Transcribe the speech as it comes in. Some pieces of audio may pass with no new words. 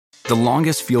The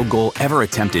longest field goal ever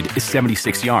attempted is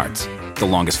 76 yards. The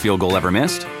longest field goal ever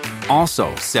missed?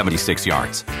 Also 76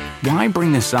 yards. Why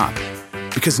bring this up?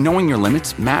 Because knowing your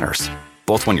limits matters,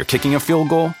 both when you're kicking a field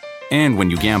goal and when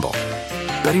you gamble.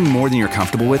 Betting more than you're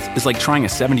comfortable with is like trying a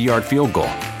 70-yard field goal.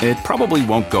 It probably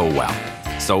won't go well.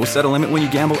 So set a limit when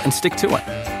you gamble and stick to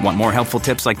it. Want more helpful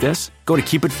tips like this? Go to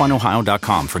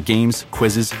keepitfunohio.com for games,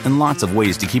 quizzes, and lots of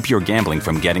ways to keep your gambling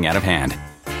from getting out of hand.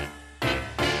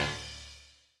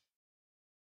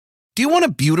 Do you want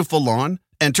a beautiful lawn?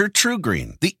 Enter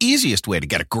TruGreen, the easiest way to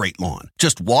get a great lawn.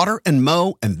 Just water and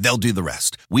mow, and they'll do the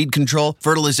rest. Weed control,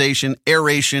 fertilization,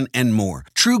 aeration, and more.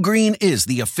 TruGreen is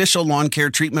the official lawn care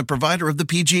treatment provider of the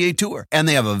PGA Tour, and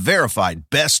they have a verified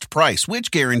best price, which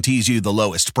guarantees you the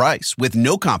lowest price with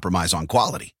no compromise on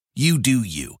quality. You do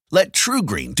you. Let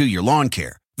TruGreen do your lawn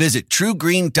care. Visit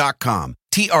TruGreen.com,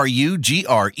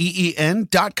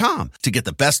 TruGreen.com, to get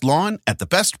the best lawn at the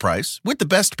best price with the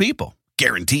best people.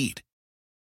 Guaranteed.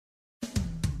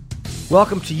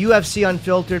 Welcome to UFC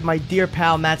Unfiltered. My dear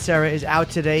pal Matt Serra is out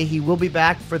today. He will be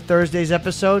back for Thursday's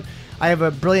episode. I have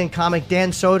a brilliant comic,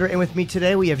 Dan Soder, in with me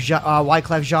today. We have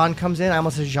Wyclef Jean comes in. I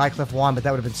almost said Wyclef Juan, but that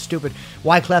would have been stupid.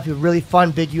 Wyclef, a really fun,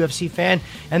 big UFC fan.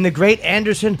 And the great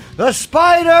Anderson, the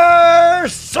Spider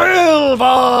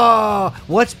Silva!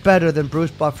 What's better than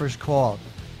Bruce Buffer's call?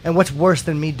 And what's worse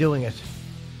than me doing it?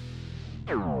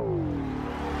 He may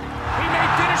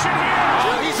finish it here.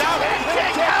 He's out. It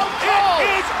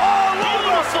is all over.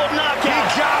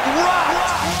 Knockout. He got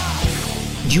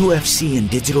rocked. UFC and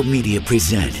Digital Media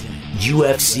present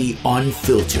UFC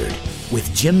Unfiltered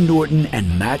with Jim Norton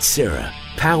and Matt Serra,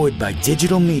 powered by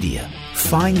Digital Media.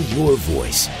 Find your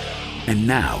voice. And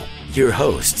now, your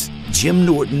hosts, Jim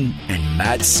Norton and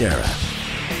Matt Serra.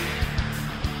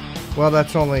 Well,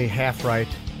 that's only half right.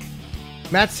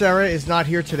 Matt Serra is not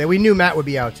here today. We knew Matt would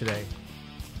be out today.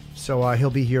 So he'll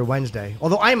be here Wednesday.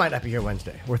 Although I might not be here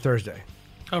Wednesday or Thursday.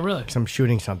 Oh, really? Because I'm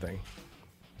shooting something.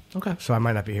 Okay. So I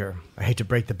might not be here. I hate to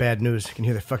break the bad news. You can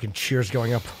hear the fucking cheers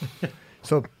going up.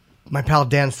 So my pal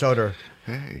Dan Soder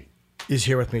is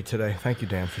here with me today. Thank you,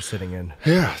 Dan, for sitting in.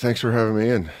 Yeah, thanks for having me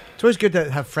in. It's always good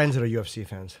to have friends that are UFC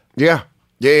fans. Yeah.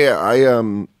 I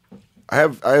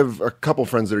have a couple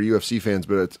friends that are UFC fans,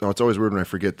 but it's always weird when I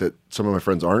forget that some of my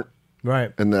friends aren't.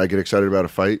 Right. And then I get excited about a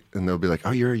fight, and they'll be like,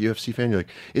 "Oh, you're a UFC fan?" You're like,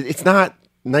 "It's not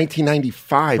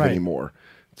 1995 anymore.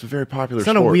 It's a very popular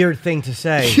sport." It's not a weird thing to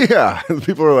say. Yeah.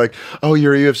 People are like, "Oh,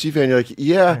 you're a UFC fan?" You're like,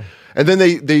 "Yeah." Right. And then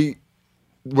they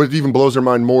what even blows their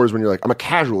mind more is when you're like, "I'm a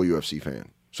casual UFC fan."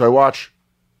 So I watch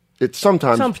it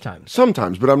sometimes,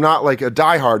 but I'm not like a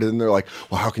diehard. And they're like,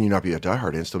 "Well, how can you not be a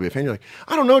diehard and still be a fan?" You're like,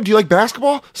 "I don't know. Do you like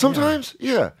basketball?" Sometimes,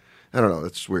 yeah. I don't know.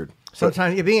 It's weird.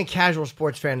 Sometimes being a casual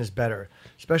sports fan is better,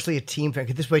 especially a team fan,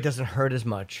 because this way it doesn't hurt as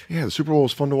much. Yeah, the Super Bowl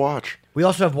is fun to watch. We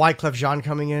also have Wyclef Jean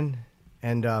coming in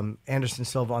and Anderson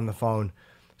Silva on the phone.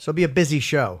 So it'll be a busy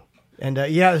show. And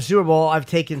the Super Bowl, I've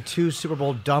taken 2 Super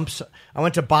Bowl dumps. I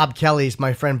went to Bob Kelly's,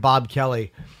 my friend Bob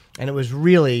Kelly, and it was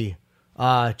really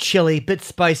chilly, bit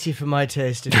spicy for my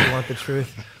taste, if you want the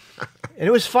truth. And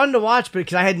it was fun to watch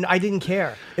because I didn't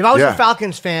care. If I was a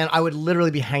Falcons fan, I would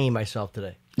literally be hanging myself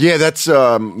today. Yeah, that's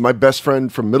my best friend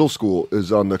from middle school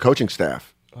is on the coaching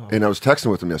staff. Oh. And I was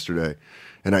texting with him yesterday,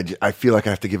 and I feel like I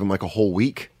have to give him like a whole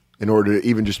week in order to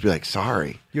even just be like,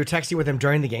 sorry. You were texting with him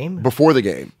during the game? Before the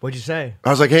game. What'd you say? I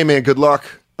was like, hey, man, good luck.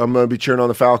 I'm going to be cheering on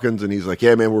the Falcons. And he's like,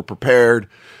 yeah, man, we're prepared.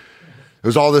 It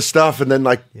was all this stuff. And then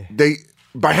by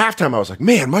halftime, I was like,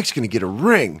 man, Mike's going to get a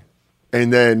ring.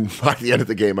 And then by the end of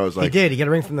the game, I was like... He did. He got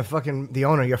a ring from the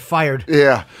owner. You're fired.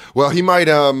 Yeah. Well, he might,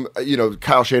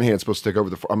 Kyle Shanahan's supposed to take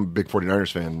over I'm a big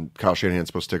 49ers fan. Kyle Shanahan's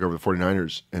supposed to take over the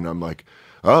 49ers. And I'm like,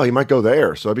 oh, he might go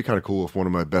there. So that'd be kind of cool if one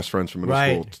of my best friends from middle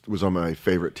school was on my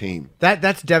favorite team.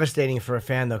 That's devastating for a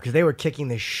fan, though, because they were kicking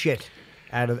the shit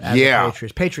out of the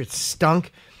Patriots. Patriots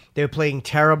stunk. They were playing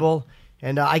terrible.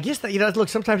 And I guess that, look,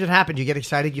 sometimes it happens. You get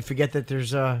excited. You forget that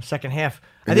there's a second half.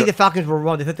 I think the Falcons were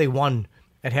wrong. They thought they won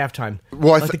at halftime.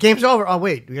 Well, the game's over. Oh,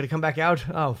 wait, we got to come back out?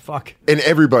 Oh, fuck. And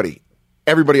everybody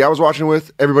I was watching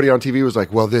with, everybody on TV was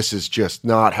like, well, this is just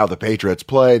not how the Patriots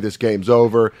play. This game's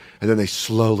over. And then they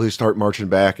slowly start marching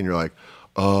back, and you're like,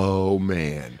 oh,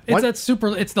 man. It's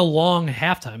the long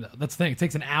halftime, though. That's the thing. It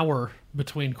takes an hour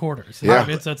between quarters. Yeah. I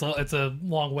mean, it's a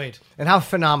long wait. And how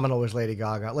phenomenal was Lady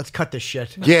Gaga? Let's cut this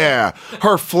shit. Yeah.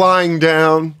 Her flying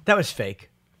down. That was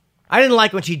fake. I didn't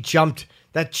like when she jumped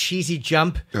That cheesy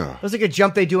jump. Yeah. It was like a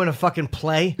jump they do in a fucking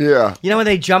play. Yeah. You know when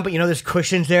they jump, there's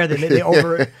cushions there. They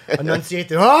over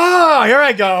enunciate. Oh, here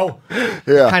I go.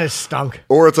 Yeah. Kind of stunk.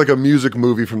 Or it's like a music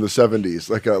movie from the 70s,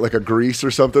 like a Grease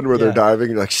or something where they're diving.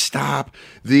 And you're like, stop.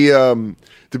 The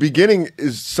beginning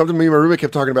is something me and my roommate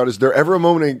kept talking about. Is there ever a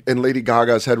moment in Lady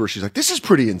Gaga's head where she's like, this is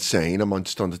pretty insane. I'm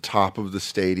just on the top of the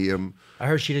stadium. I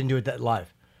heard she didn't do it that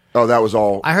live. Oh, that was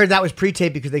all. I heard that was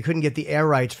pre-taped because they couldn't get the air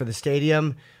rights for the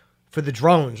stadium. For the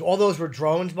drones. All those were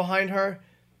drones behind her.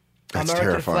 That's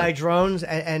American terrifying. flag drones.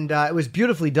 And it was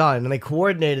beautifully done. And they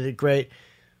coordinated it great.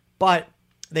 But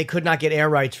they could not get air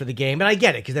rights for the game. And I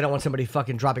get it because they don't want somebody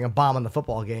fucking dropping a bomb on the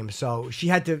football game. So she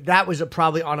had to... That was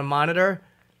probably on a monitor.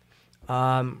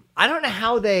 I don't know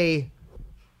how they...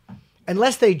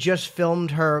 Unless they just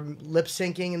filmed her lip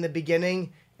syncing in the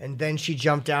beginning and then she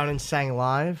jumped down and sang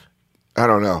live. I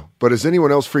don't know. But is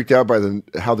anyone else freaked out by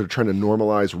how they're trying to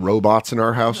normalize robots in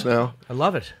our house now? I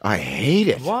love it. I hate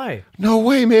it. Why? No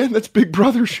way, man. That's Big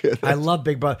Brother shit. I love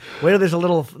Big Brother. Wait till there's a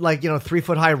little,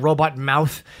 3-foot high robot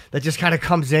mouth that just kind of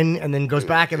comes in and then goes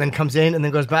back and then comes in and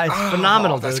then goes back. It's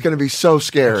phenomenal, dude. That's going to be so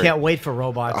scary. I can't wait for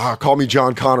robots. Call me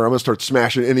John Connor. I'm going to start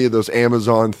smashing any of those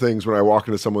Amazon things when I walk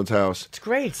into someone's house. It's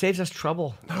great. It saves us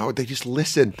trouble. No, they just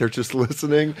listen. They're just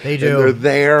listening. They do. And they're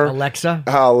there. Alexa.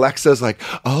 Alexa's like,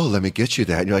 oh, let me get you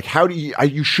that. And you're like, how do you...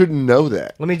 you shouldn't know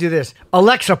that. Let me do this.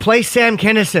 Alexa, play Sam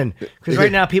Kinison. Because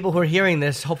right now, people who are hearing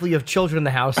this, hopefully you have children in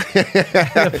the house. You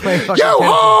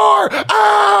whore!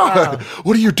 Ah!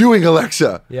 What are you doing,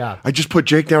 Alexa? Yeah. I just put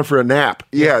Jake down for a nap.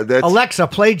 Yeah, that's... Alexa,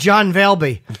 play John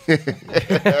Valby.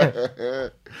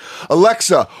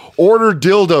 Alexa, order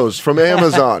dildos from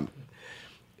Amazon.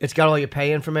 It's got all your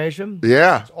pay information.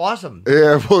 Yeah. It's awesome.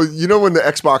 Yeah, well, when the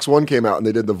Xbox One came out and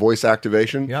they did the voice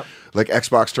activation, Yep. like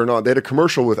Xbox turned on, they had a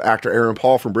commercial with actor Aaron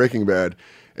Paul from Breaking Bad,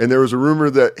 and there was a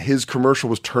rumor that his commercial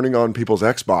was turning on people's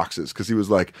Xboxes because he was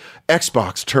like,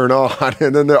 Xbox, turn on,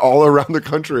 and then they're all around the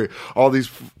country, all these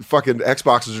fucking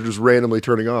Xboxes are just randomly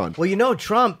turning on. Well,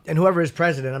 Trump and whoever is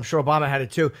president, I'm sure Obama had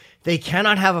it too, they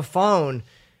cannot have a phone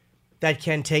that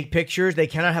can take pictures. They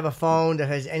cannot have a phone that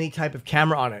has any type of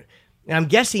camera on it. And I'm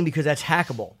guessing because that's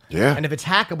hackable. Yeah. And if it's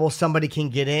hackable, somebody can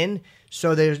get in.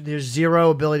 So there's zero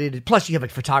ability to... Plus, you have a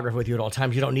photographer with you at all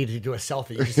times. You don't need to do a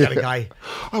selfie. You just got a guy...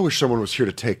 I wish someone was here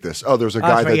to take this. Oh, there's a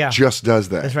guy that just does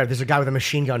that. That's right. There's a guy with a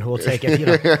machine gun who will take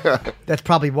it. That's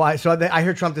probably why. So I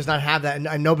heard Trump does not have that.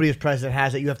 And nobody as president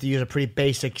has it. You have to use a pretty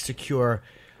basic, secure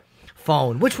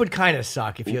phone, which would kind of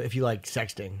suck if you like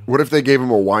sexting. What if they gave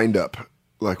him a wind-up?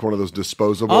 Like one of those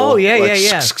disposable... Oh, yeah.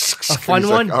 A A fun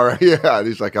one? Like, all right, yeah. And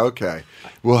he's like, okay,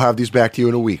 we'll have these back to you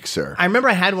in a week, sir. I remember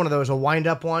I had one of those, a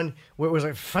wind-up one, where it was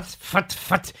like,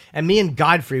 fut. And me and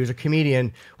Godfrey, who's a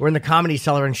comedian, were in the Comedy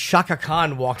Cellar, and Shaka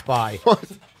Khan walked by.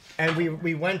 What? And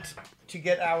we went to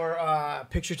get our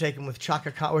picture taken with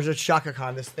Shaka Khan. Or was it Shaka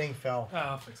Khan? This thing fell.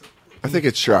 I'll fix it. I think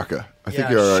it's Shaka. I think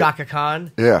you're all right. Shaka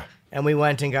Khan. Yeah. And we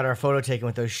went and got our photo taken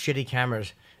with those shitty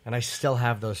cameras. And I still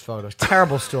have those photos.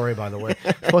 Terrible story, by the way.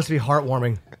 It's supposed to be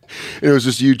heartwarming. It was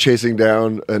just you chasing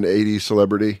down an 80s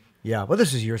celebrity. Yeah, well,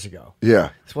 this was years ago.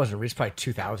 Yeah. This wasn't, it's probably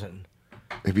 2000.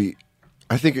 Maybe,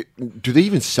 I think, do they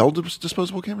even sell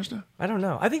disposable cameras now? I don't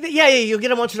know. I think that, yeah, you'll get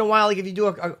them once in a while. Like if you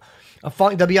do a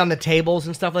fun, they'll be on the tables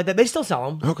and stuff like that. They still sell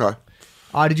them. Okay.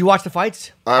 Did you watch the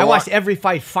fights? I watched every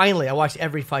fight. Finally, I watched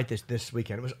every fight this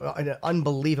weekend. It was an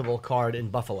unbelievable card in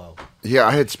Buffalo. Yeah,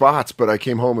 I had spots, but I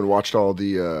came home and watched all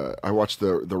the. I watched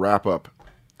the wrap up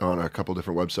on a couple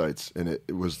different websites, and it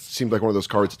seemed like one of those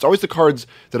cards. It's always the cards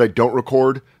that I don't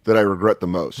record that I regret the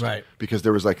most, right? Because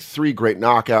there was like 3 great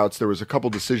knockouts, there was a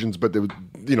couple decisions, but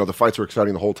the fights were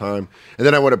exciting the whole time. And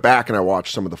then I went back and I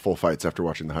watched some of the full fights after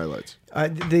watching the highlights.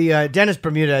 The Dennis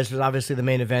Bermudez was obviously the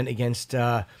main event against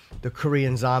the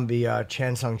Korean zombie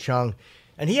Chan Sung Chung.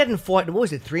 And he hadn't fought, what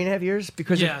was it, 3.5 years?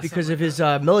 Because of his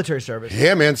military service.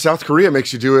 Yeah, man. South Korea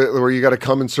makes you do it where you got to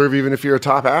come and serve even if you're a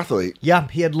top athlete. Yeah,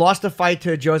 he had lost a fight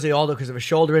to Jose Aldo because of a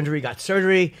shoulder injury, got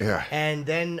surgery, and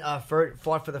then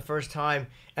fought for the first time.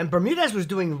 And Bermudez was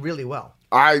doing really well.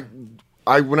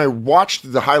 When I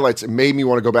watched the highlights, it made me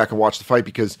want to go back and watch the fight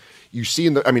because you see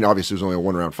obviously it was only a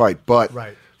 1-round fight, but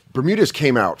Bermudez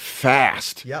came out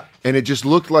fast. Yep. And it just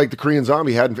looked like the Korean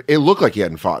zombie it looked like he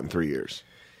hadn't fought in 3 years.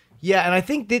 Yeah, and I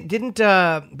think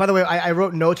by the way, I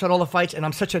wrote notes on all the fights, and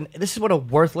this is what a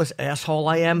worthless asshole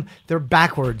I am. They're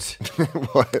backwards.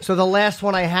 So the last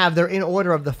one I have, they're in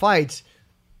order of the fights.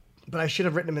 But I should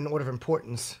have written them in order of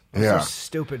importance. I'm Yeah. so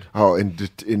stupid. Oh,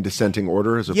 in descending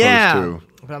order as opposed to.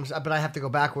 But I have to go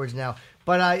backwards now.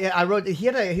 But I wrote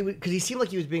because he seemed like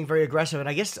he was being very aggressive, and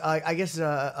I guess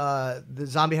the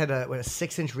zombie had a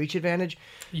 6-inch reach advantage.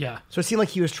 Yeah. So it seemed like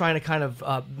he was trying to kind of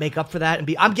make up for that and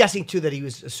be. I'm guessing too that he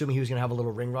was assuming he was going to have a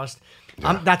little ring rust.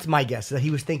 That's my guess, that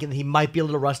he was thinking that he might be a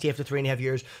little rusty after 3.5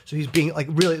 years. So he's being like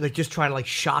really like just trying to like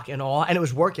shock and awe, and it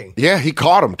was working. Yeah, he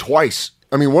caught him twice.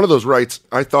 I mean, one of those rights,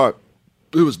 I thought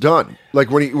it was done. Like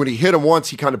when he hit him once,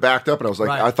 he kind of backed up, and I was like,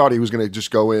 Right. I thought he was going to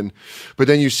just go in. But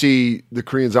then you see the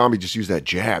Korean Zombie just use that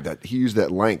jab. That he used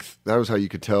that length. That was how you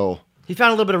could tell. He found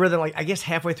a little bit of rhythm, like I guess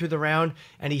halfway through the round,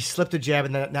 and he slipped a jab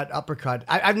and that uppercut.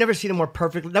 I've never seen him more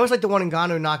perfectly. That was like the one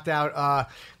Ngannou knocked out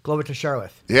Glover Teixeira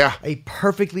with. Yeah. A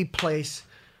perfectly placed,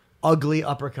 ugly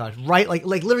uppercut. Right? Like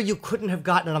literally you couldn't have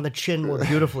gotten it on the chin more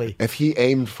beautifully. If he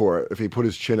aimed for it, if he put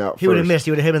his chin out He would have missed.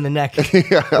 He would have hit him in the neck. Or he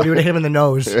would have hit him in the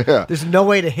nose. Yeah. There's no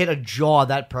way to hit a jaw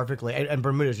that perfectly. And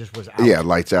Bermudez just was out. Yeah,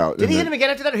 lights out. Did he hit him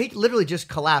again after that? Or he literally just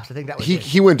collapsed. I think that was it.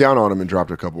 He went down on him and dropped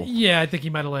a couple. Yeah, I think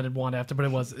he might have landed one after, but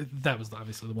that was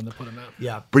obviously the one that put him out.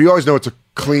 Yeah. But you always know it's a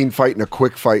clean fight and a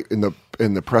quick fight in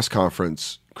the press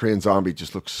conference. Korean Zombie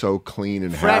just looked so clean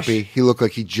and Fresh. happy. He looked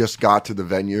like he just got to the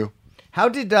venue. How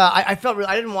did I felt?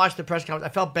 I didn't watch the press conference.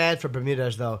 I felt bad for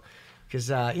Bermudez though, because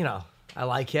I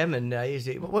like him and he's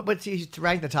ranked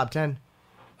in the top 10.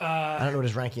 I don't know what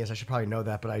his ranking is. I should probably know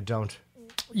that, but I don't.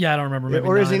 Yeah, I don't remember. Maybe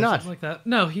Or is 9 he not? something like that?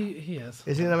 No, he is.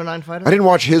 Is he the number 9 fighter? I didn't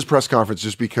watch his press conference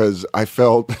just because I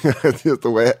felt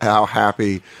the way how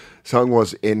happy Sung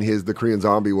was in the Korean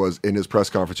Zombie was in his press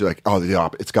conference. You're like, oh,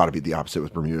 it's got to be the opposite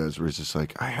with Bermudez, where he's just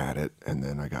like, I had it and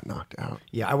then I got knocked out.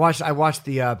 Yeah, I watched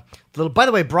the little. By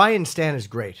the way, Brian Stan is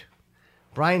great.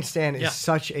 Brian Stan is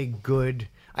such a good.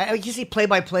 I guess he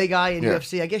play-by-play guy in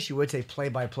UFC. I guess you would say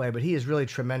play-by-play, but he is really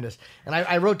tremendous. And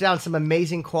I wrote down some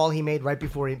amazing call he made right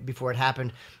before it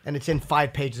happened, and it's in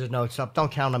 5 pages of notes. So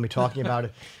don't count on me talking about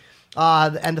it.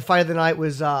 And the fight of the night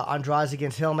was Andrade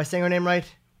against Hill. Am I saying her name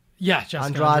right? Yeah,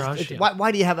 Jessica Andrade. yeah.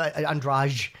 Why do you have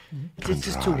Andrade? It's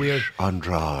just too weird.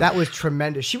 Andrade. That was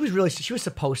tremendous. She was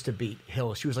supposed to beat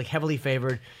Hill. She was like heavily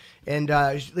favored. And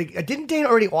didn't Dana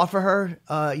already offer her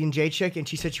Jędrzejczyk, and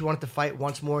she said she wanted to fight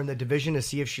once more in the division to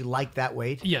see if she liked that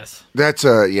weight? Yes. That's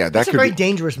That's a very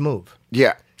dangerous move.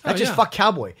 Yeah. That's just fuck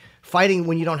Cowboy. Fighting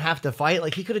when you don't have to fight.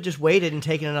 Like, he could have just waited and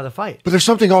taken another fight. But there's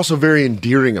something also very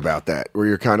endearing about that, where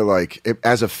you're kind of like,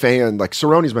 as a fan, like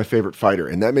Cerrone's my favorite fighter,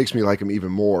 and that makes me like him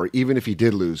even more, even if he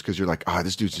did lose, because you're like,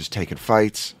 this dude's just taking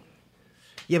fights.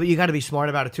 Yeah, but you got to be smart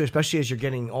about it too, especially as you're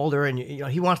getting older, and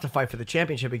he wants to fight for the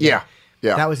championship again. Yeah.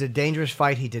 Yeah. That was a dangerous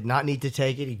fight. He did not need to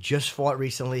take it. He just fought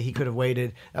recently. He could have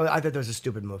waited. I thought that was a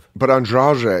stupid move. But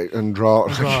Andrade,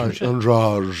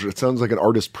 it sounds like an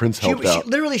artist Prince helped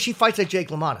out. She fights like Jake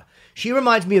LaMotta. She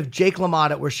reminds me of Jake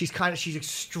LaMotta, where she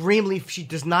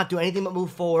does not do anything but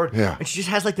move forward. Yeah. And she just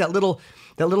has like that little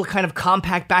kind of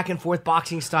compact back and forth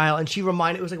boxing style. And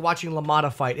it was like watching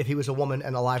LaMotta fight if he was a woman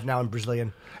and alive now and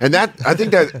Brazilian. And I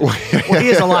think that Well, he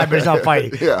is alive, but he's not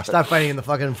fighting. Yeah. He's not fighting in the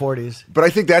fucking 40s. But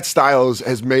I think that style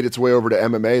has made its way over to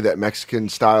MMA. That Mexican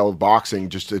style of boxing,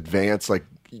 just advance, like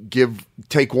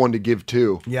take one to give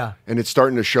two. Yeah. And it's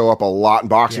starting to show up a lot in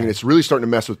boxing. Yeah. And it's really starting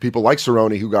to mess with people like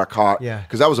Cerrone, who got caught. Yeah.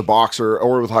 Because that was a boxer.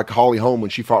 Or with like Holly Holm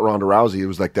when she fought Ronda Rousey. It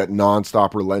was like that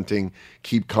nonstop relenting,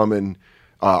 keep coming.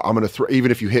 I'm going to even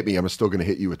if you hit me, I'm still going to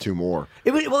hit you with 2 more.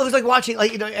 It was like watching,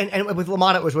 like, and with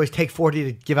LaMotta, it was always take 40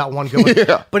 to give out one good one.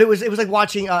 Yeah. But it was like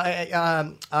watching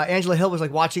Angela Hill was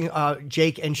like watching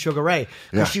Jake and Sugar Ray.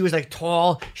 Yeah. She was like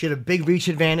tall. She had a big reach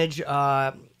advantage.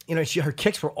 Her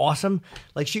kicks were awesome.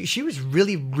 Like she was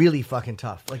really, really fucking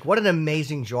tough. Like, what an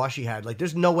amazing jaw she had. Like,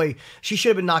 there's no way she should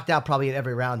have been knocked out probably in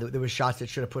every round. There was shots that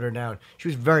should have put her down. She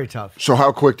was very tough. So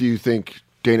how quick do you think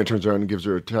Dana turns around and gives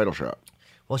her a title shot?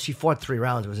 Well, she fought 3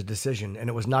 rounds. It was a decision, and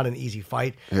it was not an easy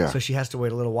fight. Yeah. So she has to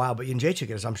wait a little while. But Jędrzejczyk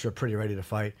is, I'm sure, pretty ready to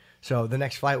fight. So the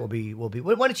next fight will be.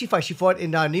 When did she fight? She fought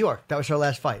in New York. That was her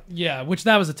last fight. Yeah,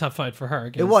 that was a tough fight for her.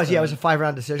 It was. It was a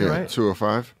 5-round decision, Yeah, right?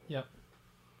 205. Yep.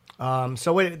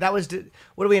 So wait, that was.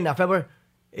 What are we in now? February,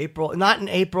 April? Not in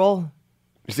April.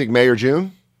 You think May or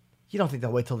June? You don't think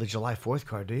they'll wait till the July 4th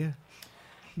card, do you?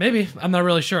 Maybe. I'm not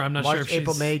really sure. I'm not March, sure if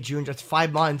April, May, June. That's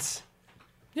 5 months.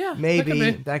 Yeah,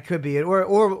 Maybe that could be it, or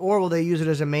will they use it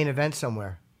as a main event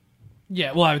somewhere?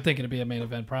 Yeah, well, I would think it'd be a main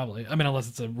event probably. I mean, unless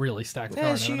it's a really stacked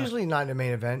card. She's usually not in a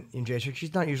main event in Jędrzejczyk.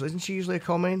 She's not usually. Isn't she usually a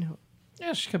co-main?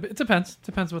 Yeah, she could be. It depends.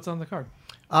 Depends what's on the card.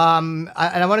 And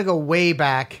I want to go way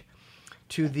back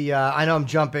to the. I know I'm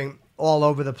jumping all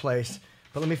over the place,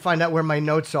 but let me find out where my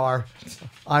notes are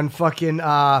on fucking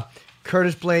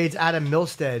Curtis Blades, Adam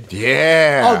Milstead.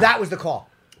 Yeah. Oh, that was the call.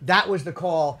 That was the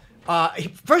call.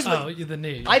 First of all, the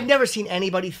knee. I've never seen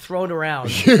anybody thrown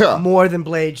around more than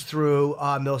Blades threw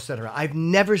Milstetter. I've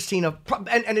never seen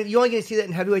and you're only going to see that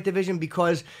in heavyweight division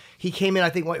because he came in, I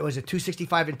think, what was it,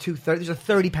 265 and 230? There's a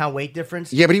 30-pound weight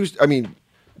difference. Yeah, but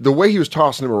the way he was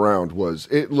tossing him around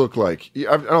it looked like,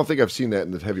 I don't think I've seen that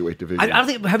in the heavyweight division. I don't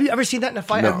think, have you ever seen that in a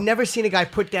fight? No. I've never seen a guy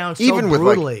put down so even with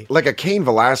brutally. like a Cain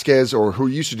Velasquez or who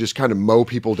used to just kind of mow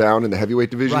people down in the heavyweight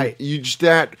division. Right. You just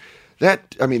that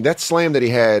slam that he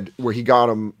had where he got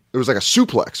him, it was like a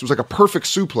suplex. It was like a perfect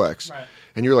suplex. Right.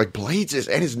 And you're like, Blades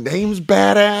and his name's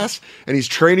badass, and he's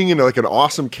training in like an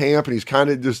awesome camp, and he's kind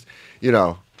of just,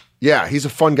 yeah, he's a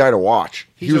fun guy to watch.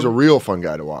 He was a real fun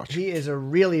guy to watch. He is a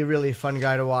really, really fun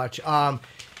guy to watch. And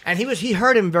he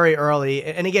hurt him very early.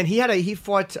 And again, he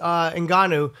fought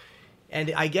Ngannou,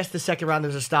 and I guess the second round there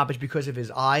was a stoppage because of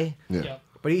his eye. Yeah.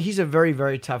 But he's a very,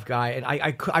 very tough guy, and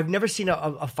I've never seen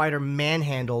a fighter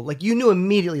manhandle. Like, you knew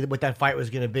immediately what that fight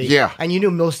was going to be. Yeah. And you knew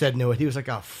Milstead knew it. He was like,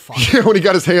 oh, fuck. Yeah, when he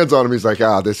got his hands on him, he's like,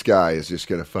 this guy is just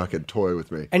going to fucking toy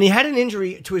with me. And he had an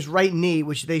injury to his right knee,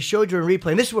 which they showed during replay.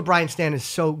 And this is where Brian Stan is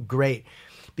so great,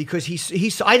 because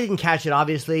I didn't catch it,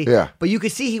 obviously. Yeah. But you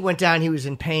could see he went down. He was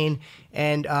in pain.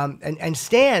 And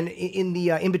Stan, in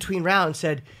the in-between rounds,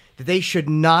 said that they should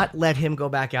not let him go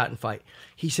back out and fight.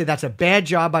 He said that's a bad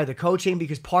job by the coaching,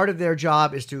 because part of their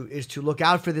job is to look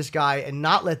out for this guy and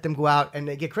not let them go out and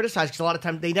they get criticized, because a lot of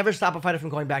times they never stop a fighter from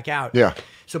going back out. Yeah.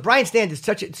 So Brian Stan did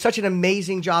such an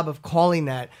amazing job of calling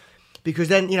that, because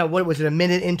then, what was it, a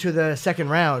minute into the second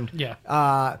round?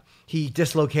 Yeah. He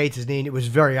dislocates his knee, and it was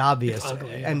very obvious.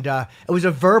 Ugly, yeah. And it was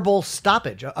a verbal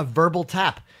stoppage, a verbal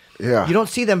tap. Yeah. You don't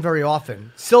see them very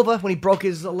often. Silva, when he broke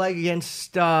his leg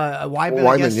against Weidman,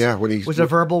 I guess, when he was a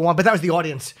verbal one, but that was the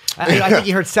audience. I think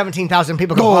he heard 17,000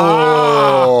 people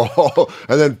go,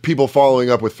 and then people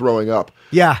following up with throwing up.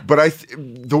 Yeah. But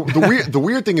the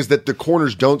weird thing is that the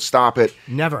corners don't stop it.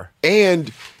 Never.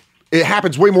 And it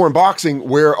happens way more in boxing,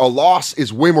 where a loss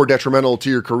is way more detrimental to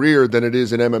your career than it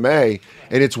is in MMA.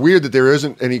 And it's weird that there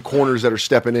isn't any corners that are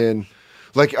stepping in.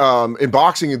 Like in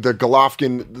boxing, the last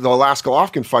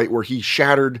Golovkin fight, where he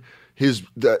shattered his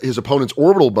opponent's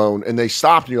orbital bone, and they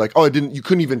stopped, and you're like, you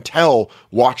couldn't even tell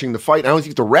watching the fight. I don't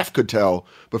think the ref could tell,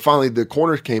 but finally the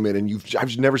corners came in, and I've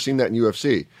just never seen that in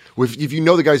UFC. If you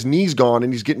know the guy's knee's gone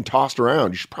and he's getting tossed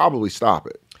around, you should probably stop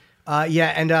it.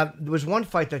 There was one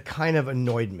fight that kind of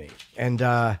annoyed me, and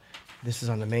this is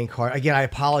on the main card. Again, I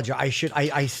apologize.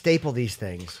 I staple these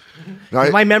things.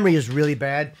 My memory is really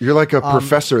bad. You're like a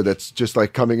professor that's just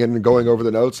like coming in and going over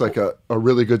the notes, like a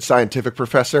really good scientific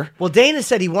professor. Well, Dana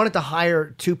said he wanted to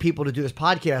hire two people to do this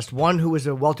podcast, one who was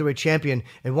a welterweight champion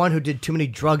and one who did too many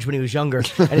drugs when he was younger,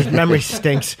 and his memory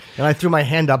stinks. And I threw my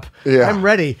hand up. Yeah. I'm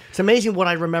ready. It's amazing what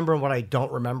I remember and what I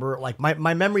don't remember. Like,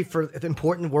 my memory for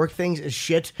important work things is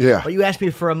shit. Yeah. But you asked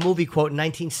me for a movie quote in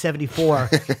 1974,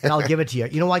 and I'll give it to you.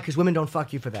 You know why? Because women don't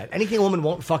fuck you for that. Anything a woman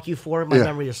won't fuck you for, my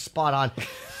memory is spot on.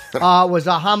 Was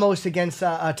Ramos against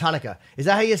Tanaka. Is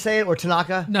that how you say it? Or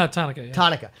Tanaka? No, Tanaka. Yeah.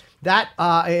 Tanaka. That,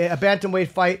 a bantamweight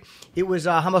fight, it was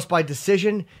Ramos by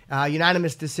decision,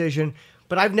 unanimous decision.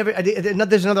 But I've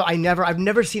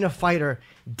never seen a fighter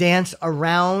dance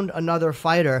around another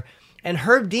fighter. And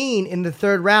Herb Dean in the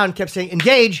third round kept saying,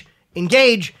 engage,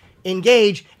 engage,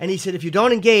 engage. And he said, if you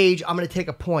don't engage, I'm going to take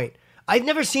a point. I've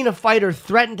never seen a fighter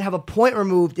threaten to have a point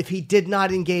removed if he did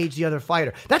not engage the other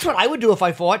fighter. That's what I would do if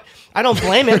I fought. I don't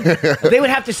blame him. They would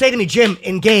have to say to me, Jim,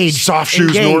 engage. Soft shoes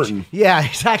engage. Norton. Yeah,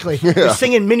 exactly. Yeah. You're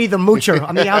singing Minnie the Moocher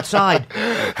on the outside.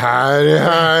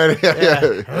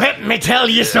 Let me tell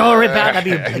you a story about,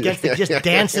 against just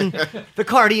dancing, the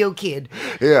cardio kid.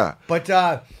 Yeah. But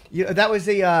that was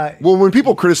the... well, when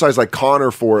people criticize like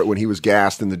Conor for it when he was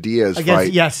gassed in the Diaz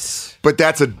fight. Yes. But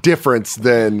that's a difference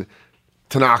than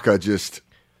Tanaka just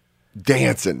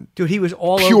dancing. Dude, he was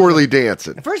all purely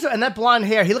dancing. First, and that blonde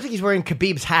hair, he looked like he's wearing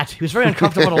Khabib's hat. He was very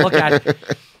uncomfortable to look at.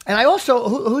 And I also,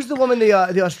 who's the woman, the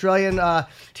Australian,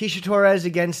 Tisha Torres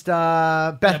against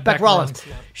Beck Rollins?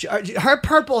 Yeah. Her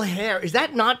purple hair, is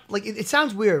that not, like, it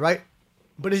sounds weird, right?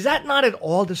 But is that not at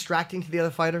all distracting to the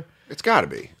other fighter? It's got to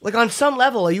be. Like, on some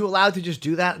level, are you allowed to just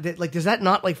do that? Like, does that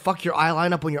not, like, fuck your eye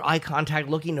line up when you're eye contact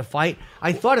looking to fight?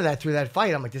 I thought of that through that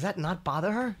fight. I'm like, does that not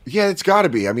bother her? Yeah, it's got to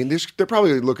be. I mean, they're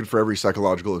probably looking for every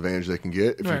psychological advantage they can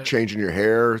get. If you're changing your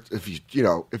hair, if you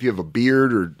have a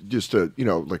beard, or just to,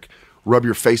 like, rub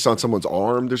your face on someone's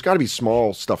arm. There's got to be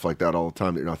small stuff like that all the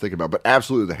time that you're not thinking about. But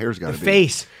absolutely, the hair's got to be.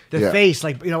 The face.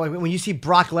 Like, like when you see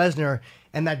Brock Lesnar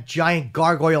and that giant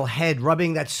gargoyle head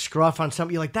rubbing that scruff on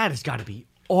something, you're like, that has got to be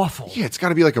awful. Yeah, it's got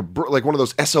to be like one of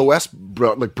those SOS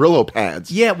like Brillo pads.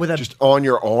 Yeah, with just on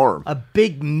your arm. A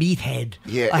big meathead.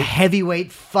 Yeah, a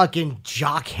heavyweight fucking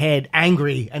jock head,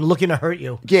 angry and looking to hurt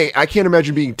you. Yeah, I can't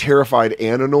imagine being terrified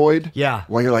and annoyed. Yeah.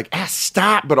 While you're like,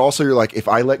 stop. But also you're like, if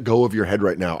I let go of your head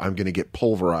right now, I'm going to get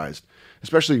pulverized.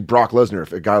 Especially Brock Lesnar,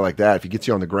 if a guy like that, if he gets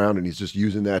you on the ground and he's just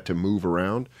using that to move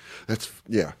around,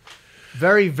 yeah.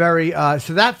 Very, very.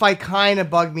 So that fight kind of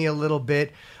bugged me a little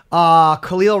bit.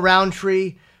 Khalil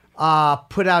Roundtree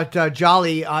put out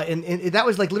Jolly, and that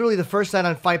was like literally the first night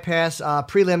on Fight Pass,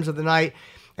 prelims of the night,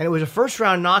 and it was a first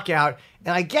round knockout.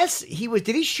 And I guess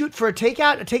did he shoot for a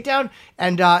takedown?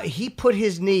 And he put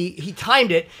his knee, he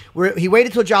timed it, where he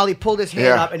waited till Jolly pulled his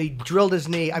hand up and he drilled his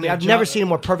knee. I mean, I've never seen a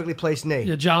more perfectly placed knee.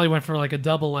 Yeah, Jolly went for like a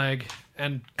double leg,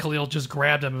 and Khalil just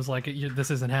grabbed him and was like, this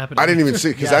isn't happening. I didn't even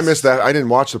see, because I missed that. I didn't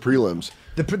watch the prelims.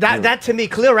 That to me,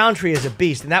 Khalil Roundtree is a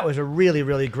beast, and that was a really,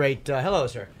 really great. Hello,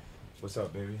 sir. What's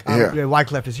up, baby?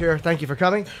 Wyclef is here. Thank you for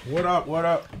coming. What up?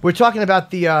 We're talking about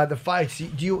the fights.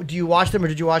 Do you watch them, or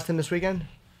did you watch them this weekend?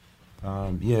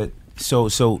 Yeah. So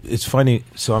it's funny.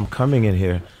 So I'm coming in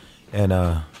here, and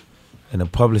the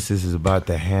publicist is about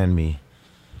to hand me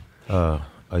a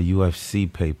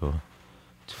UFC paper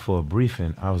for a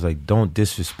briefing. I was like, "Don't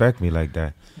disrespect me like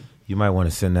that. You might want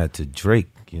to send that to Drake."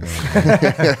 You know.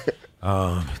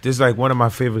 This is like one of my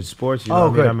favorite sports. You know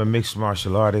what I mean? I'm a mixed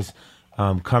martial artist.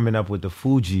 Coming up with the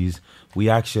Fujis,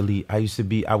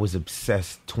 I was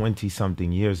obsessed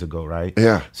 20-something years ago, right?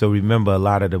 Yeah. So remember, a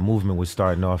lot of the movement was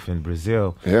starting off in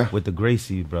Brazil with the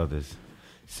Gracie brothers.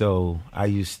 So I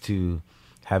used to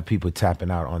have people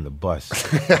tapping out on the bus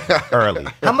early.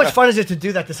 How much fun is it to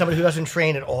do that to somebody who doesn't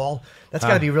train at all? That's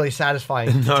got to be really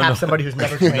satisfying. To tap somebody who's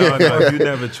never trained. No, if you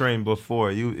never trained before,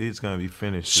 it's gonna be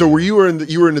finished. So you were into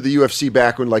the UFC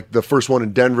back when like the first one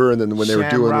in Denver, and then when they were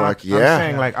doing Shamrock,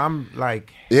 I'm saying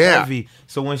heavy.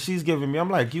 So when she's giving me, I'm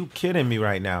like, you kidding me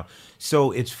right now?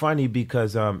 So it's funny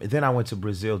because then I went to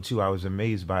Brazil too. I was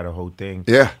amazed by the whole thing.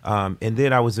 Yeah. And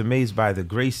then I was amazed by the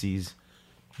Gracies.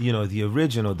 You know, the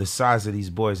original, the size of these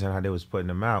boys and how they was putting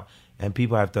them out. And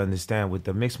people have to understand, with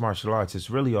the mixed martial arts, it's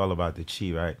really all about the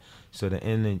chi, right? So the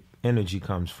energy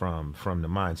comes from the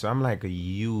mind. So I'm like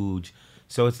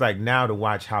so it's like now to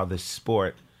watch how the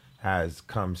sport has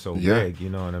come so big, you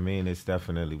know what I mean? It's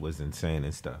definitely was insane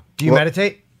and stuff. Do you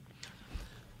meditate?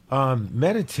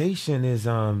 Meditation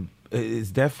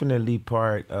is definitely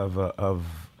part of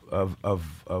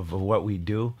what we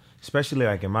do. Especially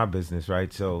like in my business,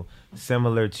 right? So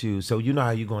similar to, you know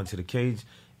how you go into the cage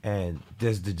and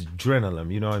there's the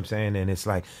adrenaline, you know what I'm saying? And it's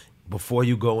like, before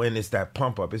you go in, it's that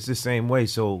pump up. It's the same way.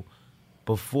 So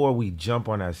before we jump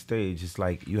on that stage, it's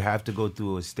like you have to go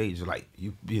through a stage like,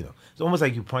 you know, it's almost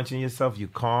like you punching yourself, you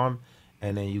calm,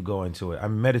 and then you go into it. I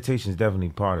mean, meditation is definitely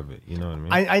part of it. You know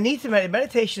what I mean? I need to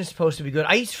meditation is supposed to be good.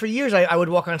 For years, I would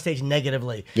walk on stage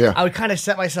negatively. Yeah. I would kind of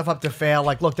set myself up to fail.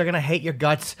 Like, look, they're going to hate your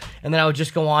guts. And then I would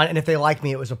just go on. And if they like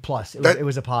me, it was a plus. It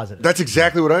was a positive. That's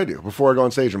exactly what I do. Before I go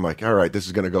on stage, I'm like, all right, this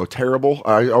is going to go terrible.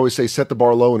 I always say set the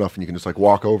bar low enough and you can just like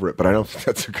walk over it. But I don't think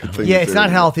that's a good thing Yeah, to it's do.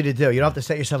 not healthy to do. You don't have to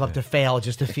set yourself up to fail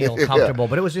just to feel comfortable.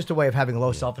 But it was just a way of having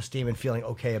low self-esteem and feeling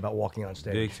okay about walking on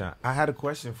stage. Big time. I had a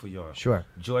question for y'all. Sure.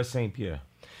 George St. Pierre.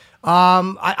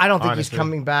 I don't think he's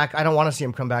coming back. I don't want to see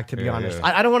him come back, to be honest.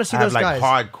 Yeah. I don't want to see those guys.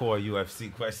 Hardcore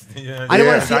UFC questions. You know? I don't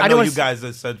want to see. I know you guys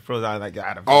are such pros. I'm like,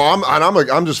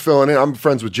 I'm just filling in. I'm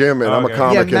friends with Jim, and I'm a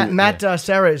comic. Yeah, Matt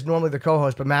Serra is normally the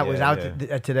co-host, but Matt was out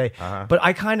today. But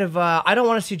I kind of I don't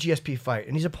want to see GSP fight,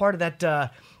 and he's a part of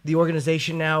that. The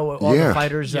organization now, all the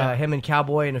fighters, him and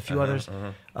Cowboy and a few others,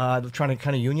 trying to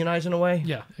kind of unionize in a way.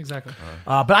 Yeah, exactly.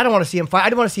 But I don't want to see him fight. I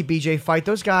don't want to see BJ fight.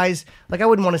 Those guys, like I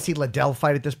wouldn't want to see Liddell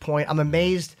fight at this point. I'm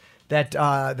amazed that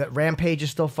Rampage is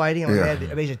still fighting. I'm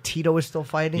amazed that Tito is still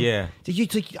fighting. Yeah.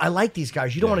 I like these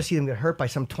guys. You don't want to see them get hurt by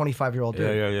some 25-year-old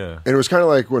dude. Yeah. And it was kind of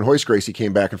like when Hoist Gracie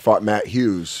came back and fought Matt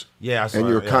Hughes. Yeah, I saw and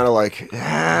you were kind of like,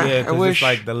 because it's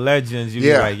like the legends. You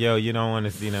be like, yo, you don't want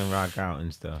to see them rock out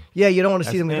and stuff. Yeah, you don't want to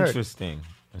see them get hurt. Interesting.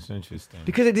 That's interesting.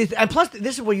 Because and plus,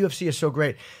 this is where UFC is so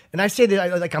great. And I say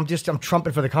that I'm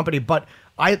trumping for the company, but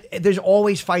there's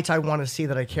always fights I want to see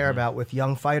that I care about with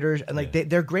young fighters, and like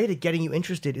they're great at getting you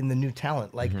interested in the new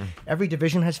talent. Like every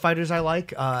division has fighters I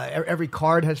like. Every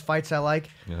card has fights I like.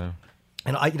 Yeah.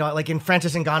 And like in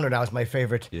Francis Ngannou now is my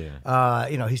favorite. Yeah.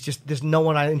 He's just there's no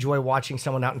one I enjoy watching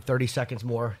someone out in 30 seconds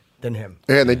more than him.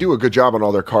 And they do a good job on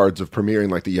all their cards of premiering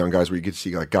like the young guys, where you get to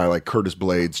see like a guy like Curtis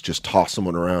Blades just toss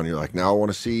someone around. You're like, now I want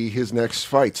to see his next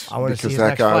fights. I want to see his that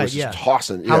next guy fight. was just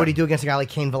tossing. How would he do against a guy like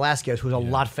Cain Velasquez, who's a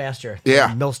lot faster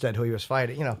than Milstead, who he was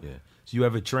fighting? You know. Yeah. So you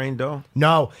ever trained though?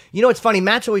 No. You know, it's funny.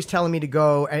 Matt's always telling me to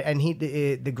go, and he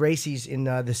the Gracie's in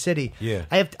the city. Yeah.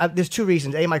 There's 2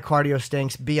 reasons. A, my cardio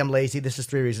stinks. B, I'm lazy. This is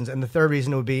 3 reasons. And the third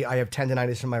reason would be I have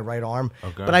tendonitis in my right arm.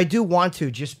 Okay. But I do want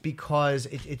to, just because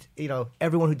it's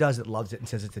everyone who does it loves it and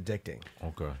says it's addicting.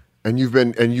 Okay. And you've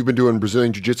been doing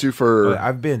Brazilian Jiu-Jitsu for...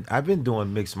 I've been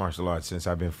doing mixed martial arts since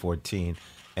I've been 14.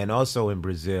 And also in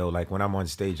Brazil, like when I'm on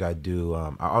stage, I do.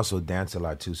 I also dance a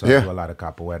lot too, so I do a lot of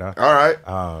capoeira. All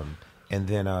right. And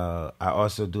then I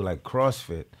also do like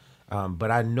CrossFit.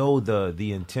 But I know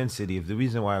the intensity of the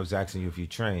reason why I was asking you if you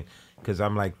train, because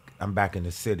I'm back in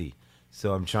the city.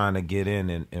 So I'm trying to get in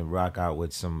and rock out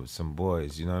with some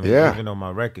boys, you know what I mean? Yeah. Even on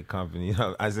my record company,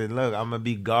 I said, look, I'm going to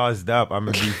be gauzed up. I'm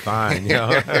going to be fine,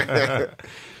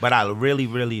 But I really,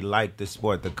 really like the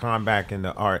sport, the combat and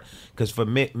the art. Because for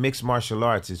mixed martial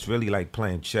arts, it's really like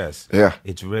playing chess. Yeah.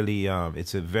 It's really,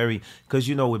 it's a very, because,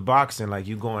 with boxing, like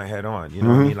you going head on, you know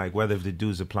what I mean? Like whether if the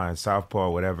dude's applying southpaw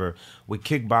or whatever. With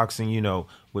kickboxing,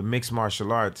 with mixed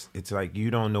martial arts, it's like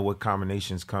you don't know what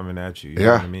combinations coming at you. You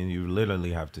know what I mean? You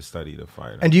literally have to study the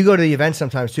fighter. And do you go to the events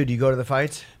sometimes too? Do you go to the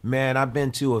fights? Man, I've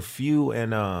been to a few,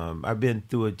 and I've been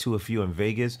to a few in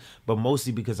Vegas, but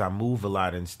mostly because I move a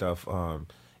lot and stuff.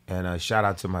 And shout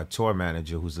out to my tour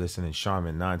manager who's listening,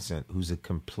 Charmin Nonsense, who's a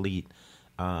complete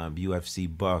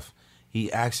UFC buff.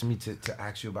 He asked me to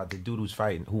ask you about the dude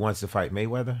who wants to fight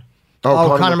Mayweather.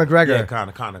 Oh, Conor McGregor. Yeah,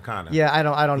 Conor. Yeah, I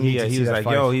don't need to see that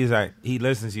fight. He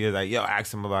listens to you. He's like, yo,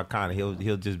 ask him about Conor.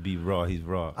 He'll just be raw. He's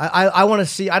raw. I want to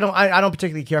see. I don't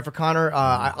particularly care for Conor.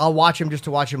 I'll watch him just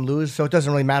to watch him lose. So it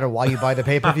doesn't really matter why you buy the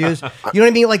pay-per-views. You know what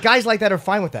I mean? Like guys like that are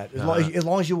fine with that as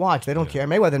long as you watch. They don't care.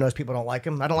 Mayweather knows people don't like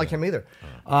him. I don't like him either.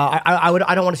 I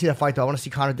don't want to see that fight though. I want to see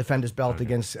Conor defend his belt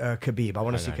against Khabib. I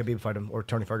want to see Khabib fight him or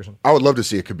Tony Ferguson. I would love to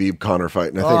see a Khabib Conor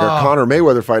fight, and I think a Conor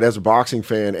Mayweather fight, as a boxing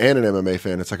fan and an MMA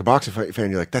fan, it's like a boxing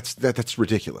fan. You're like, that's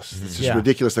ridiculous. It's just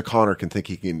ridiculous that Conor can think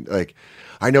he can, like,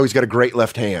 I know he's got a great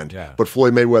left hand, but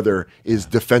Floyd Mayweather is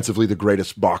defensively the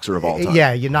greatest boxer of all time.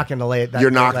 Yeah, you're not going to lay it.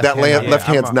 Left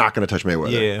hand's not going to touch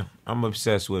Mayweather. Yeah, I'm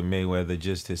obsessed with Mayweather,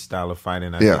 just his style of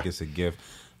fighting. I think it's a gift.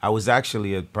 I was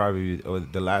actually at probably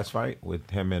the last fight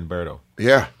with him and Berto.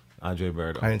 Yeah. Andre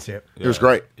Berto. I didn't see it. It was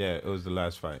great. Yeah, it was the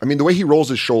last fight. I mean, the way he rolls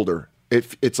his shoulder,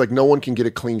 it's like no one can get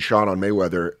a clean shot on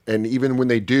Mayweather. And even when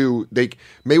they do,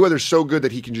 Mayweather's so good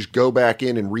that he can just go back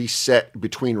in and reset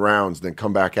between rounds, then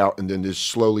come back out and then just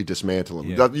slowly dismantle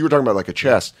him. Yeah. You were talking about like a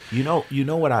chess. You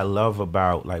know what I love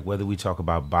about, like, whether we talk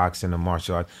about boxing or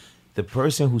martial arts, the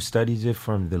person who studies it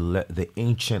from the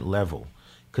ancient level.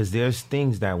 Because there's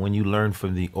things that when you learn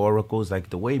from the oracles, like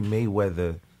the way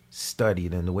Mayweather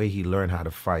studied and the way he learned how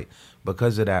to fight,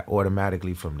 because of that,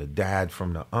 automatically from the dad,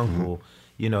 from the uncle,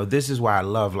 this is why I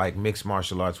love like mixed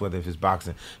martial arts, whether if it's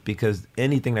boxing, because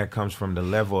anything that comes from the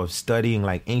level of studying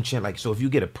like ancient, like, so if you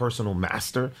get a personal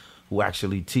master who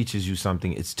actually teaches you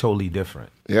something, it's totally different.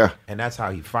 Yeah. And that's how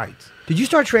he fights. Did you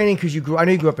start training because I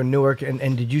know you grew up in Newark,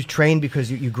 and did you train because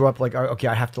you grew up like, okay,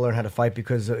 I have to learn how to fight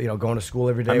because, going to school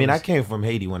every day? I mean, I came from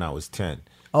Haiti when I was 10.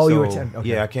 Oh, you were 10? Okay.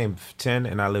 Yeah, I came 10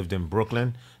 and I lived in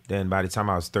Brooklyn. Then by the time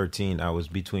I was 13, I was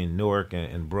between Newark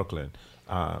and Brooklyn.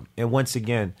 And once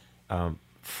again,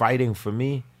 fighting for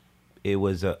me, it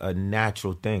was a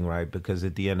natural thing, right? Because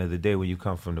at the end of the day, when you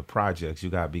come from the projects, you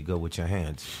got to be good with your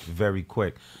hands very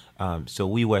quick. So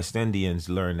we West Indians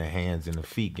learn the hands and the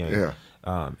feet game.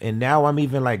 Yeah. And now I'm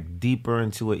even like deeper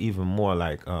into it even more.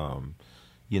 Like, I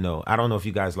don't know if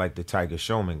you guys like the Tiger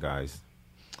Showman guys.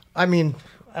 I mean,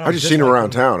 I just seen them around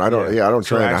town. I don't train.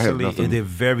 So actually, I have nothing. They're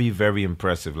very, very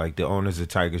impressive. Like the owners of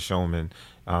Tiger Showman.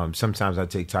 Sometimes I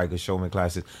take Tiger Showman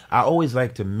classes. I always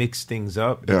like to mix things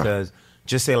up because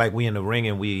just say like we in the ring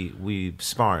and we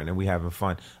sparring and we having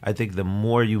fun. I think the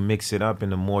more you mix it up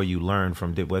and the more you learn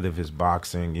from whether if it's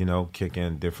boxing,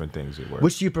 kicking, different things. It works.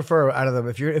 Which do you prefer out of them?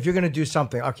 If you're going to do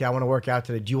something, okay, I want to work out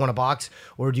today. Do you want to box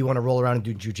or do you want to roll around and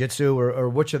do jiu-jitsu or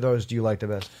which of those do you like the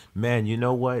best? Man, you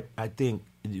know what? I think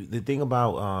the thing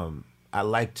about I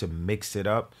like to mix it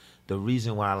up. The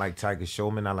reason why I like Tiger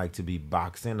Showman, I like to be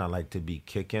boxing, I like to be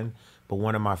kicking. But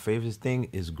one of my favorite thing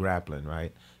is grappling,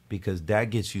 right? Because that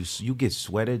gets you get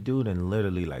sweated, dude, in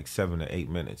literally like 7 to 8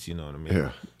 minutes. You know what I mean?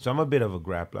 Yeah. So I'm a bit of a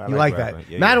grappler. You like that?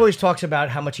 Yeah, Matt always talks about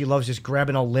how much he loves just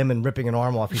grabbing a limb and ripping an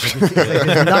arm off. He's like,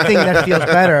 there's nothing that feels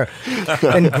better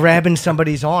than grabbing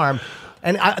somebody's arm.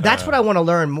 And that's what I want to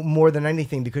learn more than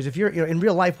anything, because if you're in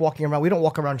real life walking around, we don't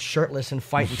walk around shirtless and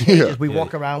fight in cages. We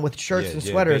walk around with shirts and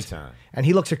sweaters. And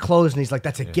he looks at clothes and he's like,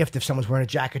 that's a gift. If someone's wearing a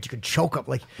jacket, you could choke up.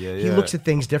 Like, he looks at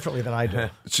things differently than I do.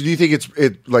 So do you think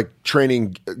it's like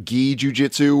training gi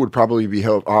jiu-jitsu would probably be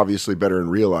obviously better in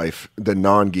real life than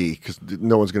non-gi, because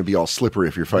no one's going to be all slippery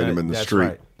if you're fighting them in the street?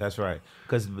 Right. That's right.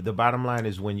 Because the bottom line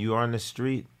is when you're on the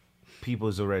street,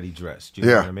 people's already dressed. You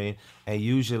know what I mean? And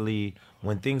usually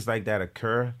when things like that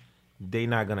occur, they're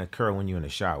not going to occur when you're in the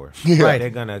shower. Right. They're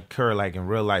going to occur like in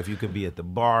real life. You could be at the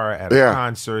bar, at a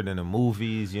concert, in the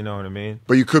movies, you know what I mean?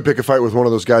 But you could pick a fight with one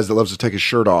of those guys that loves to take his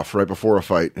shirt off right before a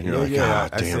fight. And you're like,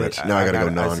 damn it. Now I got to go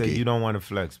non-gi. I said, you don't want to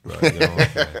flex, bro. You don't want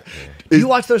to flex. You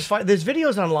watch those fights. There's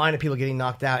videos online of people getting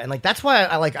knocked out. And like that's why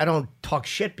I don't talk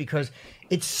shit, because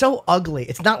it's so ugly.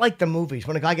 It's not like the movies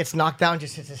when a guy gets knocked out and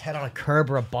just hits his head on a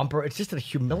curb or a bumper. It's just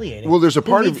humiliating. Well, there's a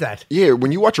part of that. Yeah,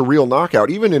 when you watch a real knockout,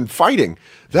 even in fighting,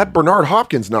 that Bernard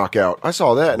Hopkins knockout, I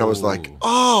saw that and I was like,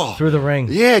 oh, through the ring.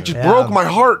 Yeah, it just broke my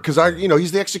heart, because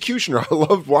he's the executioner. I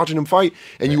love watching him fight.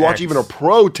 And you watch even a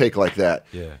pro take like that.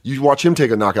 Yeah. You watch him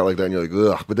take a knockout like that and you're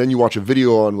like, ugh. But then you watch a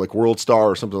video on like World Star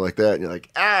or something like that and you're like,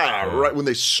 right when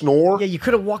they snore. Yeah, you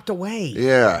could have walked away.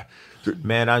 Yeah.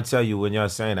 Man, I tell you, when y'all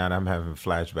saying that, I'm having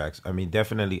flashbacks. I mean,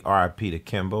 definitely R.I.P. to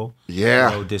Kimbo. Yeah.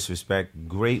 No disrespect.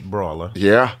 Great brawler.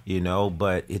 Yeah.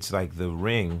 But it's like the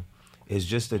ring is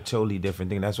just a totally different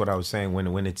thing. That's what I was saying.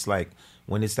 When it's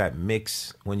that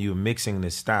mix, when you're mixing the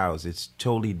styles, it's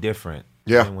totally different.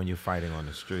 Yeah. Than when you're fighting on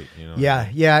the street. Yeah.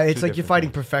 It's like you're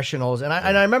fighting professionals. And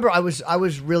I remember I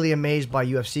was really amazed by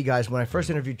UFC guys when I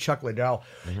first interviewed Chuck Liddell,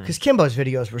 because Kimbo's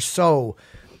videos were so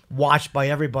watched by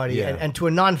everybody, and to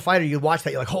a non-fighter, you watch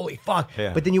that, you're like, holy fuck.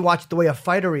 But then you watch the way a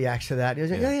fighter reacts to that. You're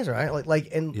like, he's all right.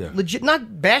 Legit,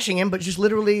 not bashing him, but just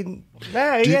literally,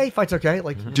 he fights okay.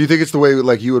 Like, do you think it's the way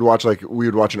like you would watch, like we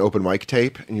would watch an open mic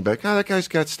tape and you'd be like, oh, that guy's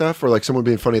got stuff, or like someone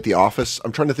being funny at the office?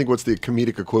 I'm trying to think what's the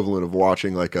comedic equivalent of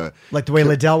watching like the way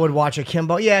Liddell would watch a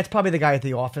Kimbo. Yeah, it's probably the guy at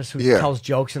the office who tells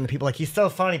jokes and the people like, he's so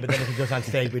funny, but then if he goes on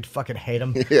stage, we'd fucking hate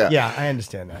him. Yeah, I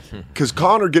understand that. Because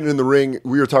Conor getting in the ring,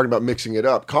 we were talking about mixing it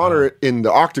up. Conor in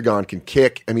the octagon can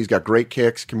kick, and he's got great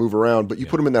kicks, can move around, but you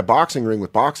put him in that boxing ring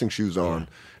with boxing shoes on,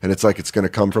 and it's like it's going to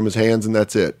come from his hands, and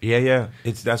that's it. Yeah.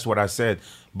 That's what I said.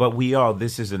 But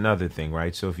this is another thing,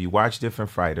 right? So if you watch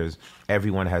different fighters,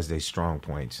 everyone has their strong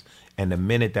points. And the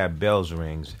minute that bells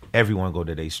rings, everyone go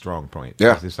to their strong point.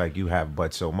 Yeah. It's like you have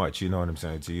but so much, you know what I'm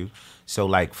saying to you? So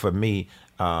like for me,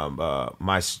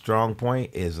 my strong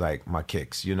point is like my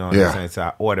kicks, you know what I'm saying? So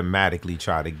I automatically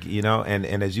try to,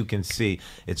 and as you can see,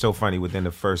 it's so funny, within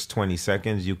the first 20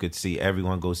 seconds, you could see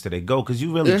everyone goes to their goal, because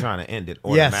you're really trying to end it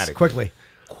automatically. Yes,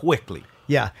 quickly.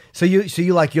 Yeah. So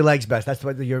you like your legs best. That's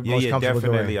what you're most comfortable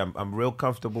definitely. doing. I'm real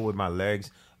comfortable with my legs,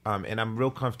 and I'm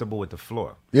real comfortable with the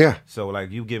floor. Yeah. So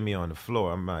like you get me on the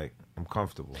floor, I'm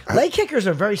comfortable. Leg kickers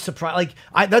are very surprised.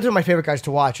 That's one of my favorite guys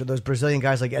to watch. Are those Brazilian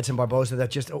guys like Edson Barboza that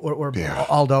just or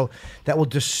Aldo that will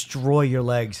destroy your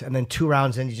legs, and then 2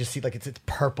 rounds in you just see like it's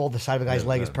purple. The side of a guy's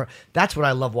leg is purple. That's what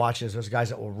I love watching, is those guys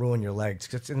that will ruin your legs.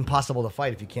 'Cause it's impossible to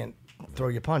fight if you can't throw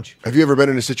your punch. Have you ever been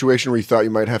in a situation where you thought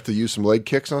you might have to use some leg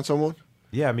kicks on someone?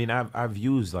 Yeah, I mean I've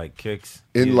used like kicks.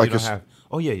 In like a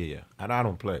and I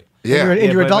don't play. Yeah, in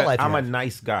your adult life. I'm a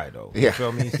nice guy though. Yeah. You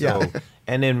feel me? So,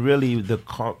 and then really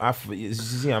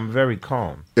I'm very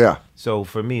calm. Yeah. So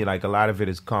for me, like a lot of it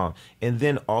is calm, and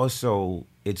then also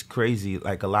it's crazy.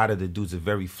 Like a lot of the dudes are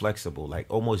very flexible, like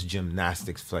almost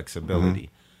gymnastics flexibility.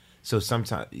 So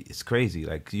sometimes it's crazy.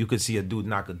 Like you could see a dude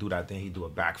knock a dude out, then he do a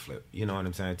backflip. You know what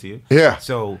I'm saying to you? Yeah.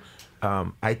 So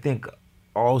I think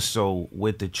also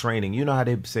with the training, you know how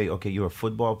they say, okay, you're a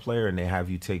football player, and they have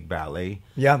you take ballet.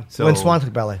 Yeah. So When Swan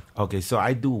took ballet. Okay, so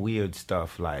I do weird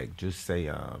stuff like just say,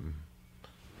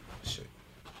 shit.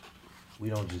 We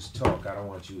don't just talk. I don't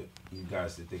want you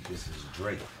guys to think this is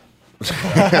Drake.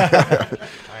 I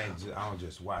don't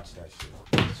just watch that shit.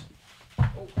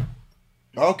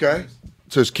 Okay.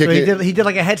 So it's kicking. So he did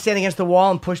like a headstand against the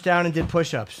wall and pushed down and did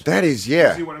push-ups. That is,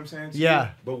 You see what I'm saying?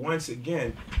 Yeah. But once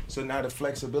again, so now the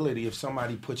flexibility, if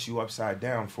somebody puts you upside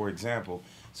down, for example,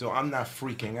 so I'm not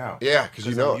freaking out. Yeah, because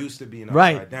you know I'm used to being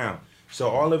upside down. So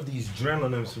all of these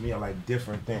adrenalines for me are like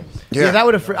different things. Yeah, that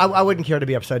would have. I wouldn't care to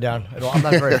be upside down at all. I'm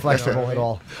not very flexible at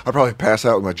all. I'd probably pass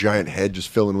out with my giant head just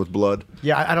filling with blood.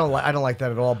 Yeah, I don't like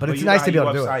that at all. But it's you nice know to be how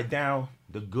able to do it. upside down,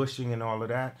 the gushing and all of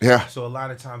that. Yeah. So a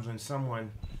lot of times when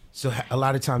someone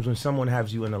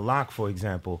has you in a lock, for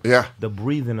example, the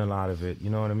breathing, a lot of it, you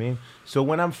know what I mean? So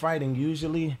when I'm fighting,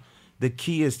 usually the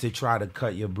key is to try to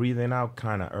cut your breathing out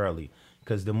kind of early,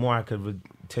 because the more I could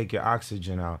take your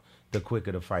oxygen out, the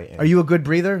quicker the fight ends. Are you a good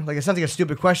breather? Like, it sounds like a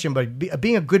stupid question, but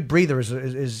being a good breather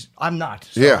is I'm not.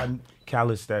 So Yeah.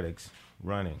 Calisthenics,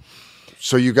 running.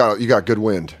 So you got good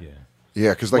wind. Yeah.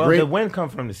 Yeah, because like the wind come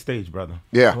from the stage, brother.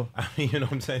 Yeah. I mean, you know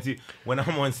what I'm saying? See, when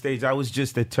I'm on stage, I was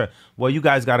just well, you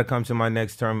guys got to come to my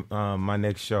next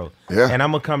show. Yeah. And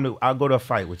I'll go to a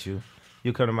fight with you.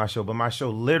 You come to my show. But my show,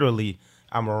 literally,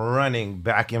 I'm running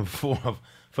back and forth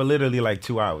for literally like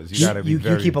 2 hours. You got to be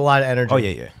you keep a lot of energy. Oh,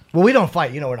 yeah. Well, we don't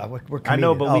fight. You know, we're not. We're I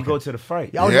know, but comedians. we go to the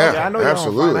fight. Yeah, Yeah, I know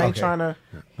absolutely. you don't fight.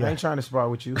 I ain't trying to spar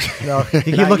with you. No,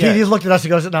 he Not yet. just looked at us and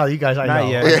goes, "No, you guys, I Not know."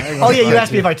 yet. Oh yeah, you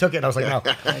asked me if I took it, and I was like,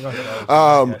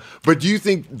 "No." But do you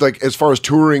think, like, as far as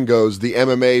touring goes, the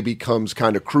MMA becomes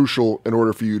kind of crucial in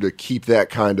order for you to keep that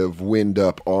kind of wind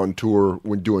up on tour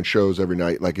when doing shows every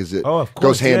night? Like, is it Of course,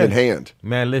 goes hand in yeah. hand?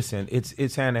 Man, listen,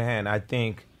 it's hand in hand. I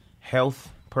think health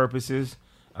purposes,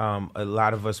 a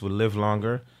lot of us would live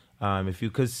longer if you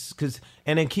cause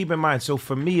and then keep in mind. So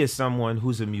for me, as someone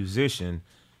who's a musician,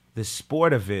 the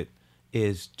sport of it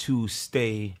is to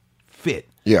stay fit,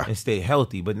 Yeah. and stay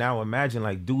healthy. But now imagine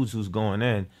like dudes who's going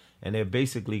in and they're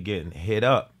basically getting hit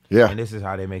up. Yeah. And this is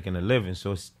how they're making a living.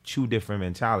 So it's two different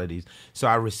mentalities. So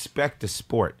I respect the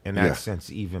sport in that Yeah. sense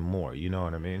even more. You know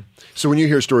what I mean? So when you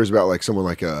hear stories about like someone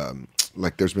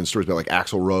like there's been stories about like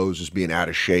Axl Rose just being out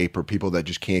of shape, or people that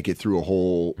just can't get through a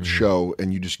whole show,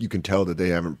 and you can tell that they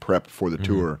haven't prepped for the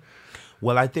tour.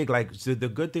 Well, I think like so the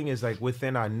good thing is like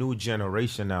within our new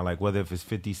generation now, like whether if it's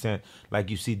 50 Cent, like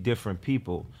you see different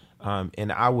people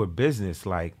in our business,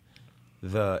 like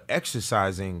the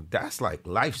exercising, that's like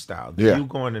lifestyle. Yeah. You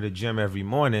going to the gym every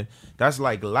morning, that's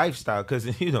like lifestyle.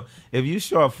 Because, you know, if you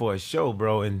show up for a show,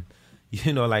 bro, and,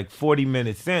 you know, like 40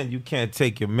 minutes in, you can't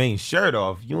take your main shirt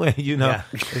off. You ain't, you know, Yeah.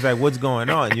 It's like, what's going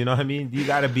on? You know what I mean? You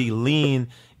got to be lean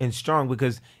and strong,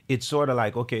 because it's sort of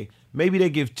like, okay, maybe they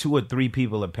give 2 or 3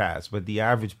 people a pass, but the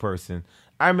average person,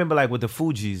 I remember like with the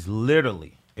Fugees,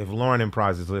 literally, if Lauren and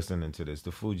Prize is listening to this, the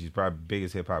Fugees, probably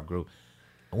biggest hip hop group,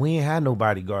 we ain't had no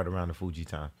bodyguard around the Fuji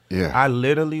time. Yeah. I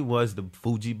literally was the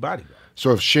Fuji bodyguard.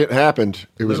 So if shit happened,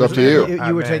 it was up to you.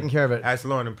 You were taking care of it. That's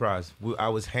Lauren and Prize. I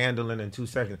was handling in 2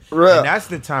 seconds. Right. And that's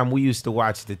the time we used to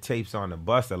watch the tapes on the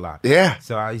bus a lot. Yeah.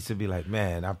 So I used to be like,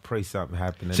 man, I pray something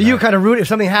happened. So you kind of rooted. If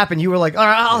something happened, you were like, "All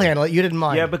right, I'll handle it." You didn't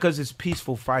mind. Yeah, because it's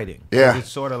peaceful fighting. Yeah. It's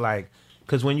sort of like,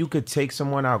 because when you could take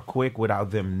someone out quick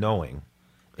without them knowing,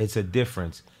 it's a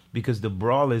difference. Because the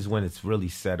brawl is when it's really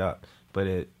set up.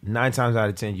 But 9 times out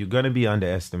of 10, you're going to be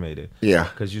underestimated. Yeah.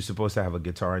 Because you're supposed to have a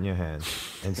guitar in your hand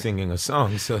and singing a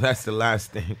song. So that's the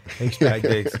last thing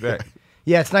they expect.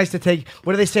 Yeah, it's nice to take.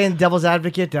 What do they say in Devil's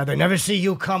Advocate? They never see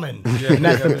you coming. Yeah, And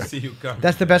that's, never see you coming.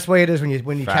 that's the best way it is when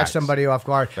you catch Facts. somebody off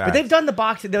guard. But Facts. they've done the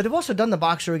boxer. They've also done the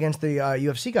boxer against the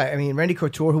UFC guy. I mean, Randy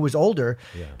Couture, who was older,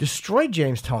 destroyed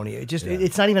James Toney.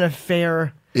 It's not even a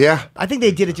fair. Yeah. I think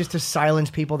they did it just to silence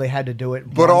people. They had to do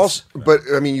it. But once.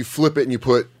 I mean, you flip it and you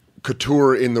put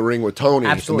Couture in the ring with Tony,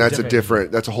 Absolutely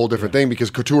and that's a whole different thing,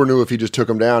 because Couture knew if he just took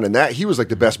him down, and that he was like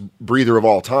the best breather of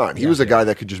all time. He was a guy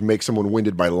that could just make someone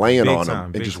winded by laying Big on time,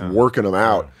 him big and just time. working them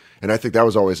out. And I think that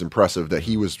was always impressive that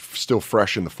he was still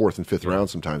fresh in the 4th and 5th round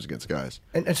sometimes against guys.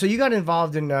 And so you got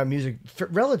involved in music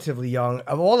relatively young.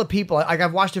 Of all the people, like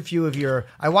I've watched a few of your.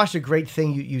 I watched a great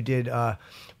thing you did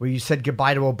where you said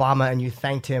goodbye to Obama and you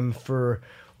thanked him for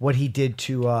what he did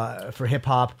to for hip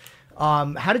hop.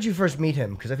 How did you first meet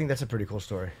him? Because I think that's a pretty cool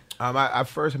story. I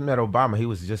first met Obama. He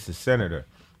was just a senator,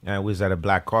 and we was at a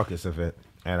Black Caucus event.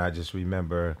 And I just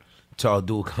remember a tall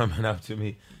dude coming up to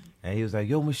me, and he was like,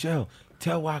 "Yo, Michelle,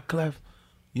 tell Wyclef,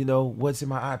 you know, what's in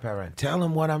my iPad right now. Tell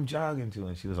him what I'm jogging to."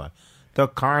 And she was like, "The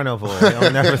Carnival."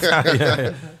 They'll never stop.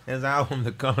 His album,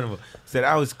 The Carnival. Said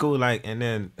I was cool, like, and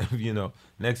then, you know,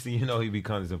 next thing you know, he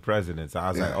becomes the president. So I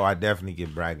was like, oh, I definitely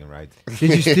get bragging rights.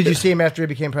 Did you see him after he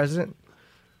became president?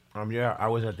 Yeah, I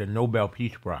was at the Nobel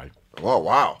Peace Prize. Oh,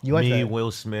 wow. You went Me, there.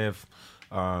 Will Smith,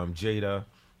 Jada.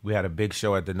 We had a big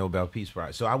show at the Nobel Peace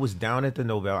Prize. So I was down at the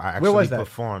Nobel. I actually was that?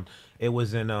 performed. It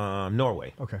was in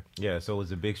Norway. Okay. Yeah, so it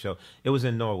was a big show. It was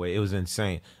in Norway. It was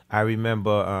insane. I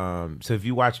remember, so if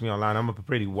you watch me online, I'm a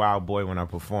pretty wild boy when I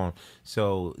perform.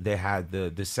 So they had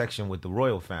the section with the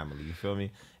royal family, you feel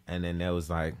me? And then there was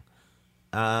like,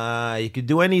 you could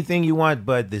do anything you want,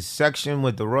 but the section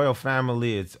with the royal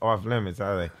family, it's off limits. I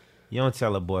was like, you don't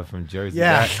tell a boy from Jersey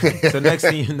Yeah. that. So next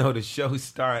thing you know, the show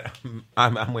start.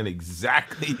 I went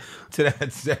exactly to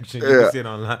that section. You Yeah. can see it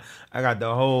online. I got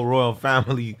the whole royal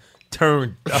family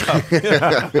turned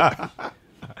up.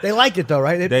 They liked it though,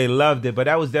 right? They loved it, but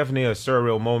that was definitely a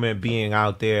surreal moment being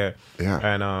out there. Yeah.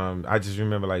 And I just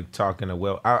remember like talking to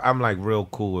Will. I'm like real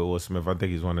cool with Will Smith. I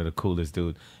think he's one of the coolest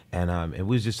dudes. And it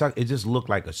was just, it just looked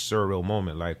like a surreal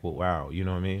moment. Like, well, wow, you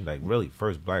know what I mean? Like, really,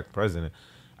 first black president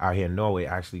out here in Norway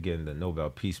actually getting the Nobel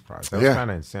Peace Prize. That was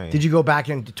kind of insane. Did you go back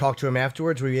and talk to him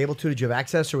afterwards? Were you able to? Did you have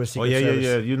access, or was Secret Service?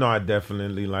 Yeah. You know, I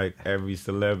definitely, like every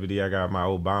celebrity, I got my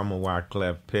Obama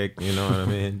Wyclef pick. You know what I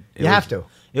mean? Have to.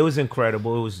 It was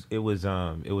incredible. It was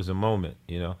a moment.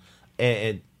 You know,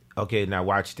 and okay, now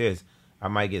watch this. I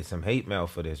might get some hate mail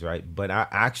for this, right? But I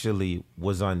actually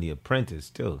was on The Apprentice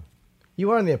too. You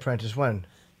were on The Apprentice when?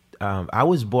 I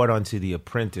was brought onto The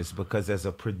Apprentice because as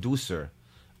a producer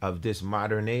of this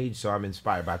modern age, so I'm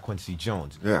inspired by Quincy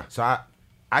Jones. Yeah. So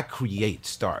I create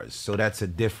stars. So that's a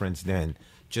difference than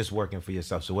just working for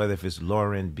yourself. So whether if it's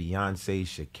Lauren, Beyonce,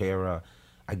 Shakira,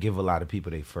 I give a lot of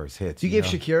people their first hits. You gave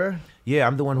Shakira? Yeah,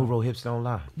 I'm the one who wrote Hips Don't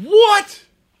Lie. What?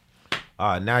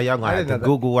 Now y'all gonna have to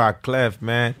Google Wyclef,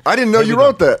 man. I didn't know you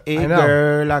wrote that. Hey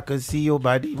girl, I can see your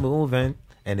body moving,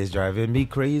 and it's driving me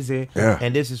crazy. Yeah.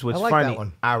 And this is what's funny.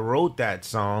 I wrote that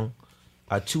song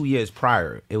 2 years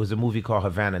prior. It was a movie called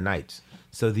Havana Nights.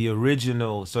 So the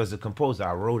original, so as a composer,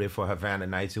 I wrote it for Havana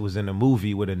Nights. It was in a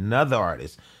movie with another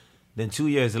artist. Then 2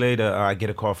 years later, I get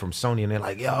a call from Sony, and they're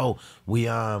like, "Yo,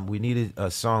 we needed a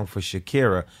song for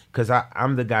Shakira," because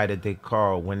I'm the guy that they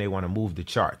call when they want to move the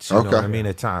charts. You know what I mean?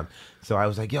 At time. So I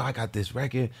was like, "Yo, I got this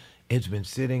record. It's been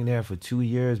sitting there for 2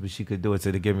 years, but she could do it."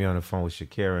 So they get me on the phone with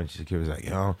Shakira, and Shakira was like,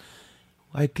 "Yo,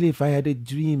 Wyclef, I had a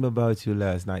dream about you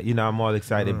last night." You know, I'm all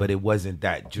excited, but it wasn't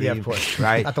that dream. Yeah, of course.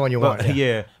 Right? Not the one you want.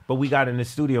 Yeah. But we got in the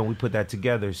studio and we put that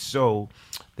together. So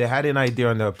they had an idea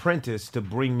on The Apprentice to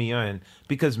bring me in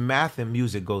because math and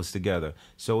music goes together.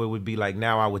 So it would be like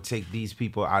now I would take these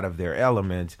people out of their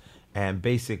element and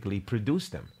basically produce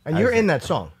them. And you're in that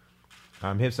song.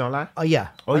 Hips Don't Lie? Oh, yeah.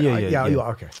 Oh, yeah. You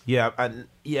are, okay. Yeah,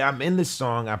 I'm in the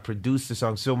song. I produced the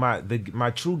song. So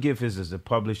my true gift is as a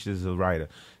publisher, as a writer.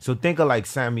 So think of like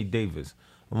Sammy Davis.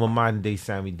 I'm a modern day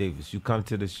Sammy Davis. You come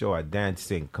to the show, I dance,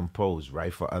 sing, compose,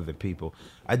 write for other people.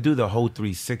 I do the whole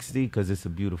 360 because it's a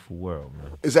beautiful world,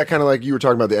 man. Is that kind of like you were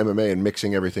talking about the MMA and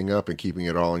mixing everything up and keeping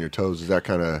it all on your toes? Is that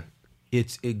kind of...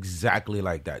 It's exactly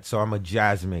like that. So I'm a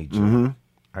jazz major.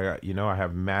 Mm-hmm. I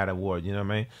have Mad Award, you know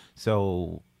what I mean?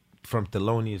 So from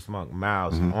Thelonious Monk,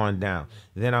 Miles, on down.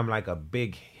 Then I'm like a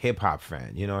big hip-hop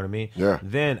fan, you know what I mean? Yeah.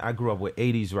 Then I grew up with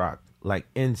 80s rock, like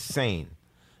insane.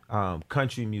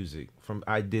 Country music.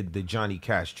 I did the Johnny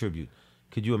Cash tribute.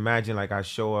 Could you imagine, like, I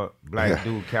show up, black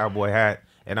dude, cowboy hat,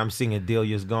 and I'm singing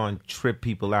Delia's Gone, trip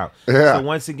people out. Yeah. So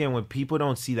once again, when people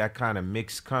don't see that kind of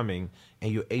mix coming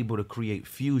and you're able to create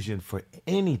fusion for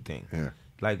anything,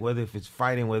 like whether if it's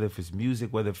fighting, whether if it's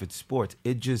music, whether if it's sports,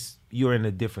 you're in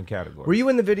a different category. Were you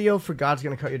in the video for God's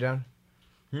Gonna Cut You Down?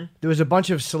 There was a bunch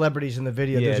of celebrities in the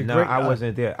video. Yeah, Great, I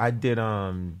wasn't there. I did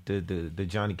the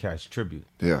Johnny Cash tribute.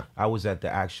 Yeah. I was at the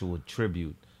actual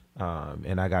tribute,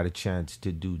 and I got a chance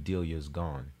to do Delia's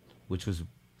Gone, which was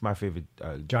my favorite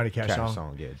Johnny Cash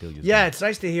song. Yeah, Delia's Yeah, Gone. it's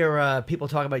nice to hear people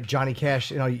talk about Johnny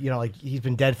Cash. You know, like he's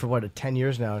been dead for 10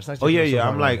 years now. It's nice. To hear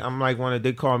I'm like one of,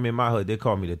 they call me in my hood. They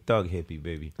call me the thug hippie,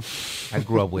 baby. I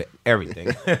grew up with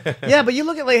everything. Yeah, but you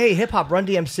look at hip hop, Run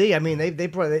DMC. I mean, they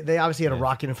obviously had a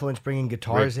rock influence, bringing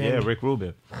guitars in. Yeah, Rick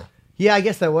Rubin. Yeah, I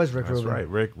guess that was Rick That's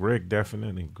Rubin. right, Rick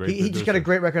definitely great. He just got a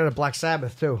great record out of Black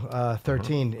Sabbath too.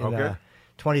 13 in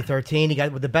 2013. He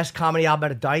got with the best comedy album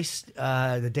out of Dice.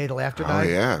 The Day the Laughter Died. Oh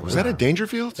yeah, was that at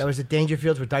Dangerfields? That was at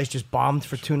Dangerfields, where Dice just bombed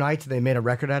for 2 nights. And they made a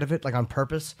record out of it, like on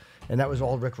purpose, and that was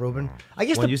all Rick Rubin. I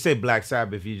guess when you say Black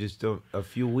Sabbath, you just do a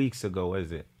few weeks ago. What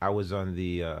is it? I was on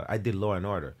the. I did Law and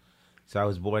Order. So I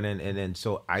was born in, and then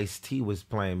so Ice-T was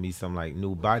playing me some like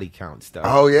new body count stuff.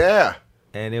 Oh yeah,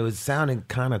 and it was sounding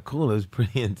kind of cool. It was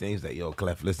pretty intense. He was like, "Yo,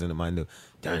 Clef, listen to my new,"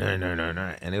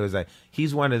 and it was like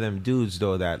he's one of them dudes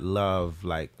though that love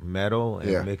like metal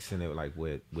and mixing it like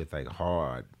with like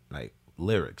hard like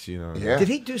lyrics, you know. Yeah. Did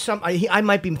he do some? I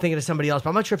might be thinking of somebody else,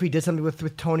 but I'm not sure if he did something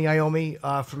with Tony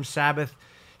Iommi from Sabbath.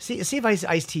 See if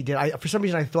Ice-T did. For some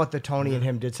reason, I thought that Tony and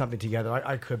him did something together.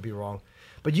 I could be wrong.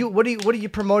 But what are you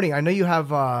promoting? I know you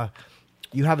have a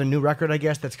new record, I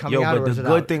guess, that's coming out. But the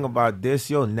good thing about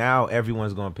this, now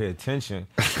everyone's gonna pay attention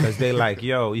because they like,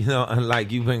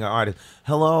 unlike you bring an artist,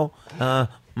 hello,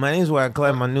 my name's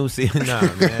Wyclef, my new CD. Nah,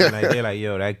 man, like they're like,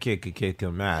 that kid could kick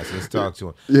him ass. Let's talk to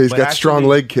him. Yeah, he's got strong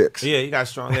leg kicks. Yeah, he got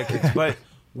strong leg kicks. But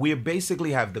we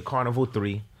basically have the Carnival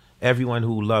 3. Everyone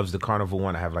who loves the Carnival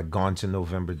 1, I have like Gone to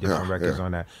November, different records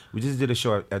on that. We just did a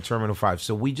show at Terminal 5.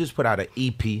 So we just put out an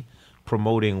EP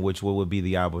promoting what would be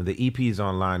the album. The EP is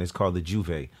online. It's called the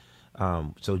Juve.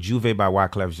 So Juve by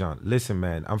Wyclef Jean. Listen,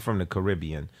 man, I'm from the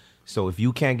Caribbean. So if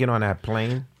you can't get on that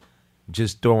plane,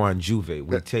 just throw on Juve.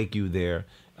 We'll take you there.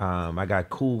 I got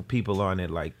cool people on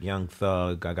it like Young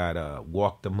Thug. I got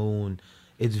Walk the Moon.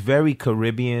 It's very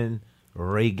Caribbean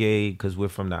reggae because we're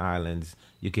from the islands.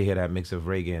 You can hear that mix of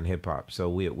reggae and hip hop. So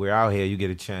we're out here. You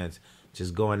get a chance.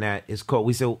 Just go in that. It's cold.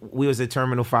 We was at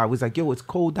Terminal 5. We was like, yo, it's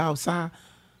cold outside,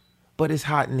 but it's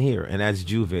hot in here. And that's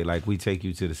Juve. Like, we take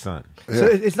you to the sun. So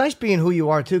it's nice being who you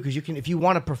are, too, because you can, if you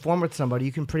want to perform with somebody,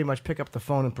 you can pretty much pick up the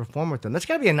phone and perform with them. That's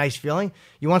got to be a nice feeling.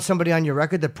 You want somebody on your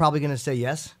record, they're probably going to say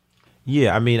yes.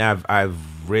 Yeah, I mean,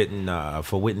 I've written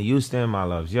for Whitney Houston, My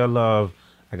Love's Your Love.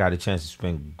 I got a chance to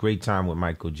spend great time with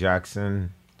Michael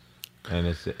Jackson. And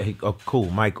it's, cool,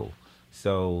 Michael.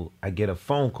 So I get a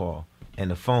phone call. And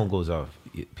the phone goes off.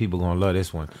 People gonna love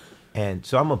this one. And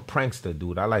so I'm a prankster,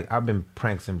 dude. I've been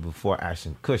pranking before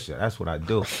Ashton Kutcher. That's what I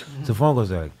do. So the phone goes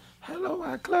like, "Hello,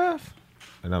 Wyclef,"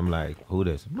 and I'm like, "Who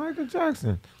this?" Michael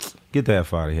Jackson. Get the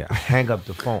F out of here. I hang up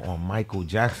the phone on Michael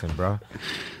Jackson, bro.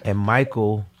 And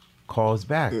Michael calls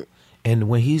back. And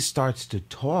when he starts to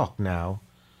talk now,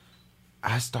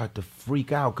 I start to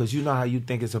freak out because you know how you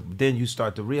think then you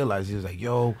start to realize he was like,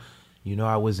 "Yo, you know,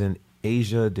 I was in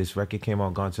Asia, this record came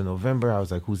out Gone to November." I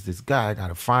was like, who's this guy? I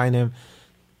gotta find him.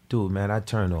 Dude, man, I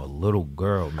turned to a little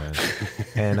girl, man.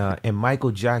 And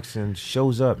Michael Jackson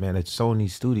shows up, man, at Sony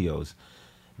Studios.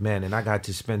 Man, and I got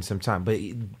to spend some time. But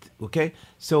okay,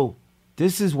 so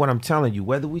this is what I'm telling you.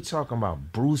 Whether we talking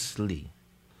about Bruce Lee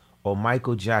or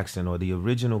Michael Jackson or the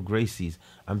original Gracies,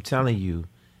 I'm telling you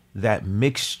that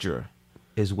mixture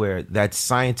is where, that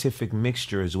scientific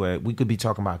mixture is where we could be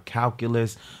talking about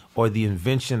calculus or the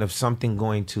invention of something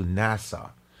going to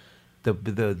NASA. The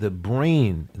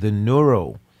brain, the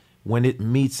neuro, when it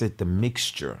meets at the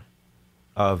mixture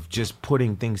of just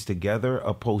putting things together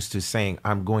opposed to saying,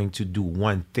 I'm going to do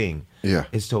one thing,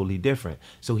 it's totally different.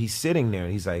 So he's sitting there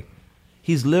and he's like,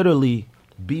 he's literally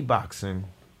beatboxing,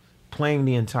 playing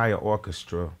the entire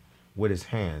orchestra with his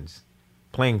hands,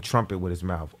 playing trumpet with his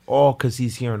mouth, all because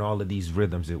he's hearing all of these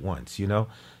rhythms at once, you know?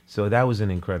 So that was an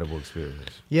incredible experience.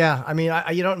 Yeah, I mean,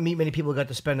 you don't meet many people who got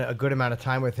to spend a good amount of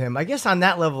time with him. I guess on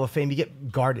that level of fame, you get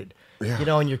guarded, you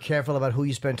know, and you're careful about who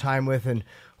you spend time with and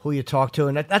who you talk to.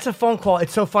 And that's a phone call.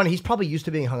 It's so funny. He's probably used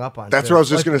to being hung up on. That's what I was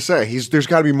just going to say. There's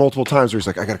got to be multiple times where he's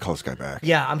like, I got to call this guy back.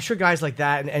 Yeah, I'm sure guys like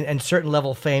that and certain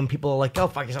level of fame, people are like, oh,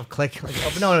 fuck yourself, click. Like,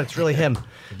 oh, no, it's really him.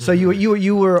 So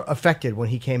you were affected when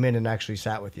he came in and actually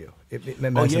sat with you.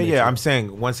 Yeah. I'm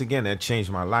saying, once again, that changed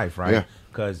my life, right? Yeah.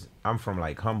 Because I'm from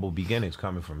like humble beginnings,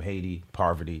 coming from Haiti,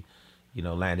 poverty, you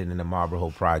know, landing in the Marlboro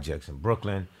Projects in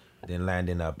Brooklyn, then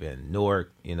landing up in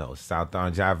Newark, you know, South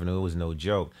Orange Avenue. It was no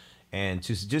joke. And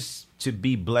just to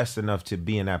be blessed enough to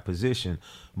be in that position.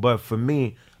 But for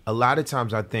me, a lot of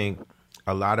times I think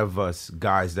a lot of us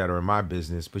guys that are in my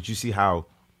business, but you see how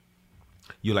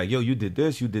you're like, yo, you did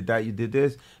this, you did that, you did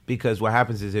this. Because what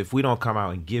happens is if we don't come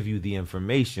out and give you the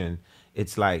information,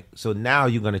 it's like, so now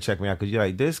you're going to check me out because you're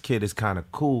like, this kid is kind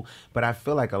of cool. But I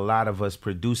feel like a lot of us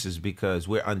producers, because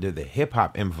we're under the hip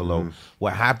hop envelope,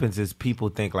 what happens is people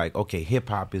think like, okay, hip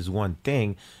hop is one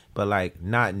thing, but like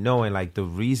not knowing like the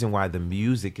reason why the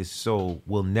music is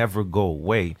will never go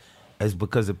away is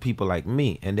because of people like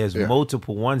me. And there's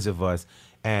multiple ones of us.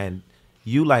 And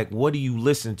you like, what do you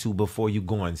listen to before you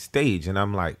go on stage? And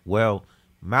I'm like, well,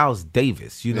 Miles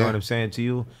Davis, you know what I'm saying to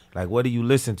you? Like, what do you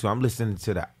listen to? I'm listening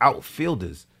to the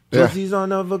Outfielders. Cause he's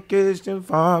on a vacation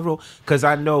far. Because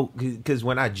I know, because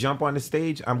when I jump on the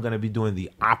stage, I'm going to be doing the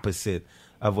opposite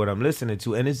of what I'm listening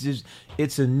to. And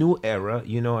it's a new era,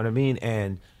 you know what I mean?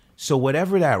 And so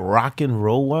whatever that rock and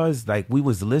roll was, like we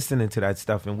was listening to that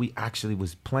stuff and we actually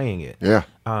was playing it. Yeah.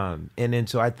 And then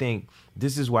so I think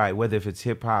this is why, whether if it's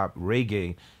hip hop,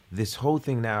 reggae, this whole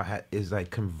thing now is like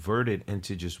converted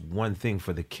into just one thing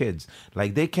for the kids.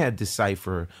 Like they can't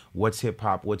decipher what's hip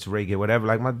hop, what's reggae, whatever.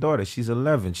 Like my daughter, she's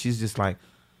 11. She's just like,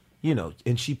 you know,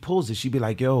 and she pulls it. She'd be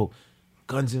like, yo,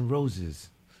 Guns N' Roses,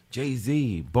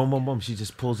 Jay-Z, boom, boom, boom. She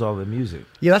just pulls all the music.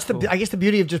 Yeah, that's I guess the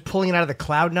beauty of just pulling it out of the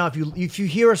cloud now. If you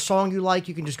hear a song you like,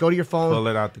 you can just go to your phone, pull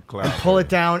it out the cloud, and pull it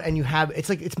down, and you have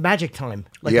it's magic time.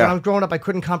 Like when I was growing up, I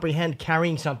couldn't comprehend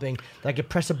carrying something that I could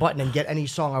press a button and get any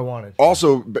song I wanted.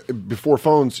 Also, before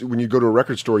phones, when you go to a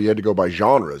record store, you had to go by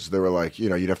genres. They were like, you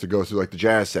know, you'd have to go through like the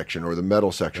jazz section or the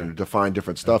metal section to find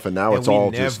different stuff, and now it's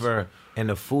all just. And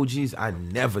the Fugees, I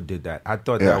never did that. I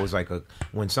thought that was like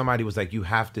when somebody was like, you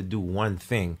have to do one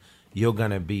thing, you're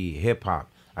going to be hip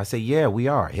hop. I say, yeah, we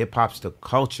are. Hip hop's the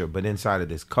culture, but inside of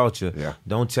this culture,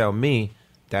 don't tell me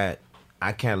that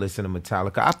I can't listen to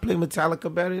Metallica. I play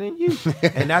Metallica better than you.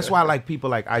 And that's why I like people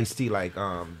like Ice-T, like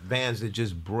bands that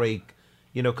just break,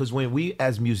 you know, because when we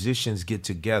as musicians get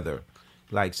together,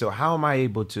 Like, so how am I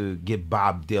able to get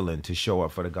Bob Dylan to show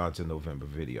up for the Gone to November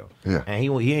video? Yeah. And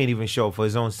he ain't even show up for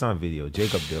his own son video,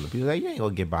 Jacob Dylan. People like, you ain't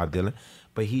gonna get Bob Dylan.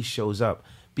 But he shows up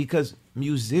because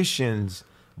musicians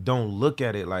don't look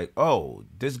at it like, oh,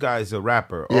 this guy's a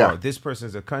rapper or this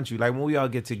person's a country. Like when we all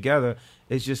get together,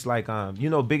 it's just like,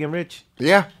 Big and Rich?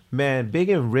 Yeah. Man, Big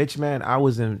and Rich, man, I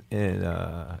was in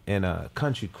a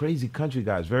country, crazy country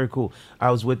guys, very cool.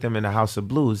 I was with them in the House of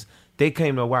Blues. They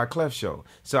came to a Wyclef show.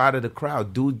 So out of the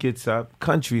crowd, dude gets up,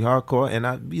 country, hardcore,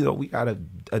 and we got a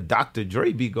Dr.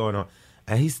 Dre beat going on.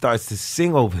 And he starts to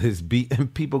sing over his beat,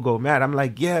 and people go mad. I'm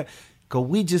like, yeah, because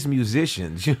we just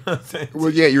musicians. You know what I'm saying?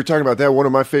 Well, yeah, you're talking about that. One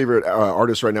of my favorite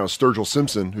artists right now is Sturgill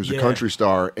Simpson, who's a country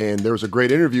star. And there was a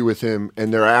great interview with him,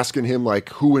 and they're asking him, like,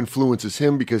 who influences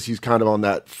him because he's kind of on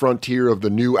that frontier of the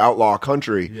new outlaw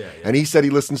country. Yeah. And he said he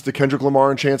listens to Kendrick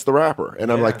Lamar and Chance the Rapper. And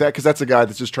I'm like, that, because that's a guy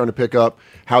that's just trying to pick up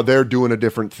how they're doing a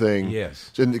different thing. Yes.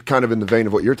 Kind of in the vein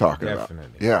of what you're talking Definitely.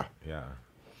 about. Yeah. Yeah.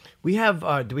 We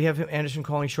have. Do we have Anderson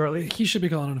calling shortly? He should be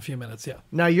calling in a few minutes. Yeah.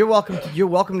 Now you're welcome. You're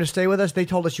welcome to stay with us. They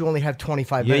told us you only had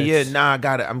 25 minutes. Yeah. Nah, I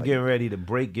got it. I'm getting ready to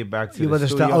break. Get back to You the with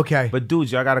us studio. now? Okay. But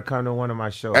dudes, y'all got to come to one of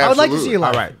my shows. I would like to see you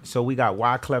live. All right. So we got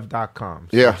Wyclef.com.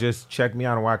 So Yeah. just check me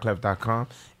out on Wyclef.com.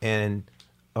 And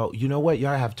you know what?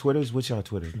 Y'all have Twitters. What's y'all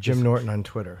Twitter? Jim Norton on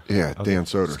Twitter. Yeah, Dan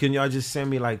Soder. Can y'all just send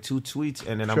me like 2 tweets,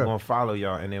 and then Sure. I'm gonna follow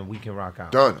y'all, and then we can rock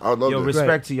out. Done. I would love Yo, that.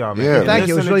 respect to y'all, man. Yeah. Thank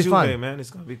you. It was Listen really to fun. man. It's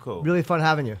gonna be cool. Really fun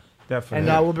having you. Definitely.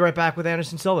 And we'll be right back with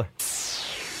Anderson Silva.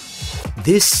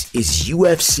 This is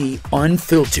UFC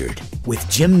Unfiltered with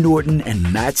Jim Norton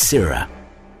and Matt Serra.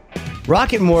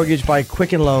 Rocket Mortgage by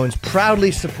Quicken Loans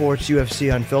proudly supports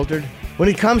UFC Unfiltered. When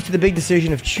it comes to the big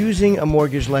decision of choosing a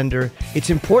mortgage lender,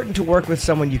 it's important to work with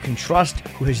someone you can trust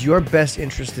who has your best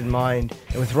interest in mind.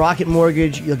 And with Rocket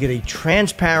Mortgage, you'll get a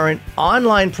transparent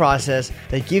online process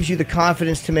that gives you the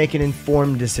confidence to make an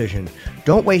informed decision.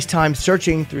 Don't waste time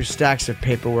searching through stacks of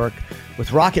paperwork.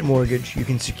 With Rocket Mortgage, you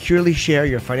can securely share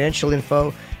your financial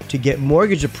info to get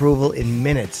mortgage approval in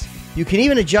minutes. You can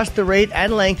even adjust the rate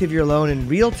and length of your loan in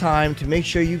real time to make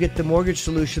sure you get the mortgage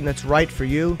solution that's right for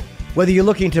you. Whether you're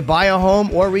looking to buy a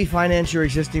home or refinance your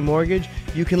existing mortgage,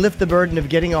 you can lift the burden of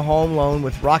getting a home loan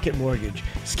with Rocket Mortgage.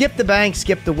 Skip the bank,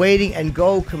 skip the waiting, and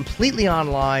go completely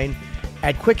online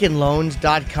at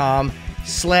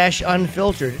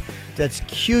quickenloans.com/unfiltered. That's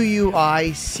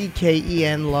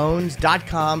QUICKEN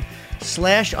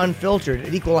loans.com/unfiltered.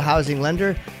 An equal housing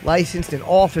lender, licensed in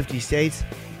all 50 states.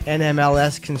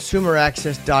 NMLS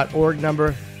consumeraccess.org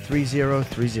number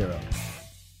 3030.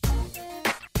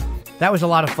 That was a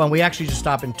lot of fun. We actually just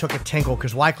stopped and took a tinkle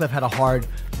because Wyclef had a hard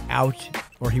out,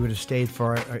 or he would have stayed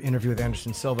for our interview with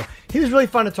Anderson Silva. He was really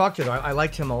fun to talk to, though. I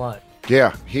liked him a lot.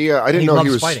 Yeah, I didn't know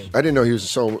he was fighting. I didn't know he was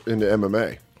so into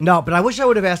MMA. No, but I wish I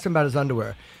would have asked him about his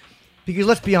underwear. Because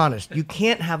let's be honest, you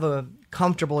can't have a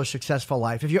comfortable or successful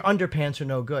life if your underpants are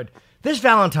no good. This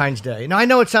Valentine's Day, now I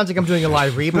know it sounds like I'm doing a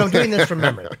live read, but I'm doing this from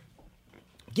memory.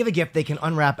 Give a gift they can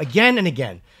unwrap again and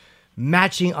again.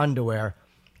 Matching underwear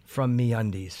from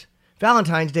MeUndies.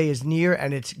 Valentine's Day is near,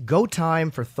 and it's go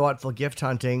time for thoughtful gift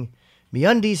hunting.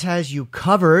 MeUndies has you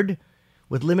covered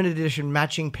with limited edition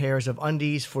matching pairs of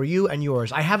undies for you and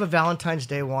yours. I have a Valentine's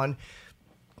Day one.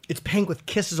 It's pink with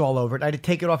kisses all over it. I had to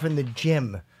take it off in the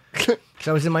gym. So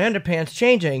I was in my underpants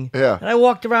changing, and I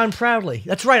walked around proudly.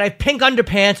 That's right, I have pink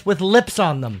underpants with lips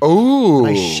on them. Ooh.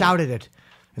 And I shouted it,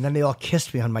 and then they all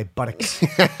kissed me on my buttocks.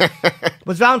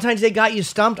 Was Valentine's Day got you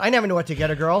stumped? I never knew what to get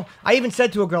a girl. I even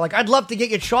said to a girl, like, I'd love to get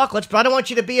you chocolates, but I don't want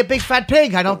you to be a big fat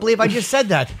pig. I don't believe I just said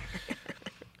that.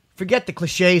 Forget the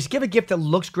cliches. Give a gift that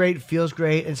looks great, feels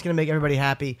great, and it's going to make everybody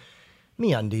happy.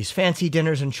 MeUndies, fancy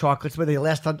dinners and chocolates, whether they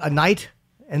last a night,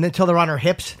 and then until they're on her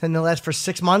hips, then they'll last for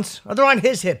 6 months. Or they're on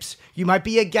his hips. You might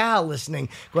be a gal listening,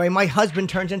 going, my husband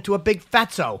turns into a big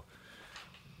fatso.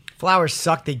 Flowers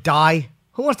suck, they die.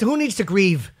 Who needs to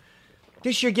grieve?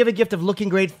 This year, give a gift of looking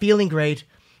great, feeling great,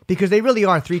 because they really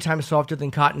are 3 times softer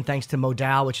than cotton thanks to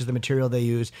Modal, which is the material they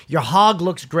use. Your hog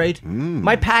looks great.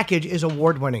 My package is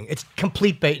award-winning. It's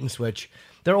complete bait and switch.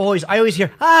 I always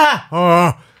hear,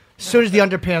 as soon as the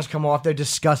underpants come off, they're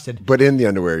disgusted. But in the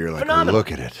underwear, you're like, Phenomenal.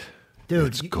 look at it.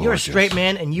 Dude, you're a straight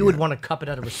man, and you would want to cup it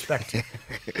out of respect.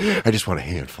 I just want a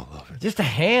handful of it. Just a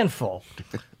handful.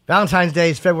 Valentine's Day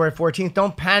is February 14th.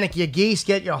 Don't panic, you geese.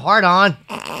 Get your heart on.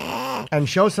 And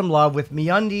show some love with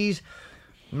MeUndies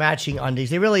matching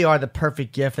undies. They really are the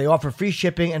perfect gift. They offer free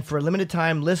shipping, and for a limited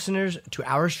time, listeners to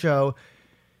our show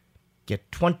get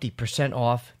 20%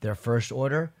 off their first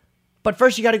order. But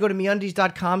first, you got to go to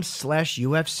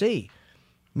MeUndies.com/UFC.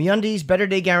 MeUndies, better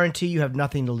day guarantee. You have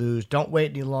nothing to lose. Don't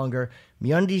wait any longer.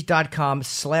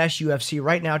 MeUndies.com/UFC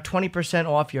right now. 20%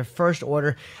 off your first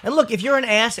order. And look, if you're an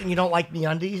ass and you don't like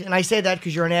MeUndies, and I say that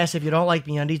because you're an ass if you don't like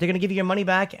MeUndies, they're going to give you your money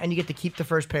back and you get to keep the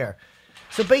first pair.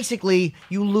 So basically,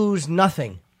 you lose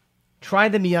nothing. Try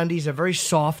the MeUndies. They're very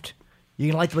soft. You're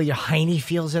going to like the way your hiney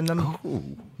feels in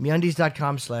them.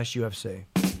 MeUndies.com/UFC.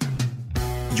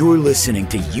 You're listening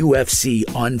to UFC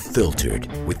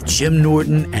Unfiltered with Jim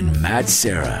Norton and Matt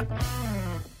Serra.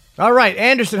 All right,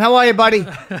 Anderson, how are you, buddy?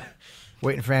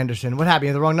 Waiting for Anderson. What happened? You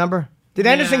had the wrong number? Did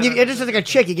Anderson give you, Anderson's like a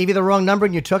chick. He gave you the wrong number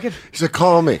and you took it? He said,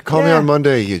 call me. Call me on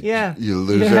Monday, you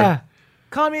loser. Yeah.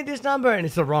 Call me at this number. And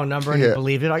it's the wrong number and you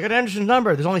believed it. I got Anderson's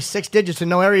number. There's only 6 digits and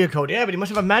no area code. Yeah, but he must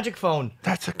have a magic phone.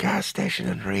 That's a gas station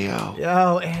in Rio.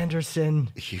 Yo,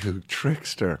 Anderson. You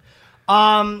trickster.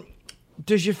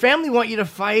 Does your family want you to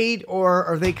fight, or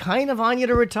are they kind of on you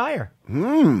to retire?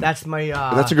 That's my.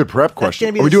 That's a good prep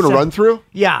question. Are we doing a run through?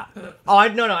 Yeah. Oh,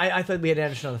 I thought we had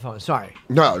Anderson on the phone. Sorry.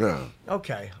 No.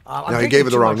 Okay. No, he gave it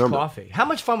the wrong number. Coffee. How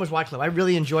much fun was Wycliffe? I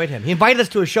really enjoyed him. He invited us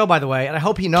to a show, by the way, and I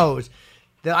hope he knows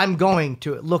that I'm going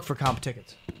to look for comp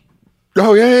tickets.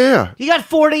 Oh yeah. You got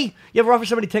 40? You ever offer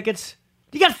somebody tickets?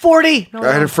 You got 40? No,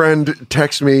 I had a friend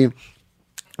text me.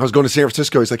 I was going to San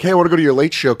Francisco. He's like, hey, I want to go to your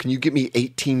late show. Can you get me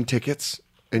 18 tickets?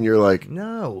 And you're like,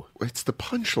 no. It's the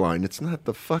Punchline. It's not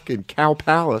the fucking Cow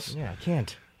Palace. Yeah, I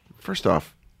can't. First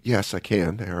off, yes, I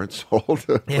can. They aren't sold.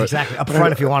 Yeah, exactly. Up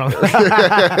front if you want them.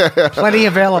 Plenty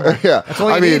available. Yeah. That's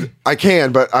all you need. I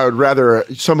can, but I would rather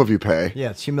some of you pay.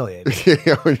 Yeah, it's humiliating.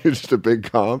 When you're just a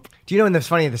big comp. Do you know, in the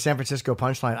funny, the San Francisco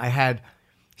Punchline, I had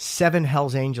 7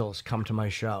 Hells Angels come to my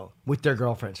show with their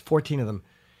girlfriends. 14 of them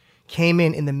came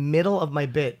in the middle of my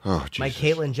bit, my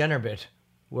Caitlyn Jenner bit,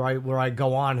 where I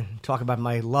go on and talk about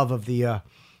my love of the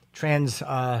trans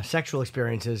sexual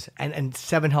experiences, and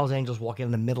 7 Hells Angels walk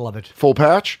in the middle of it. Full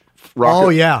patch? Oh,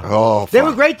 yeah. Oh, they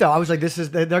were great, though. I was like,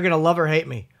 they're going to love or hate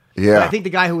me. Yeah. But I think the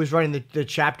guy who was running the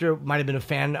chapter might have been a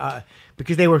fan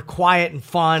because they were quiet and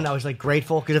fun. I was like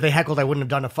grateful because if they heckled, I wouldn't have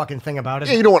done a fucking thing about it.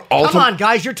 Yeah, you don't want Come on,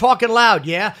 guys, you're talking loud.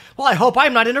 Yeah. Well, I hope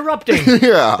I'm not interrupting.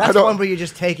 Yeah. That's the one where you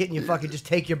just take it and you fucking just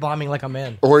take your bombing like a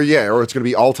man. Or it's going to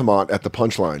be Altamont at the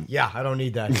Punchline. Yeah, I don't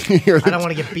need that. I don't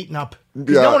want to get beaten up.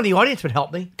 Yeah. No one in the audience would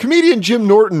help me. Comedian Jim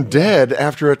Norton dead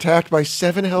after attacked by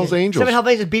 7 Hells Angels. 7 Hells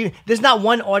Angels beating. There's not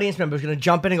one audience member who's going to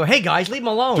jump in and go, hey, guys, leave him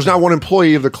alone. There's not one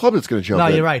employee of the club that's going to jump in.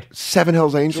 No, you're right. 7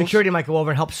 Hells Angels? Security might go over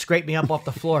and help scrape me up off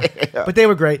the floor. Yeah. But they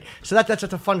were great. So that's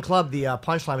a fun club, the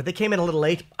Punchline. But they came in a little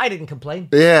late. I didn't complain.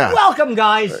 Yeah. Welcome,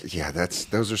 guys. Yeah,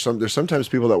 there's sometimes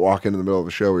people that walk in the middle of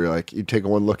the show where you're like, you take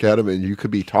one look at them and you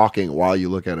could be talking while you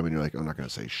look at them and you're like, I'm not going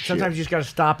to say shit. Sometimes you just got to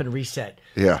stop and reset.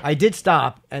 Yeah. I did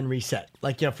stop and reset.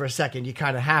 Like, for a second, you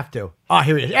kind of have to. Oh,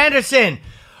 here it is. Anderson,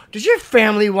 does your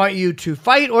family want you to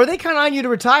fight, or are they kind of on you to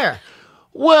retire?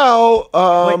 Well,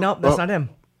 wait, no, that's not him.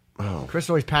 Oh. Chris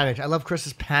always panicked. I love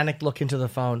Chris's panicked look into the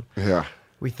phone. Yeah.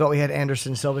 We thought we had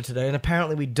Anderson Silva today, and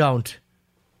apparently we don't.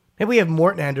 Maybe we have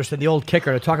Morton Anderson, the old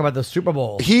kicker, to talk about the Super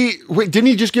Bowl. Didn't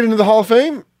he just get into the Hall of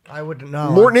Fame? I wouldn't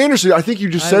know. Morton Anderson, I think you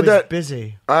just said that.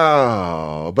 Busy.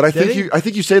 Oh, but I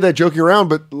think you say that joking around.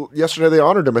 But yesterday they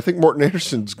honored him. I think Morton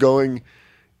Anderson's going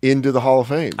into the Hall of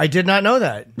Fame. I did not know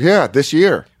that. Yeah, this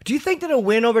year. Do you think that a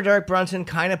win over Derek Brunson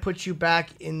kind of puts you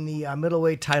back in the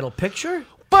middleweight title picture?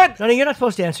 But no, you're not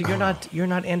supposed to answer. You're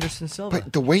not Anderson Silva.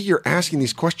 But the way you're asking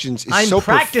these questions is I'm so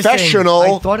practicing. professional.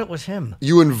 I thought it was him.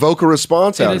 You invoke a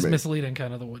response out of me. It is misleading,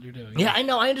 kind of what you're doing. Yeah, I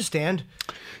know. I understand.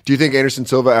 Do you think Anderson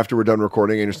Silva, after we're done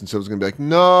recording, Anderson Silva's going to be like,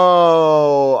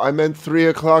 no, I meant 3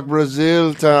 o'clock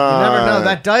Brazil time. You never know.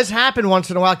 That does happen once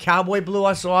in a while. Cowboy blew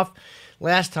us off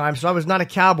last time, so I was not a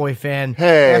Cowboy fan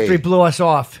after he blew us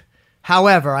off.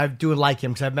 However, I do like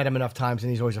him because I've met him enough times,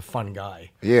 and he's always a fun guy.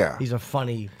 Yeah. He's a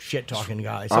funny, shit-talking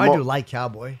guy. So I do like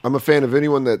Cowboy. I'm a fan of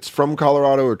anyone that's from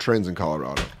Colorado or trains in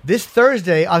Colorado. This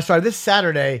Saturday,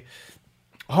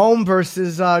 Home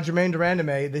versus Jermaine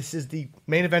Durandame. This is the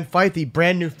main event fight, the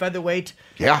brand new featherweight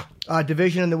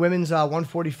division in the women's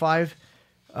 145.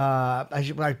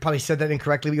 I probably said that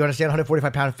incorrectly, but you understand,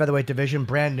 145-pound featherweight division,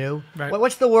 brand new. Right.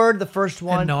 What's the word, the first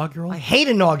one? Inaugural. I hate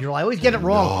inaugural. I always get it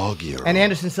wrong. Inaugural. And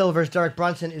Anderson Silva versus Derek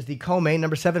Brunson is the co-main,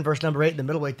 number 7 versus number 8 in the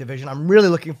middleweight division. I'm really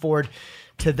looking forward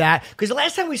to that. Because the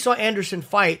last time we saw Anderson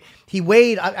fight, he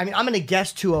weighed, I'm going to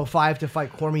guess 205 to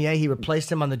fight Cormier. He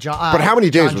replaced him on the John But how many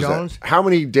days was Jones. that? How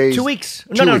many days? 2 weeks.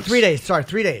 2 No, weeks. 3 days. Sorry,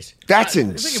 3 days. That's I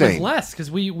insane. think it was less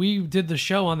because we did the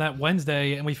show on that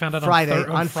Wednesday and we found out Friday.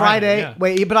 on Friday. Yeah.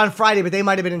 But they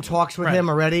might have been in talks with him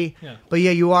already. Yeah. But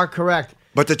yeah, you are correct.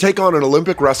 But to take on an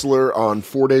Olympic wrestler on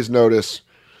 4 days' notice,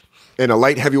 in a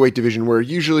light heavyweight division where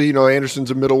usually,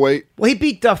 Anderson's a middleweight. Well, he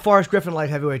beat Forrest Griffin light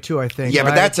heavyweight too, I think. Yeah, right?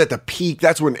 but that's at the peak.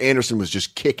 That's when Anderson was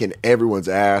just kicking everyone's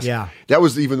ass. Yeah. That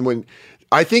was even when,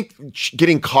 I think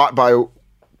getting caught by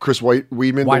Chris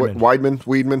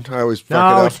Weidman. I always fuck it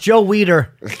up. No, it's Joe Weider.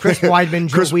 Chris Weidman,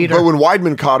 Joe Weider. But when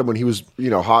Weidman caught him when he was,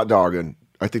 hot dogging,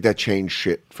 I think that changed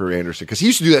shit for Anderson because he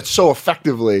used to do that so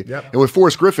effectively. Yep. And with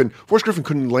Forrest Griffin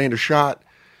couldn't land a shot.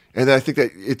 And then I think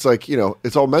that it's like,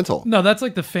 it's all mental. No, that's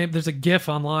like there's a GIF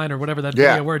online or whatever that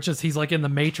video where it's just he's like in the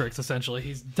Matrix essentially.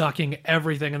 He's ducking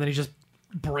everything and then he just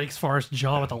breaks Forrest's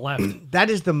jaw with the left. That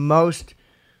is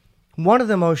one of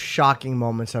the most shocking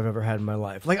moments I've ever had in my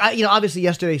life. Like, obviously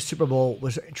yesterday's Super Bowl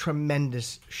was a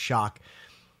tremendous shock.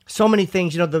 So many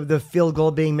things, the field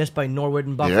goal being missed by Norwood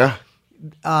and Buffalo.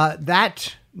 Yeah.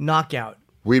 That knockout.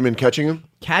 Weidman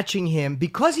catching him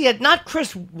because he had not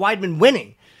Chris Weidman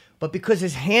winning, but because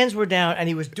his hands were down and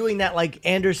he was doing that like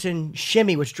Anderson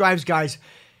shimmy, which drives guys.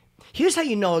 Here's how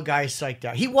you know a guy is psyched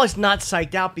out. He was not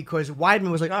psyched out because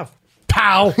Weidman was like, oh,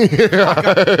 pow.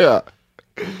 yeah.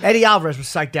 Eddie Alvarez was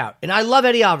psyched out. And I love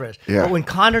Eddie Alvarez. Yeah. But when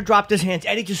Conor dropped his hands,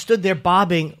 Eddie just stood there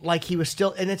bobbing like he was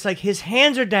still. And it's like his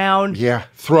hands are down. Yeah,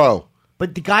 throw.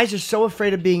 But the guys are so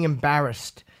afraid of being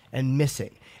embarrassed and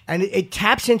missing. And it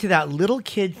taps into that little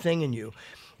kid thing in you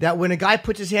that when a guy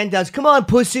puts his hand down, come on,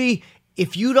 pussy.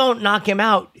 If you don't knock him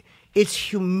out, it's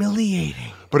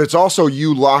humiliating. But it's also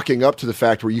you locking up to the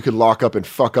fact where you could lock up and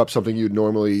fuck up something you'd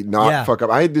normally not fuck up.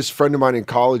 I had this friend of mine in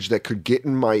college that could get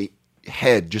in my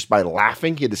head just by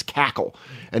laughing. He had this cackle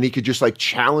and he could just like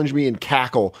challenge me and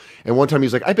cackle. And one time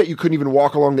he's like, I bet you couldn't even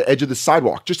walk along the edge of the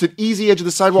sidewalk. Just an easy edge of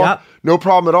the sidewalk. Yep. No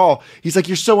problem at all. He's like,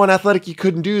 you're so unathletic you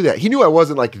couldn't do that. He knew I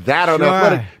wasn't like that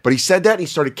unathletic, but he said that and he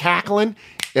started cackling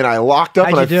and I locked up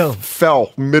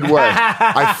fell midway.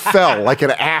 I fell like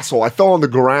an asshole. I fell on the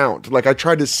ground. Like I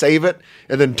tried to save it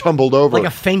and then tumbled over. Like a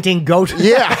fainting goat.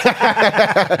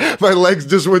 Yeah. My legs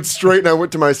just went straight and I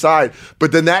went to my side.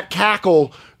 But then that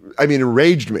cackle,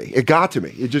 enraged me. It got to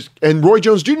me. And Roy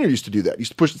Jones Jr. used to do that. He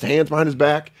used to push his hands behind his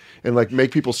back and like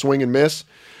make people swing and miss.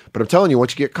 But I'm telling you,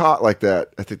 once you get caught like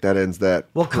that, I think that ends that.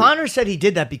 Well, Conor said he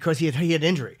did that because he had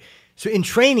injury. So in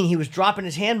training, he was dropping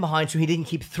his hand behind so he didn't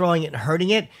keep throwing it and hurting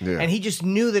it. Yeah. And he just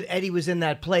knew that Eddie was in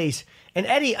that place. And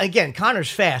Eddie, again, Conor's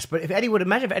fast, but if Eddie would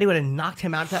have knocked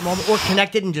him out at that moment or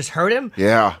connected and just hurt him.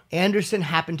 Yeah. Anderson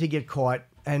happened to get caught.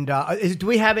 And do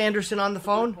we have Anderson on the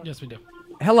phone? Yes, we do.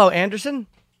 Hello, Anderson.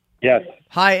 Yes.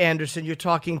 Hi, Anderson. You're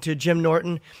talking to Jim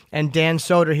Norton and Dan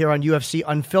Soder here on UFC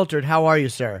Unfiltered. How are you,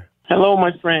 sir? Hello,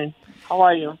 my friend. How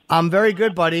are you? I'm very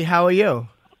good, buddy. How are you?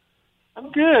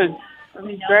 I'm good.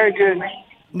 I'm very good.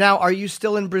 Now, are you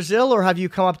still in Brazil or have you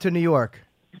come up to New York?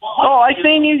 Oh, I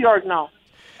stay in New York now.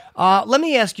 Let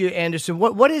me ask you, Anderson,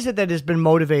 what is it that has been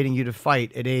motivating you to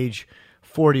fight at age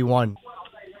 41?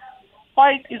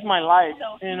 Fight is my life,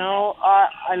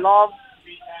 I love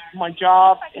my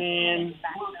job, and it's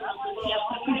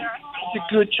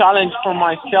a good challenge for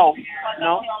myself,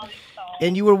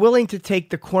 And you were willing to take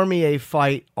the Cormier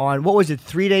fight on,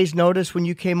 3 days notice when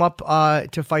you came up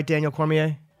to fight Daniel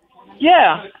Cormier?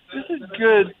 Yeah, this is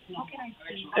good.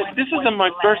 This is my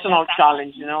personal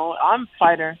challenge, I'm a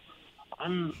fighter.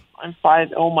 I'm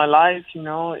fight all my life,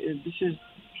 This is,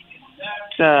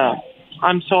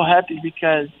 I'm so happy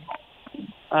because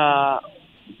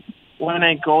when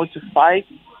I go to fight,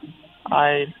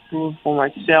 I prove for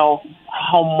myself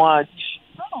how much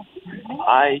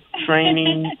I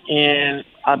training and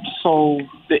absorb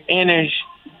the energy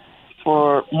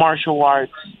for martial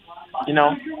arts,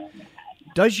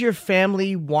 Does your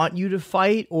family want you to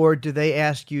fight, or do they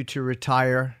ask you to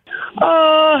retire?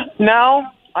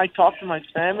 Now I talk to my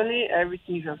family,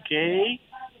 everything's okay,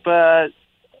 but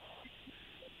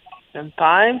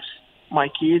sometimes my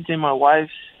kids and my wife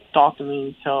talk to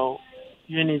me, so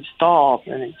you need to stop,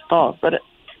 But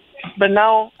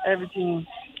now everything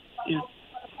is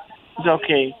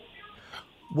okay.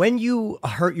 When you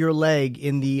hurt your leg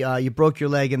you broke your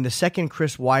leg in the second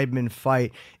Chris Weidman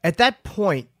fight, at that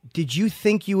point, did you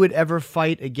think you would ever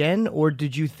fight again, or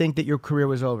did you think that your career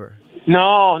was over?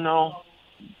 No.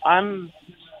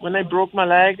 When I broke my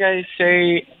leg, I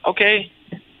say, okay,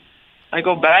 I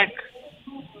go back,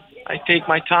 I take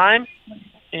my time,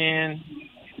 and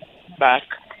back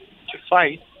to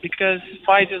fight, because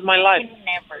fight is my life.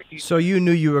 So you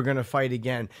knew you were going to fight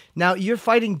again. Now, you're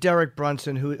fighting Derek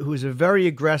Brunson, who's a very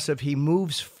aggressive. He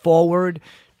moves forward.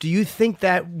 Do you think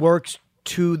that works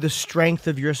to the strength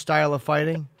of your style of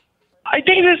fighting? I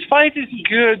think this fight is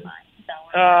good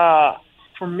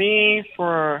for me,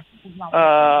 for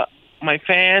my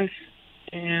fans,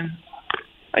 and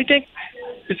I think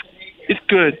it's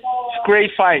good. It's a great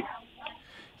fight.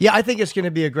 Yeah, I think it's going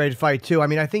to be a great fight, too. I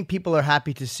mean, I think people are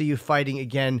happy to see you fighting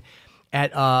again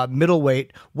at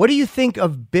middleweight. What do you think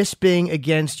of Bisping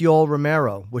against Yoel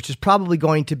Romero, which is probably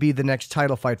going to be the next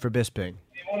title fight for Bisping?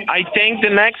 I think the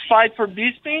next fight for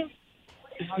Bisping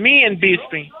is me and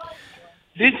Bisping.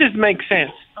 This makes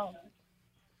sense.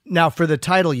 Now, for the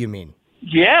title, you mean?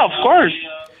 Yeah, of course.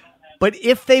 But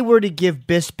if they were to give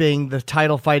Bisping the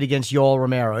title fight against Yoel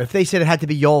Romero, if they said it had to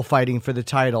be Yoel fighting for the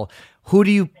title, who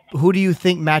do you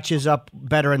think matches up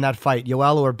better in that fight,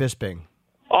 Yoel or Bisping?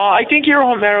 I think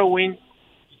Yoel Romero wins.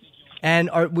 And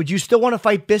would you still want to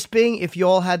fight Bisping if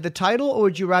Yoel had the title, or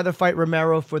would you rather fight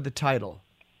Romero for the title?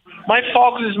 My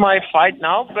focus is my fight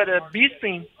now, but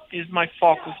Bisping is my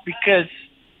focus because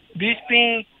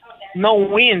Bisping no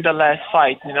win the last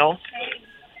fight,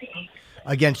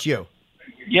 Against you?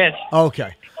 Yes.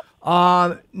 Okay.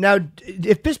 Now,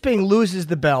 if Bisping loses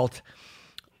the belt,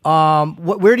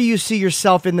 where do you see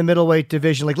yourself in the middleweight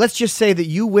division? Like, let's just say that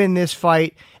you win this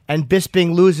fight and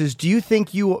Bisping loses. Do you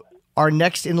think you are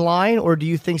next in line, or do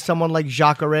you think someone like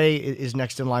Jacare is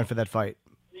next in line for that fight?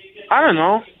 I don't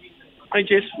know. I'm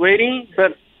just waiting,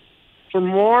 but for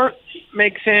more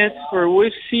makes sense for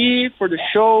UFC, for the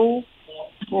show,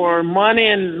 for money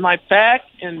in my pack,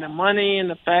 and the money in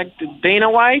the pack to Dana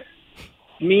White,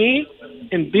 me,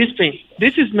 and Bisping.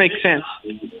 Makes sense.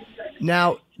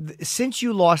 Now, since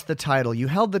you lost the title, you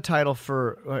held the title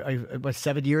for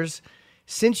 7 years?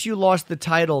 Since you lost the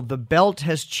title, the belt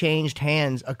has changed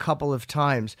hands a couple of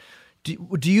times.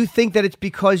 Do you think that it's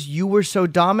because you were so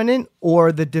dominant,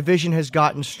 or the division has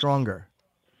gotten stronger?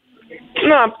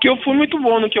 Não, porque eu fui muito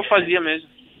bom no que eu fazia mesmo.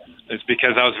 It's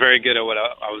because I was very good at what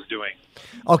I was doing.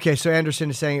 Okay, so Anderson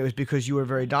is saying it was because you were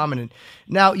very dominant.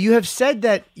 Now, you have said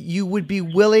that you would be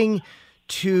willing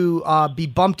to be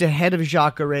bumped ahead of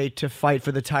Jacare to fight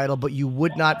for the title, but you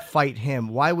would not fight him.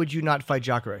 Why would you not fight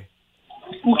Jacare?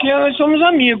 Porque nós somos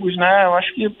amigos, né? Eu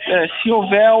acho que se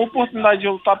houver a oportunidade de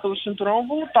eu lutar pelo cinturão, eu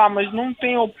vou lutar, mas não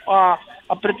tenho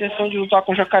a pretensão de lutar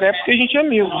com o Jacare porque a gente é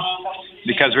amigo.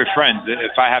 Because we're friends.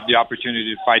 If I have the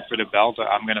opportunity to fight for the belt,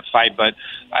 I'm going to fight, but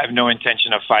I have no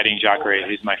intention of fighting Jacare.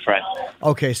 He's my friend.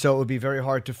 Okay, so it would be very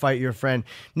hard to fight your friend.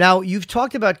 Now, you've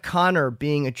talked about Conor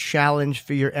being a challenge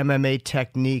for your MMA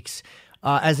techniques,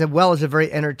 as well as a very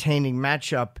entertaining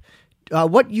matchup.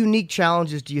 What unique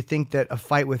challenges do you think that a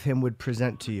fight with him would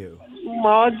present to you? O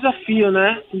maior desafio,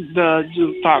 né, de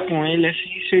lutar com ele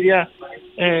assim, seria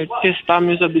testar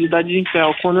minhas habilidades em pé.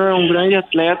 O Conor é um grande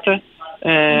atleta,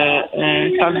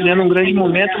 está vivendo um grande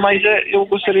momento, mas eu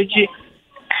gostaria de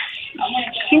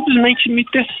simplesmente me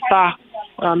testar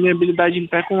a minha habilidade em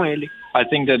pé com ele. I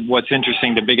think that what's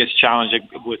interesting, the biggest challenge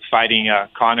with fighting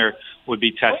Conor would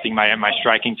be testing my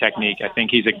striking technique. I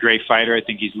think he's a great fighter. I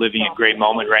think he's living a great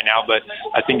moment right now, but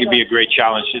I think it'd be a great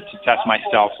challenge to test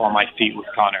myself on my feet with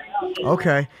Conor.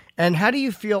 Okay. And how do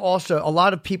you feel also, a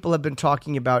lot of people have been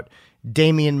talking about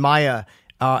Damian Maia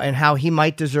and how he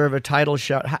might deserve a title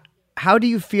shot. How do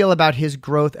you feel about his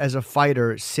growth as a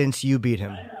fighter since you beat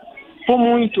him? Pô,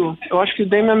 muito. Eu acho que o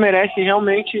Damian merece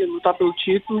realmente lutar pelo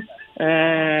título.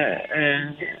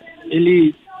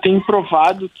 Ele tem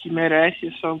provado que merece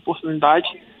essa oportunidade.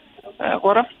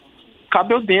 Agora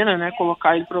cabe ao Dana, né,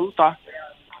 colocar ele para lutar.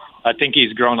 I think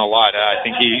he's grown a lot. I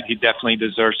think he definitely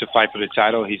deserves to fight for the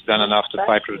title. He's done enough to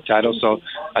fight for the title, so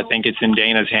I think it's in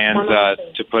Dana's hands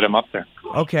to put him up there.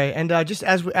 Okay, and just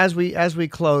as we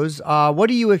close, what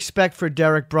do you expect for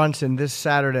Derek Brunson this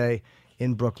Saturday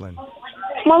in Brooklyn?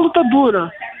 Uma luta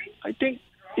dura. I think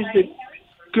it's a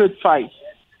good fight.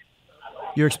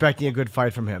 You're expecting a good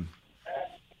fight from him?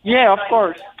 Yeah, of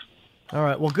course. All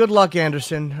right. Well, good luck,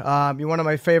 Anderson. You're one of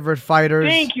my favorite fighters.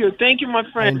 Thank you, my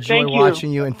friend. Enjoy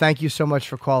watching you, and thank you so much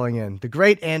for calling in. The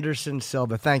great Anderson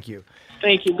Silva. Thank you.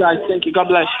 Thank you, guys. Thank you. God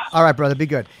bless. All right, brother. Be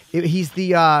good. He's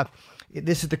the.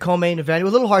 This is the co-main event. It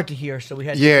was a little hard to hear, so we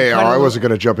had. I wasn't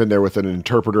going to jump in there with an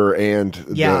interpreter and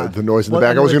the noise in the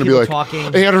back. I was going to be like,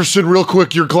 talking. Anderson, real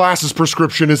quick, your glasses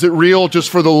prescription, is it real just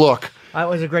for the look? That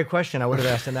was a great question. I would have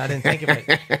asked him. I didn't think of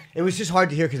it. It was just hard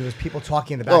to hear because there was people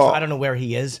talking in the back. So I don't know where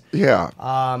he is. Yeah.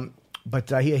 But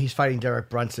he's fighting Derek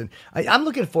Brunson. I'm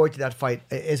looking forward to that fight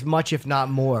as much, if not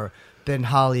more, than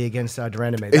Holly against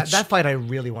Durandame. That fight I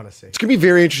really want to see. It's going to be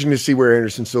very interesting to see where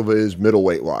Anderson Silva is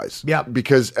middleweight-wise. Yeah.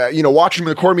 Because, watching him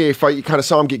in the Cormier fight, you kind of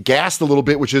saw him get gassed a little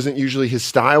bit, which isn't usually his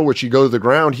style, which you go to the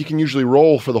ground. He can usually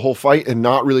roll for the whole fight and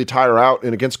not really tire out.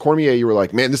 And against Cormier, you were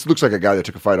like, man, this looks like a guy that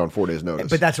took a fight on 4 days' notice.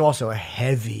 But that's also a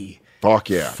heavy,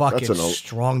 fucking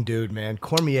strong dude, man.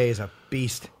 Cormier is a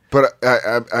beast. But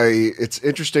it's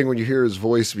interesting when you hear his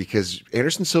voice because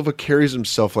Anderson Silva carries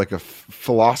himself like a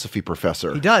philosophy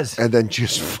professor. He does. And then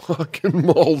just fucking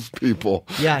mauls people.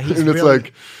 Yeah, and it's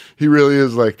like, he really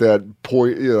is like that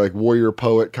like warrior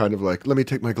poet kind of like, let me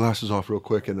take my glasses off real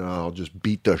quick and I'll just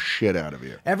beat the shit out of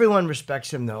you. Everyone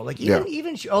respects him though. Like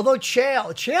even although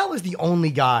Chael was the only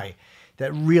guy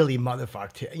that really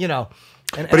motherfucked him, you know.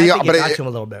 And I think it got to him a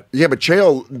little bit. Yeah, but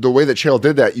Chael, the way that Chael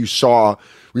did that, you saw,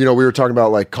 we were talking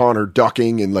about like Conor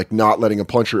ducking and like not letting a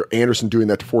puncher, Anderson doing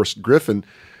that to Forrest Griffin.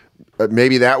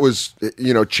 Maybe that was,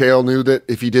 Chael knew that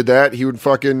if he did that, he would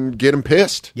fucking get him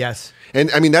pissed. Yes. And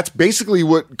I mean, that's basically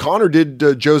what Conor did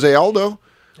to Jose Aldo,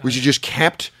 was he just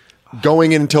kept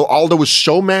going in until Aldo was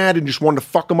so mad and just wanted to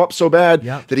fuck him up so bad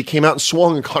that he came out and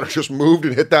swung and Conor just moved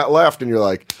and hit that left. And you're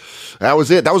like, that was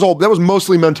it. That was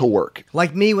mostly mental work.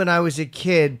 Like me when I was a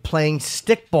kid playing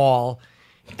stickball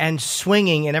and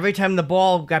swinging, and every time the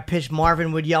ball got pitched,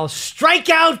 Marvin would yell,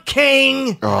 "Strikeout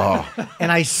King!" Oh. And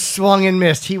I swung and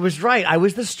missed. He was right. I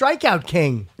was the strikeout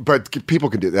king. But people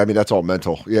can do that. I mean, that's all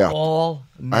mental. Yeah. All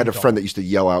mental. I had a friend that used to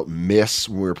yell out "miss"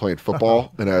 when we were playing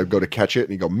football, and I'd go to catch it,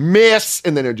 and he'd go "miss,"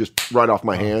 and then it'd just right off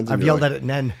my hands. I've yelled at it,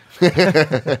 Nen.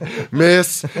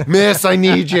 Miss, I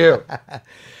need you.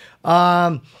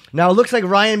 Now it looks like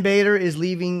Ryan Bader is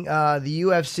leaving the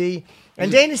UFC.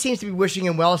 And Dana seems to be wishing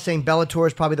him well, saying Bellator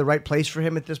is probably the right place for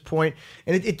him at this point.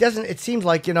 And it seems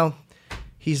like,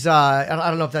 he's, I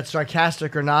don't know if that's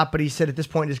sarcastic or not, but he said at this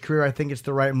point in his career, I think it's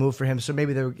the right move for him. So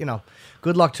maybe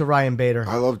good luck to Ryan Bader.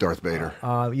 I love Darth Bader.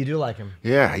 You do like him.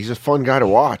 Yeah, he's a fun guy to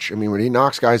watch. I mean, when he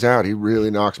knocks guys out, he really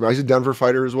knocks them out. He's a Denver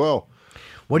fighter as well.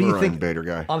 What do you think? Ryan Bader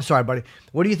guy. I'm sorry, buddy.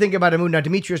 What do you think about a move? Now,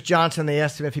 Demetrius Johnson, they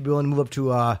asked him if he'd be willing to move up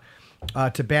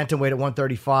to bantamweight at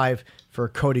 135 for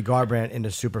Cody Garbrandt in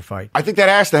the super fight. I think that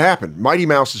has to happen. Mighty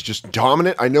Mouse is just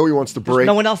dominant. I know he wants to break. There's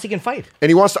no one else he can fight. And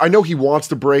I know he wants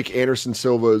to break Anderson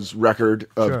Silva's record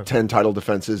of 10 title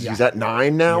defenses. Yeah. He's at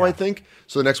 9 now, I think.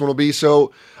 So the next one will be.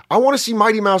 So I want to see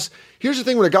Mighty Mouse. Here's the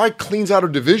thing. When a guy cleans out a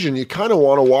division, you kind of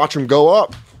want to watch him go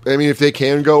up. I mean, if they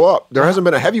can go up. There hasn't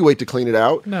been a heavyweight to clean it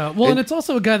out. No. Well, and it's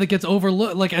also a guy that gets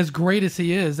overlooked. Like, as great as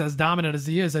he is, as dominant as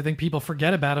he is, I think people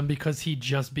forget about him because he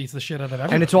just beats the shit out of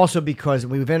everyone. And it's also because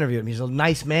we've interviewed him. He's a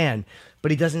nice man,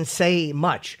 but he doesn't say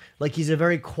much. Like, he's a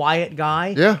very quiet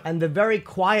guy. Yeah. And the very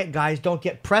quiet guys don't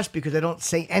get pressed because they don't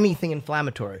say anything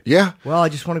inflammatory. Yeah. Well, I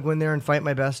just want to go in there and fight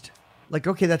my best. Like,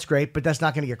 okay, that's great, but that's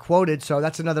not going to get quoted, so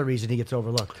that's another reason he gets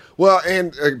overlooked. Well,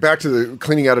 and back to the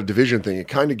cleaning out a division thing, it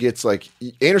kind of gets like,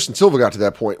 Anderson Silva got to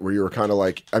that point where you were kind of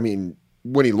like, I mean,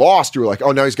 when he lost, you were like,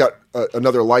 oh, now he's got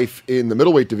another life in the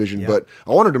middleweight division, but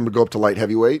I wanted him to go up to light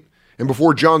heavyweight. And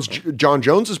before John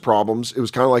Jones's problems, it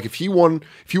was kind of like if he would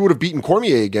have beaten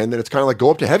Cormier again, then it's kind of like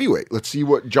go up to heavyweight. Let's see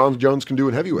what John Jones can do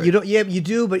in heavyweight. You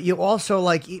do, but you also,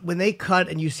 like, when they cut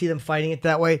and you see them fighting it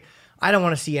that way, I don't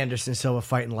want to see Anderson Silva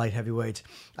fighting light heavyweights.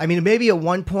 I mean, maybe at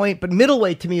one point, but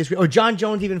middleweight to me is great. Or John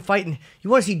Jones even fighting.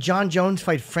 You want to see John Jones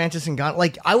fight Francis Ngannou?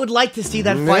 Like, I would like to see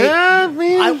that fight.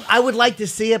 Yeah, I would like to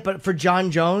see it, but for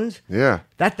John Jones,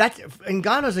 that's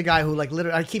Ngannou's a guy who, like,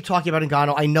 literally, I keep talking about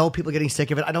Ngannou. I know people are getting sick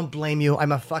of it. I don't blame you.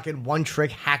 I'm a fucking one-trick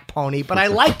hack pony, but I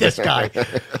like this guy.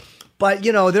 But,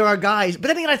 there are guys. But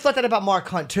then again, I thought that about Mark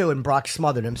Hunt, too, and Brock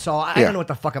smothered him. So I don't know what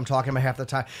the fuck I'm talking about half the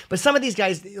time. But some of these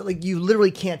guys, like, you literally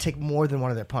can't take more than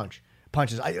one of their punches.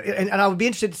 And I would be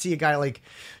interested to see a guy like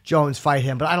Jones fight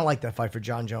him, but I don't like that fight for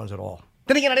John Jones at all.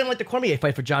 Then again, I didn't like the Cormier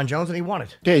fight for John Jones, and he won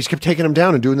it. Yeah, he just kept taking him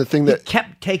down and doing the thing that... He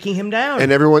kept taking him down.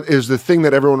 And the thing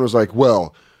that everyone was like,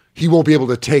 well... He won't be able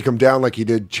to take him down like he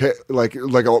did, like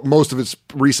most of his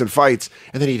recent fights.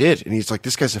 And then he did. And he's like,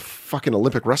 this guy's a fucking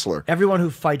Olympic wrestler. Everyone who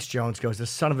fights Jones goes, this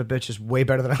son of a bitch is way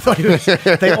better than I thought he was.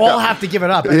 They all have to give it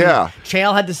up.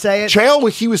 Chael had to say it.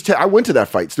 Chael, I went to that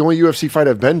fight. It's the only UFC fight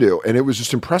I've been to. And it was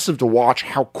just impressive to watch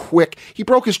how quick. He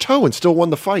broke his toe and still won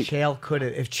the fight. Chael could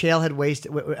have. If Chael had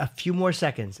wasted a few more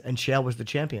seconds and Chael was the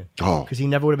champion. Oh. Because he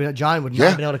never would have been, John would not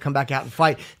have been able to come back out and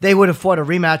fight. They would have fought a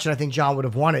rematch and I think John would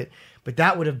have won it. But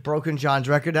that would have broken John's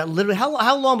record. That literally,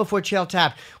 how long before Chael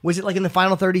tapped? Was it like in the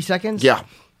final 30 seconds? Yeah.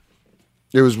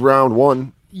 It was round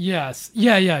 1. Yes.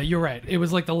 Yeah, you're right. It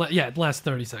was like the last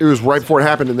 30 seconds. It was right before it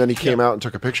happened, and then he came out and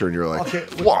took a picture, and you're like,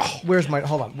 okay, whoa. Where's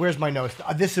my notes?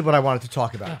 This is what I wanted to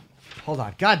talk about. Hold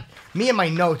on. God, me and my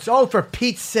notes. Oh, for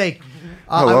Pete's sake.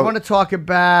 I want to talk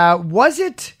about, was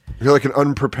it... You're like an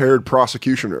unprepared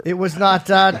prosecutioner. It was not.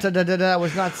 It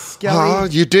was not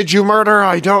Skelly. Did you murder?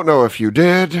 I don't know if you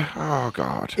did. Oh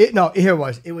God. Here it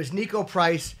was. It was Nico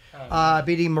Price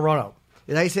beating Morono.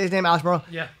 Did I say his name, Alex Morono?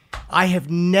 Yeah. I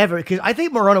have never, because I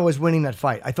think Morono was winning that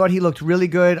fight. I thought he looked really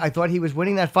good. I thought he was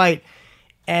winning that fight,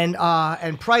 and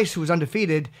Price, who was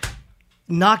undefeated,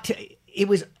 knocked. it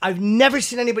was. I've never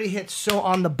seen anybody hit so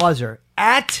on the buzzer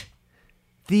at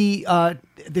the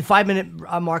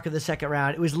 5-minute mark of the second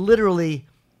round. It was literally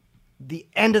the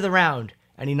end of the round,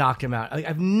 and he knocked him out.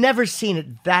 I've never seen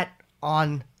it that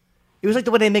on. It was like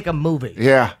the way they make a movie.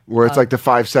 Yeah, where it's like the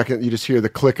 5 second, you just hear the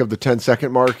click of the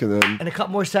 10-second mark, and then... And a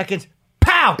couple more seconds,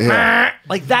 pow! Yeah.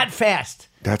 Like that fast.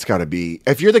 That's got to be...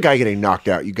 If you're the guy getting knocked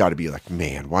out, you got to be like,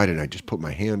 man, why didn't I just put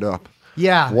my hand up?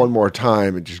 Yeah. One more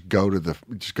time and just go to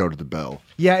the bell.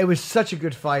 Yeah, it was such a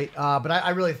good fight, but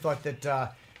I really thought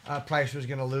that Price was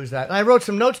going to lose that. And I wrote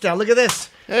some notes down. Look at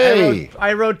this. Hey!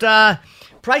 I wrote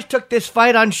Price took this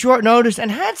fight on short notice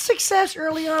and had success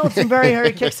early on with some very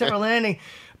hairy kicks that were landing.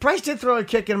 Price did throw a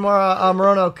kick and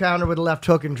Morono counter with a left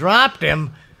hook and dropped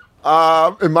him.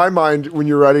 In my mind, when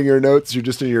you're writing your notes, you're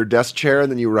just in your desk chair,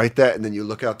 and then you write that, and then you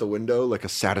look out the window like a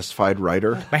satisfied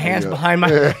writer. My hands behind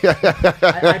my...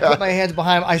 I put my hands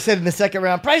behind... I said in the second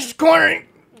round, Price is cornering.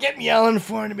 Get me yelling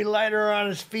for him to be lighter on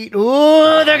his feet.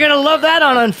 Ooh, they're going to love that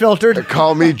on Unfiltered.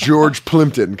 Call me George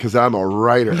Plimpton, because I'm a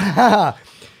writer. Yeah,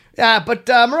 but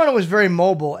Morono was very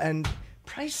mobile, and...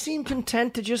 Price seemed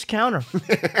content to just counter.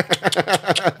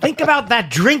 Think about that.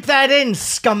 Drink that in,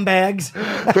 scumbags.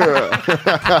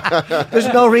 There's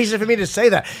no reason for me to say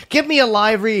that. Give me a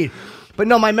live read. But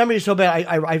no, my memory is so bad.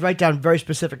 I write down very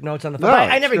specific notes on the phone. No,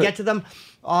 I never get to them.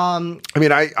 I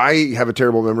mean, I have a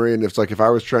terrible memory, and it's like if I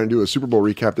was trying to do a Super Bowl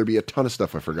recap, there'd be a ton of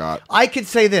stuff I forgot. I could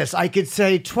say this. I could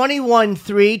say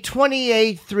 21-3,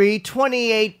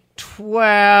 28-3,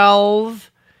 28-12,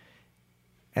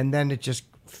 and then it just...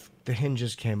 The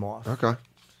hinges came off. Okay.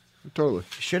 Totally.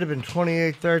 Should have been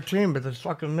 28-13, but they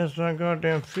fucking missed that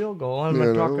goddamn field goal. I'm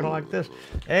not talking like this.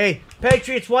 Hey,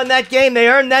 Patriots won that game. They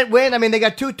earned that win. I mean, they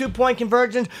got 2 2-point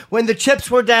conversions. When the chips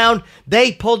were down,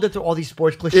 they pulled it through all these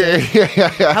sports cliches. Yeah.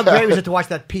 How great was it to watch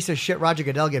that piece of shit Roger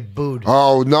Goodell get booed?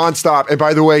 Oh, nonstop. And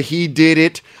by the way, he did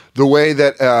it the way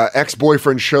that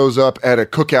ex-boyfriend shows up at a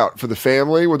cookout for the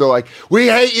family where they're like, we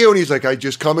hate you. And he's like, I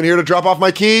just come in here to drop off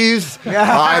my keys.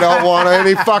 I don't want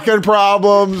any fucking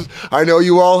problems. I know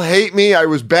you all hate me. I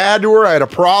was bad to her. I had a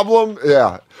problem.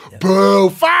 Yeah. Boo.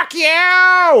 Fuck you.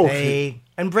 Hey.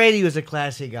 And Brady was a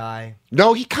classy guy.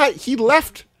 No, he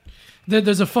left.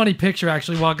 There's a funny picture,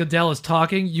 actually, while Goodell is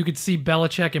talking. You could see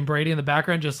Belichick and Brady in the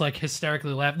background just, like,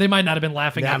 hysterically laughing. They might not have been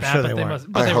laughing at that, sure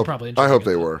but they were probably enjoying I hope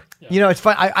they were. Yeah. You know, it's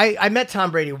fun. I met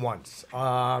Tom Brady once.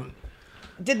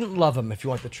 Didn't love him, if you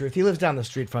want the truth. He lives down the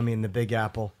street from me in the Big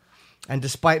Apple. And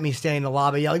despite me staying in the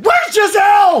lobby yelling, where's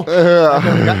Giselle? I've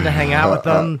never gotten to hang out with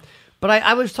him. But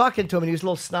I was talking to him, and he was a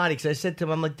little snotty, because I said to him,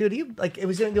 I'm like, dude, it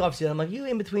was in the offseason. I'm like, you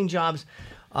in between jobs...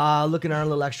 looking to earn a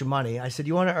little extra money. I said,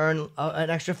 you want to earn an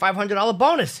extra $500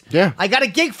 bonus? Yeah. I got a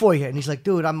gig for you. And he's like,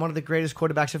 dude, I'm one of the greatest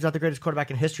quarterbacks, if not the greatest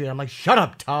quarterback in history. And I'm like, shut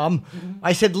up, Tom. Mm-hmm.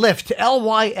 I said, Lyft,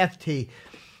 Lyft.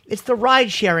 It's the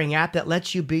ride-sharing app that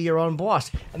lets you be your own boss.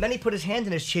 And then he put his hand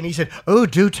in his chin. He said, oh,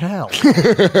 do tell.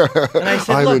 And I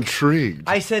said, I'm intrigued.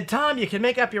 I said, Tom, you can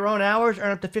make up your own hours,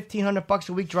 earn up to $1,500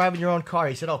 a week driving your own car.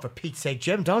 He said, oh, for Pete's sake,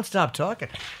 Jim, don't stop talking.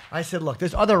 I said, look,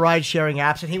 there's other ride-sharing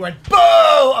apps. And he went, boo!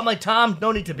 I'm like, Tom,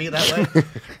 no need to be that way.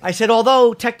 I said,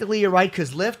 although technically you're right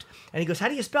because Lyft. And he goes, how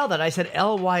do you spell that? I said,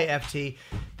 Lyft.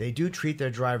 They do treat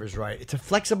their drivers right. It's a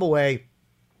flexible way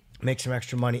to make some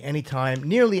extra money anytime,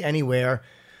 nearly anywhere.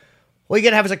 All you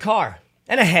got to have is a car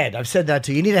and a head. I've said that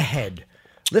too. You need a head.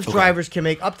 Lyft drivers can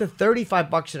make up to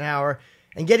 $35 an hour,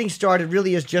 and getting started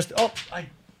really is just,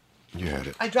 you had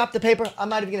it. I dropped the paper. I'm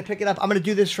not even going to pick it up. I'm going to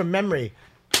do this from memory.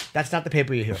 That's not the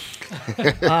paper you hear.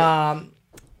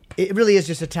 It really is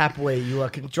just a tap away. You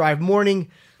can drive morning.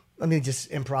 Let me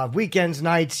just improv. Weekends,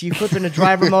 nights. You flip into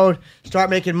driver mode, start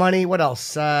making money. What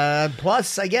else?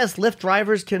 Plus, I guess Lyft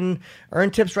drivers can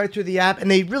earn tips right through the app,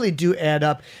 and they really do add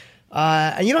up.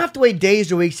 And you don't have to wait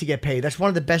days or weeks to get paid. That's one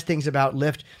of the best things about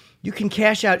Lyft. You can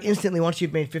cash out instantly once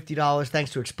you've made $50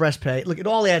 thanks to Express Pay. Look, it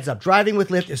all adds up. Driving with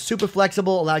Lyft is super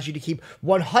flexible, allows you to keep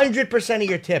 100% of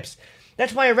your tips.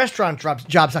 That's why a restaurant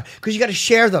jobs, because you got to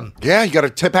share them. Yeah, you got to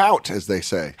tip out, as they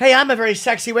say. Hey, I'm a very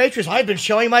sexy waitress. I've been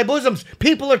showing my bosoms.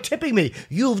 People are tipping me.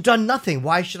 You've done nothing.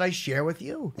 Why should I share with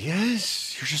you?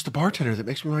 Yes, you're just the bartender that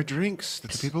makes me my drinks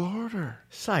that the people order.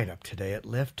 Sign up today at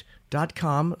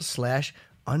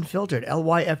Lyft.com/unfiltered.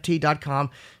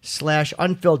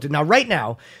 Lyft.com/unfiltered. Now, right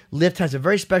now, Lyft has a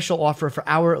very special offer for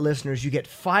our listeners. You get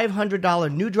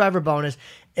 $500 new driver bonus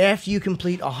after you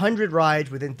complete 100 rides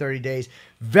within 30 days.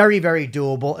 Very, very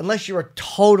doable. Unless you're a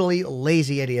totally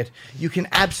lazy idiot, you can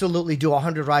absolutely do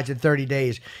 100 rides in 30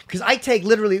 days. Because I take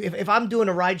literally, if I'm doing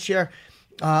a ride share,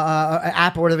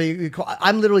 app or whatever you call.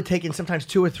 I'm literally taking sometimes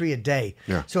 2 or 3 a day.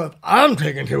 Yeah. So if I'm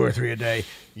taking 2 or 3 a day,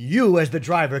 you as the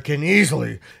driver can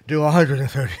easily do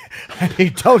 130. I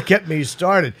mean, don't get me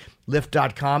started.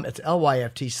 Lyft.com. It's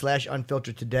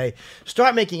LYFT/unfiltered today.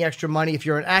 Start making extra money. If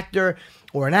you're an actor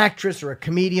or an actress or a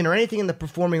comedian or anything in the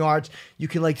performing arts, you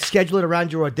can like schedule it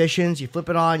around your auditions. You flip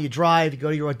it on, you drive, you go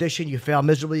to your audition, you fail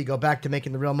miserably, you go back to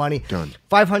making the real money. Done.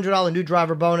 $500 new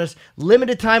driver bonus.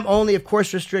 Limited time only. Of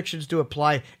course, restrictions do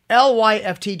apply.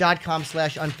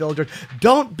 LYFT.com/unfiltered.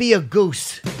 Don't be a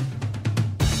goose.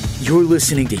 You're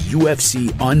listening to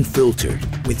UFC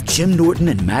Unfiltered with Jim Norton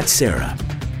and Matt Serra.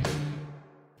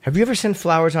 Have you ever sent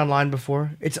flowers online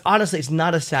before? It's honestly, it's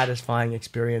not a satisfying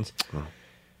experience. Oh.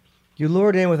 You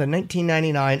lured in with a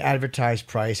 $19.99 advertised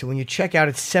price, and when you check out,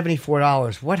 it's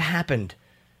 $74. What happened?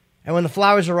 And when the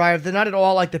flowers arrive, they're not at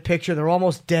all like the picture. They're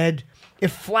almost dead.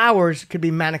 If flowers could be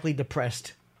manically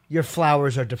depressed, your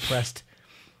flowers are depressed.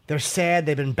 They're sad.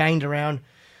 They've been banged around.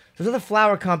 Those other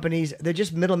flower companies, they're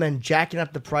just middlemen jacking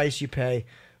up the price you pay.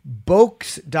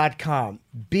 Bouqs.com.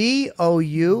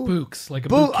 B-O-U. Bouqs, like a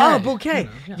bouquet. Oh, bouquet.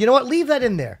 You know what? Leave that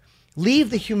in there.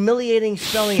 Leave the humiliating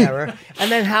spelling error,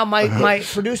 and then how my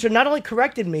producer not only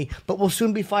corrected me, but will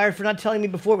soon be fired for not telling me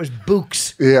before it was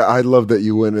Bouqs. Yeah, I love that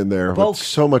you went in there with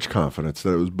so much confidence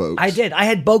that it was Bouqs. I did. I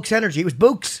had Bouqs energy. It was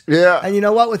Bouqs. Yeah. And you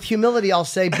know what? With humility, I'll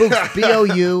say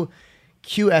Bouqs.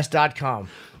 BOUQS.com.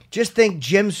 Just think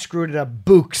Jim screwed it up.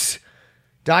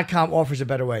 Bouqs.com offers a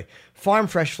better way. Farm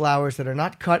fresh flowers that are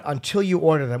not cut until you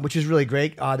order them, which is really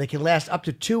great. They can last up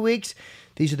to 2 weeks.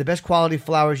 These are the best quality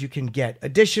flowers you can get.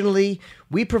 Additionally,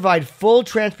 we provide full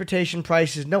transportation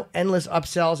prices, no endless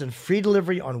upsells, and free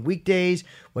delivery on weekdays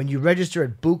when you register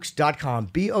at Bouqs.com,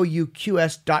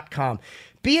 BOUQS.com.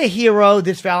 Be a hero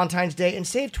this Valentine's Day and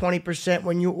save 20%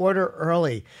 when you order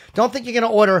early. Don't think you're going to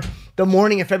order the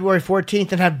morning of February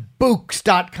 14th and have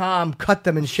Bouqs.com cut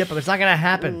them and ship them. It's not going to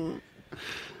happen.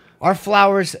 Our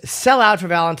flowers sell out for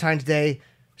Valentine's Day,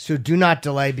 so do not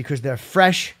delay because they're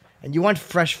fresh, and you want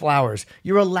fresh flowers.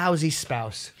 You're a lousy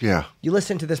spouse. Yeah. You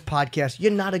listen to this podcast.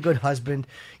 You're not a good husband.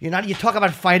 You talk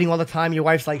about fighting all the time. Your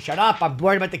wife's like, shut up. I'm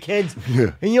worried about the kids.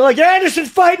 Yeah. And you're like,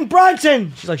 Anderson's fighting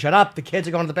Brunson. She's like, shut up. The kids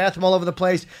are going to the bathroom all over the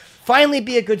place. Finally,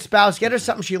 be a good spouse. Get her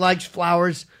something she likes,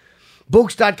 flowers.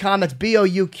 Bouqs.com. That's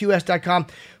BOUQS.com.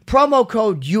 Promo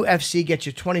code UFC gets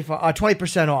you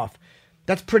 20% off.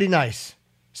 That's pretty nice.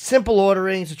 Simple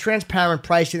ordering. It's a transparent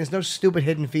pricing. There's no stupid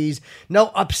hidden fees.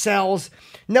 No upsells.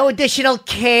 No additional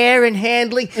care and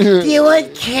handling. Do you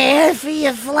want care for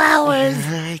your flowers?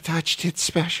 I touched it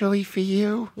specially for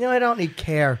you. No, I don't need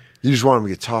care. You just want them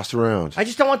to get tossed around. I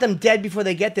just don't want them dead before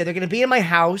they get there. They're going to be in my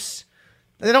house.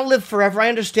 They don't live forever. I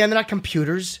understand they're not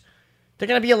computers. They're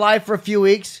going to be alive for a few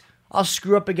weeks. I'll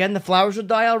screw up again. The flowers will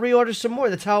die. I'll reorder some more.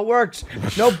 That's how it works.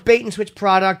 No bait and switch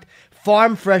product.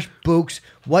 Farm fresh Bouqs.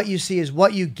 What you see is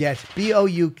what you get.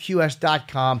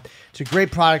 BOUQS.com. It's a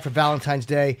great product for Valentine's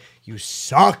Day. You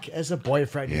suck as a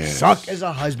boyfriend. Yes. You suck as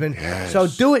a husband. Yes. So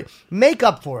do it. Make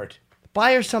up for it.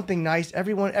 Buy her something nice.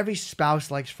 Every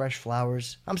spouse likes fresh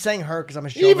flowers. I'm saying her because I'm a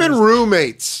chauvinist. Even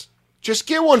roommates. Just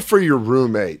get one for your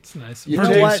roommates. Nice. You know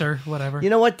Producer, what? whatever. You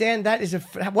know what, Dan? That is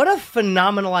what a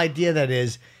phenomenal idea that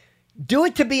is. Do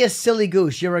it to be a silly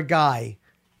goose. You're a guy.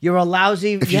 You're a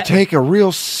lousy... If you take a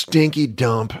real stinky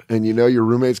dump and you know your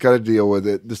roommate's got to deal with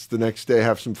it, the next day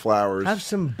have some flowers. Have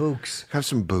some Bouqs. Have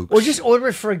some Bouqs. Or just order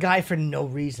it for a guy for no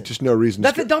reason. Just no reason.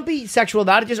 Don't be sexual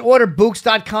about it. Just order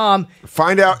Bouqs.com.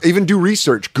 Find out, even do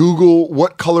research. Google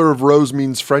what color of rose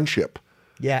means friendship.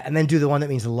 Yeah, and then do the one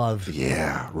that means love.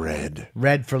 Yeah, red.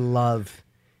 Red for love.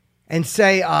 And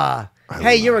say,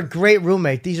 hey, you're a great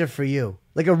roommate. These are for you.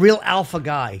 Like a real alpha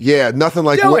guy. Yeah, nothing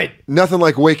like Do it! Nothing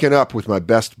like waking up with my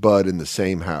best bud in the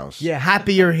same house. Yeah,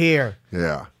 happy you're here.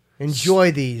 Yeah.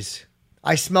 Enjoy these.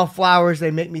 I smell flowers.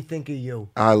 They make me think of you.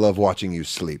 I love watching you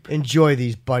sleep. Enjoy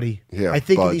these, buddy. Yeah, I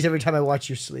think bud. of these every time I watch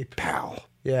you sleep. Pal.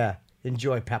 Yeah.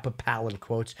 Enjoy Papa Pal in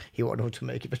quotes. He won't know what to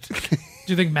make of it. Do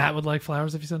you think Matt would like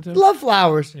flowers if you sent to him? Love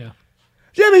flowers. Yeah.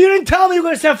 Jimmy, you didn't tell me you were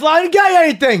going to send flowers. You didn't get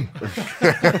anything.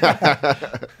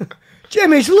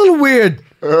 Jimmy, it's a little weird.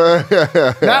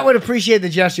 Matt would appreciate the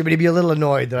gesture, but he'd be a little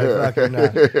annoyed that I fucking...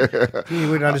 he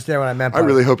wouldn't understand what I meant by I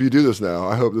really hope you do this now.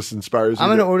 I hope this inspires you. I'm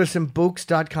going to order some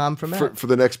Bouqs.com for Matt. For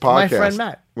the next podcast. My friend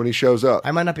Matt. When he shows up.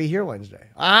 I might not be here Wednesday.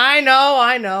 I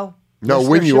know. No,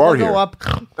 when you are here. Go up.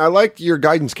 I liked your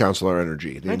guidance counselor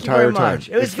energy the Thank you entire very time. much.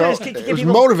 It was was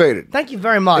motivated. Thank you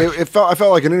very much. I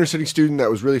felt like an inner city student that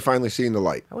was really finally seeing the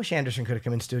light. I wish Anderson could have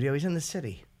come in studio. He's in the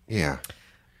city. Yeah.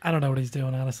 I don't know what he's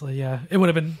doing, honestly. Yeah, it would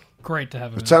have been great to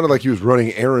have him. It sounded like he was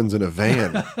running errands in a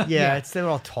van. Yeah, they were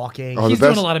all talking. He's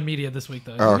doing a lot of media this week,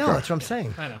 though. Oh, okay. No, that's what I'm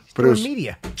saying. I know. But it was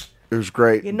media. It was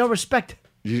great. He had no respect.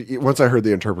 Once I heard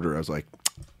the interpreter, I was like,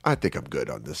 I think I'm good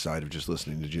on this side of just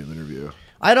listening to Jim interview.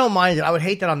 I don't mind it. I would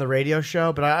hate that on the radio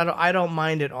show, but I don't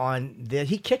mind it on this.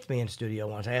 He kicked me in studio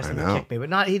once. I asked him to kick me,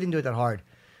 but he didn't do it that hard.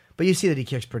 But you see that he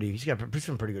kicks he's got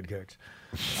some pretty good kicks.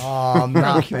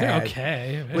 Not bad.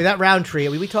 Okay. With that Roundtree,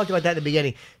 we talked about that in the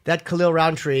beginning. That Khalil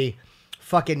Roundtree,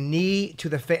 fucking knee to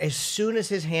the face. As soon as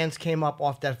his hands came up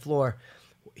off that floor,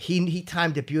 he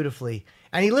timed it beautifully.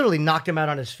 And he literally knocked him out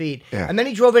on his feet. Yeah. And then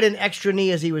he drove it an extra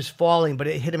knee as he was falling, but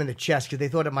it hit him in the chest because they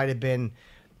thought it might have been...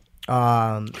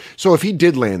 So if he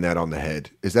did land that on the head,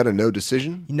 is that a no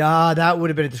decision? Nah, that would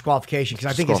have been a disqualification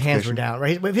because I think his hands were down.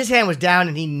 Right, if his hand was down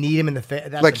and he kneed him in the face,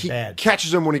 that's like he bad.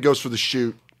 Catches him when he goes for the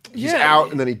shoot. He's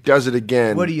out and then he does it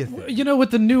again. What do you think? You know,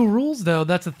 with the new rules though,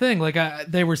 that's the thing. Like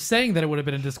they were saying that it would have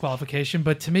been a disqualification,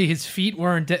 but to me, his feet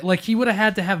weren't. Like he would have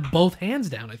had to have both hands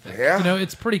down. I think. Yeah. You know,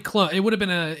 it's pretty close. It would have been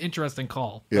an interesting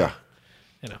call. Yeah.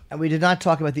 You know. And we did not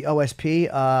talk about the OSP.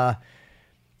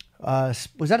 Was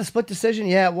that a split decision?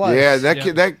 Yeah, it was. Yeah,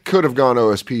 that could have gone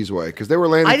OSP's way because they were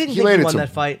landing. I didn't think he won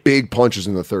that fight. Big punches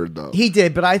in the third, though. He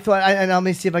did, but I thought. And let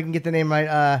me see if I can get the name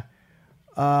right.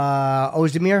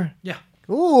 Ozdemir. Yeah.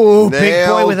 Ooh, big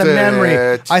boy with a memory.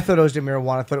 It. I thought Ozdemir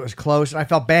won. I thought it was close, and I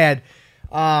felt bad.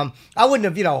 I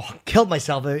wouldn't have, killed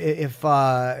myself if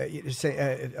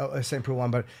St. Preux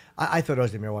won, but I thought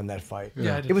Ozdemir won that fight.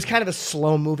 Yeah, it was kind of a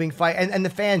slow-moving fight, and the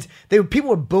fans,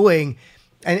 people were booing,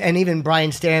 and even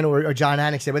Brian Stan or John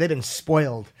Anik said, well, they've been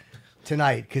spoiled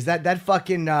tonight because that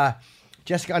fucking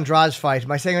Jessica Andrade's fight.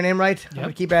 Am I saying her name right? Yep. I'm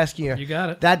gonna keep asking you. You got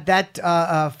it.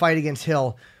 That fight against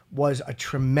Hill was a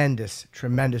tremendous,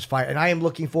 tremendous fight. And I am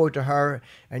looking forward to her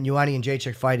and Ioane and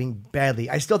Jacek fighting badly.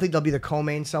 I still think they'll be the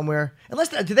co-main somewhere.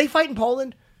 Do they fight in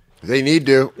Poland? They need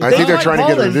to. I think they're trying to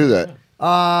get them to do that.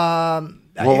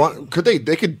 Well, could they?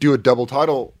 They could do a double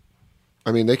title.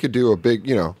 I mean, they could do a big,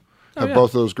 have both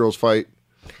of those girls fight.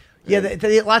 Yeah,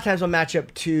 a lot of times they'll match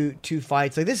up two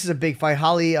fights. Like this is a big fight.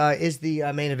 Holly is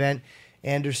the main event.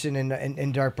 Anderson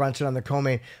and Dark Brunson on the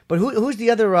co-main. But who's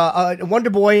the other? Wonder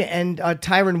Boy and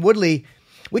Tyron Woodley.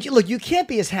 Which, look, you can't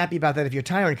be as happy about that if you're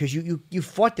Tyron because you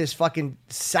fought this fucking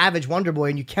savage Wonder Boy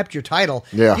and you kept your title.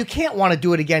 Yeah. You can't want to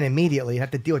do it again immediately. You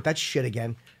have to deal with that shit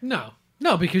again. No,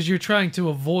 because you're trying to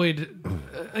avoid...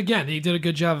 again, he did a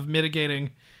good job of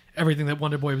mitigating everything that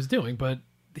Wonder Boy was doing, but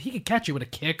he could catch you with a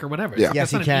kick or whatever. Yeah.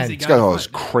 Yes, he can. He's got all those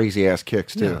crazy-ass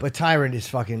kicks, too. Yeah, but Tyron is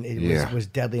fucking... was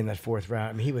deadly in that fourth round.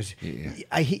 I mean, he was...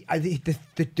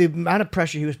 The amount of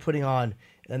pressure he was putting on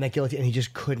and that guillotine, and he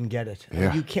just couldn't get it.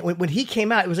 Yeah. You can't. When he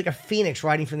came out, it was like a phoenix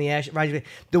riding from the ash.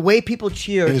 The way people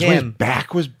cheered and him, his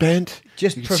back was bent.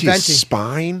 Just you could see preventing his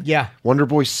spine. Yeah, Wonder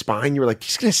Boy's spine. You were like,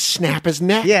 he's gonna snap his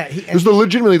neck. Yeah, it was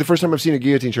legitimately the first time I've seen a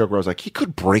guillotine choke where I was like, he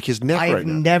could break his neck right now. I've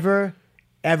never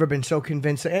ever been so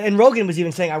convinced. And Rogan was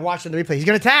even saying, I watched on the replay, he's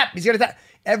gonna tap.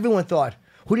 Everyone thought,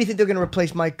 who do you think they're gonna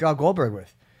replace Mike Goldberg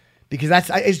with? Because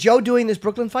is Joe doing this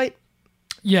Brooklyn fight?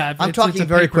 Yeah, I'm talking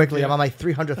very quickly. I'm on my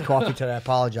 300th coffee today. I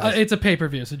apologize. It's a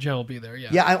pay-per-view, so Joe will be there. Yeah.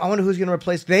 Yeah, I wonder who's going to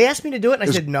replace. They asked me to do it, and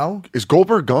I said no. Is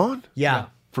Goldberg gone? Yeah.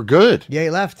 For good? Yeah,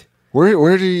 he left.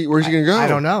 Where's he going to go? I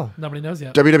don't know. Nobody knows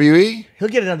yet. WWE? He'll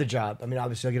get another job. I mean,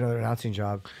 obviously, he'll get another announcing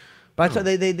job. But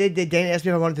they asked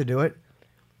me if I wanted to do it,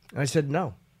 and I said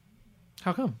no.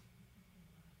 How come?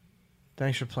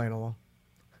 Thanks for playing along.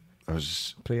 I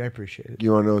appreciate it.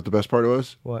 You want to know what the best part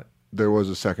was? What? There was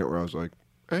a second where I was like,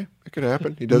 hey, it could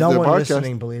happen. He does no the one podcast.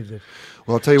 listening believes it.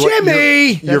 Well, I'll tell you what.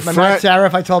 Jimmy! Your That's my Matt Sarah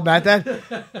if I told Matt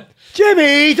that.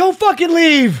 Jimmy, don't fucking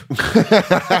leave.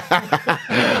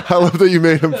 I love that you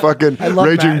made him fucking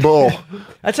Raging Matt. Bull.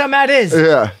 That's how Matt is.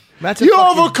 Yeah. You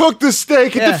overcooked the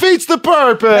steak. It defeats the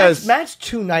purpose. Matt's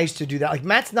too nice to do that. Like,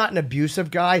 Matt's not an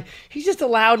abusive guy. He's just a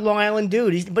loud Long Island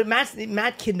dude. But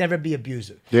Matt can never be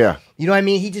abusive. Yeah. You know what I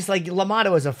mean? He just, like,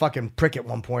 L'Amato was a fucking prick at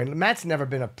one point. Matt's never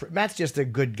been Matt's just a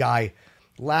good guy.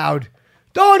 Loud.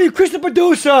 Donnie, Chris the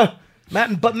producer.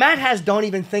 But Matt has don't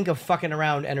even think of fucking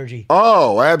around energy.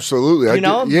 Oh, absolutely. You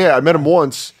know him? Yeah, I met him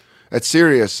once at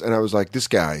Sirius, and I was like, this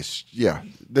guy's,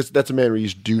 that's a man we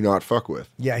just do not fuck with.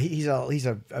 Yeah, he's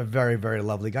a very, very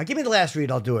lovely guy. Give me the last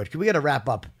read, I'll do it. We got to wrap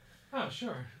up. Oh,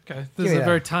 sure. Okay. This is a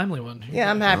very timely one.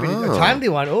 Yeah, I'm happy to do a timely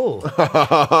one. Oh.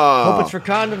 Hope it's for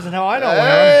condoms and how I don't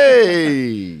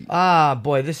wear them.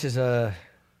 Boy, this is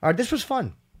this was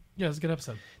fun. Yeah, it was a good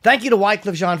episode. Thank you to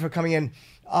Wycliffe Jean for coming in.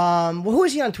 Who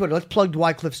is he on Twitter? Let's plug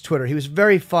Wycliffe's Twitter. He was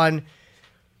very fun.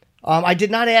 I did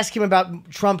not ask him about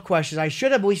Trump questions. I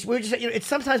should have. But we were just, it's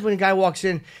sometimes when a guy walks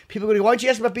in, people go, why don't you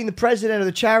ask him about being the president or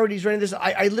the charities or any of this?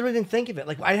 I literally didn't think of it.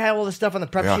 Like, I had all this stuff on the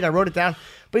prep sheet. I wrote it down.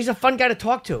 But he's a fun guy to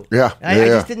talk to. Yeah. I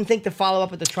just didn't think to follow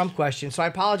up with the Trump question. So I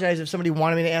apologize if somebody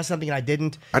wanted me to ask something and I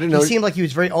didn't. He seemed like he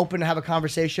was very open to have a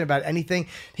conversation about anything.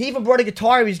 He even brought a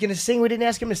guitar. He was going to sing. We didn't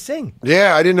ask him to sing.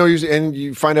 Yeah, I didn't know he was. And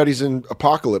you find out he's in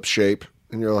apocalypse shape.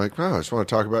 And you're like, oh, I just want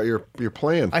to talk about your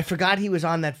plan. I forgot he was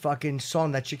on that fucking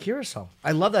song, that Shakira song.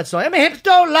 I love that song. My hips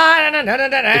don't lie.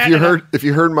 If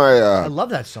you heard my I love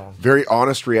that song. Very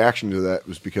honest reaction to that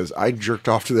was because I jerked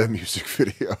off to that music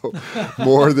video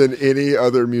more than any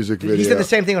other music video. He said the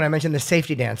same thing when I mentioned the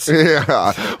safety dance.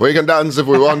 Yeah, we can dance if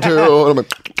we want to.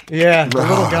 Yeah, the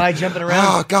little guy jumping around.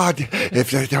 Oh God,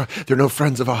 if they're no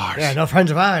friends of ours. Yeah, no friends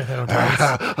of ours. They don't dance.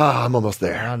 I'm almost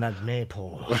there. On that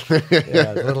maypole.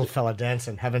 Yeah, the little fella dancing.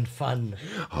 Having fun.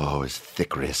 Oh, his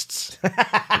thick wrists.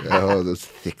 Oh, those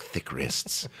thick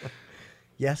wrists.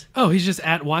 Yes? Oh, he's just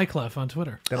at Wyclef on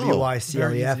Twitter.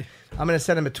 WYCLEF. I'm going to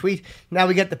send him a tweet. Now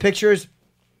we get the pictures.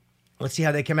 Let's see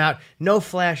how they come out. No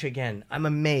flash again. I'm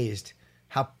amazed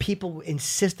how people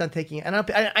insist on taking it. And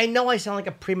I know I sound like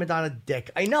a prima donna dick.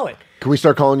 I know it. Can we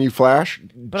start calling you Flash?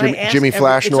 Jimmy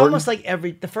Flash It's Norton? almost like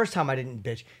the first time I didn't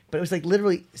bitch, but it was like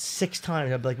literally 6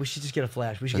 times. I'd be like, we should just get a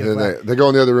Flash. We should get a Flash. They go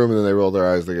in the other room and then they roll their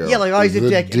eyes. They go, yeah, like, oh, he's a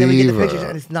dick. And then we get the pictures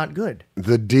and it's not good.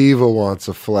 The diva wants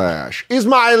a Flash. Is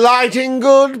my lighting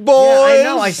good, boys? Yeah, I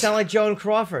know. I sound like Joan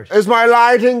Crawford. Is my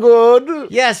lighting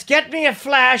good? Yes, get me a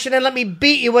Flash and then let me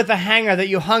beat you with the hanger that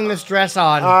you hung this dress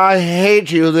on. I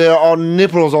hate you. There are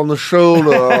nipples on the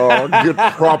shoulder.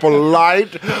 Get proper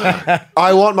light.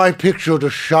 I want my picture to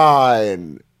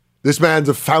shine. This man's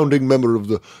a founding member of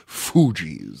the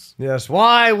Fugees. Yes,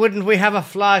 why wouldn't we have a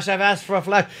Flash? I've asked for a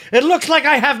Flash. It looks like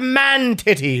I have man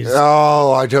titties.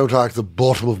 Oh, I don't like the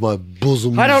bottom of my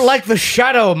bosom. I don't like the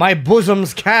shadow my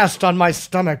bosom's cast on my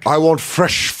stomach. I want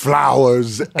fresh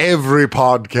flowers every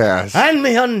podcast. And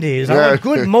me undies. I want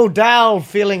good modal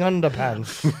feeling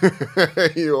underpants.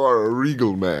 You are a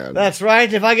regal man. That's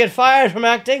right. If I get fired from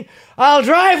acting, I'll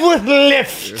drive with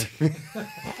Lyft.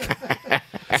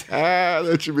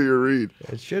 That should be your read.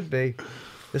 It should be.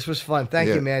 This was fun. Thank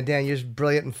you, man. Dan, you're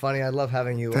brilliant and funny. I love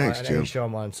having you on any show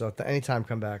I'm on. So anytime,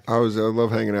 come back. I love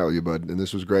hanging out with you, bud. And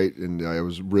this was great. And I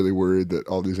was really worried that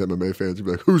all these MMA fans would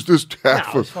be like, who's this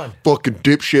half of fucking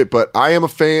dipshit? But I am a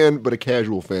fan, but a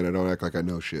casual fan. I don't act like I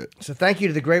know shit. So thank you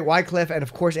to the great Wyclef and,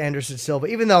 of course, Anderson Silva.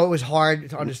 Even though it was hard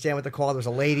to understand what the call, there was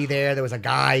a lady there. There was a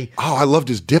guy. Oh, I loved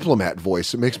his diplomat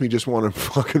voice. It makes me just want to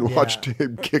fucking watch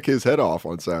him kick his head off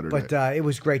on Saturday. But it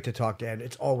was great to talk to him.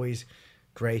 It's always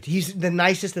great. He's the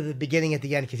nicest at the beginning, at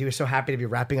the end, because he was so happy to be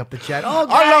wrapping up the chat. Oh,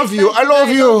 guys, I love you. I love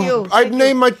you. I'd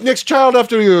name my next child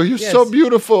after you. You're so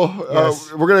beautiful.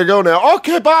 Yes. We're going to go now.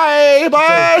 Okay, bye.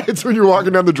 Bye. It's when you're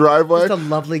walking down the driveway. Just a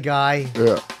lovely guy.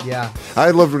 Yeah. Yeah.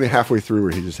 I loved when halfway through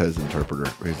where he just has an interpreter.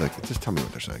 Where he's like, just tell me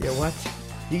what they're saying. Yeah, what?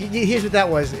 Here's what that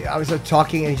was. I was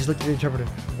talking and he just looked at the interpreter.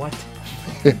 What?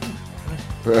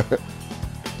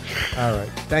 All right.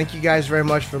 Thank you guys very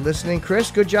much for listening.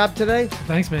 Chris, good job today.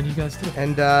 Thanks, man. You guys too.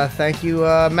 And thank you,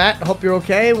 Matt. Hope you're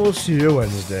okay. We'll see you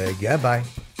Wednesday. Goodbye.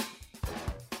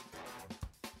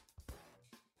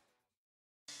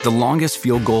 The longest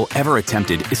field goal ever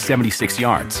attempted is 76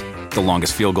 yards. The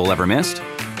longest field goal ever missed?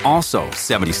 Also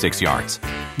 76 yards.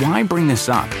 Why bring this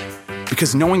up?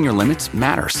 Because knowing your limits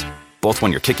matters, both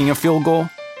when you're kicking a field goal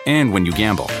and when you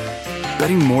gamble.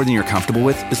 Betting more than you're comfortable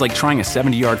with is like trying a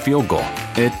 70-yard field goal.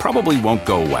 It probably won't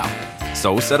go well.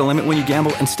 So set a limit when you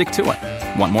gamble and stick to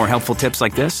it. Want more helpful tips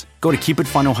like this? Go to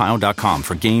keepitfunohio.com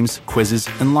for games, quizzes,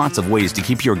 and lots of ways to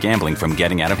keep your gambling from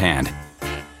getting out of hand.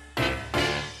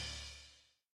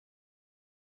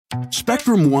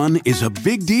 Spectrum One is a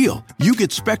big deal. You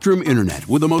get Spectrum Internet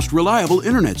with the most reliable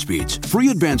internet speeds, free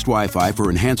advanced Wi-Fi for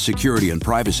enhanced security and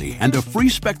privacy, and a free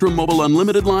Spectrum Mobile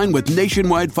Unlimited line with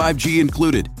nationwide 5G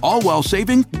included, all while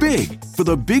saving big. For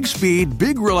the big speed,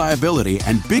 big reliability,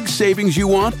 and big savings you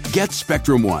want, get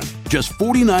Spectrum One. Just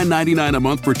 $49.99 a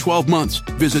month for 12 months.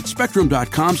 Visit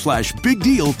spectrum.com/big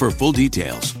deal for full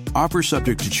details. Offer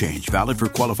subject to change. Valid for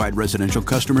qualified residential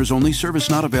customers only. Service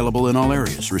not available in all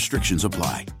areas. Restrictions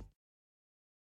apply.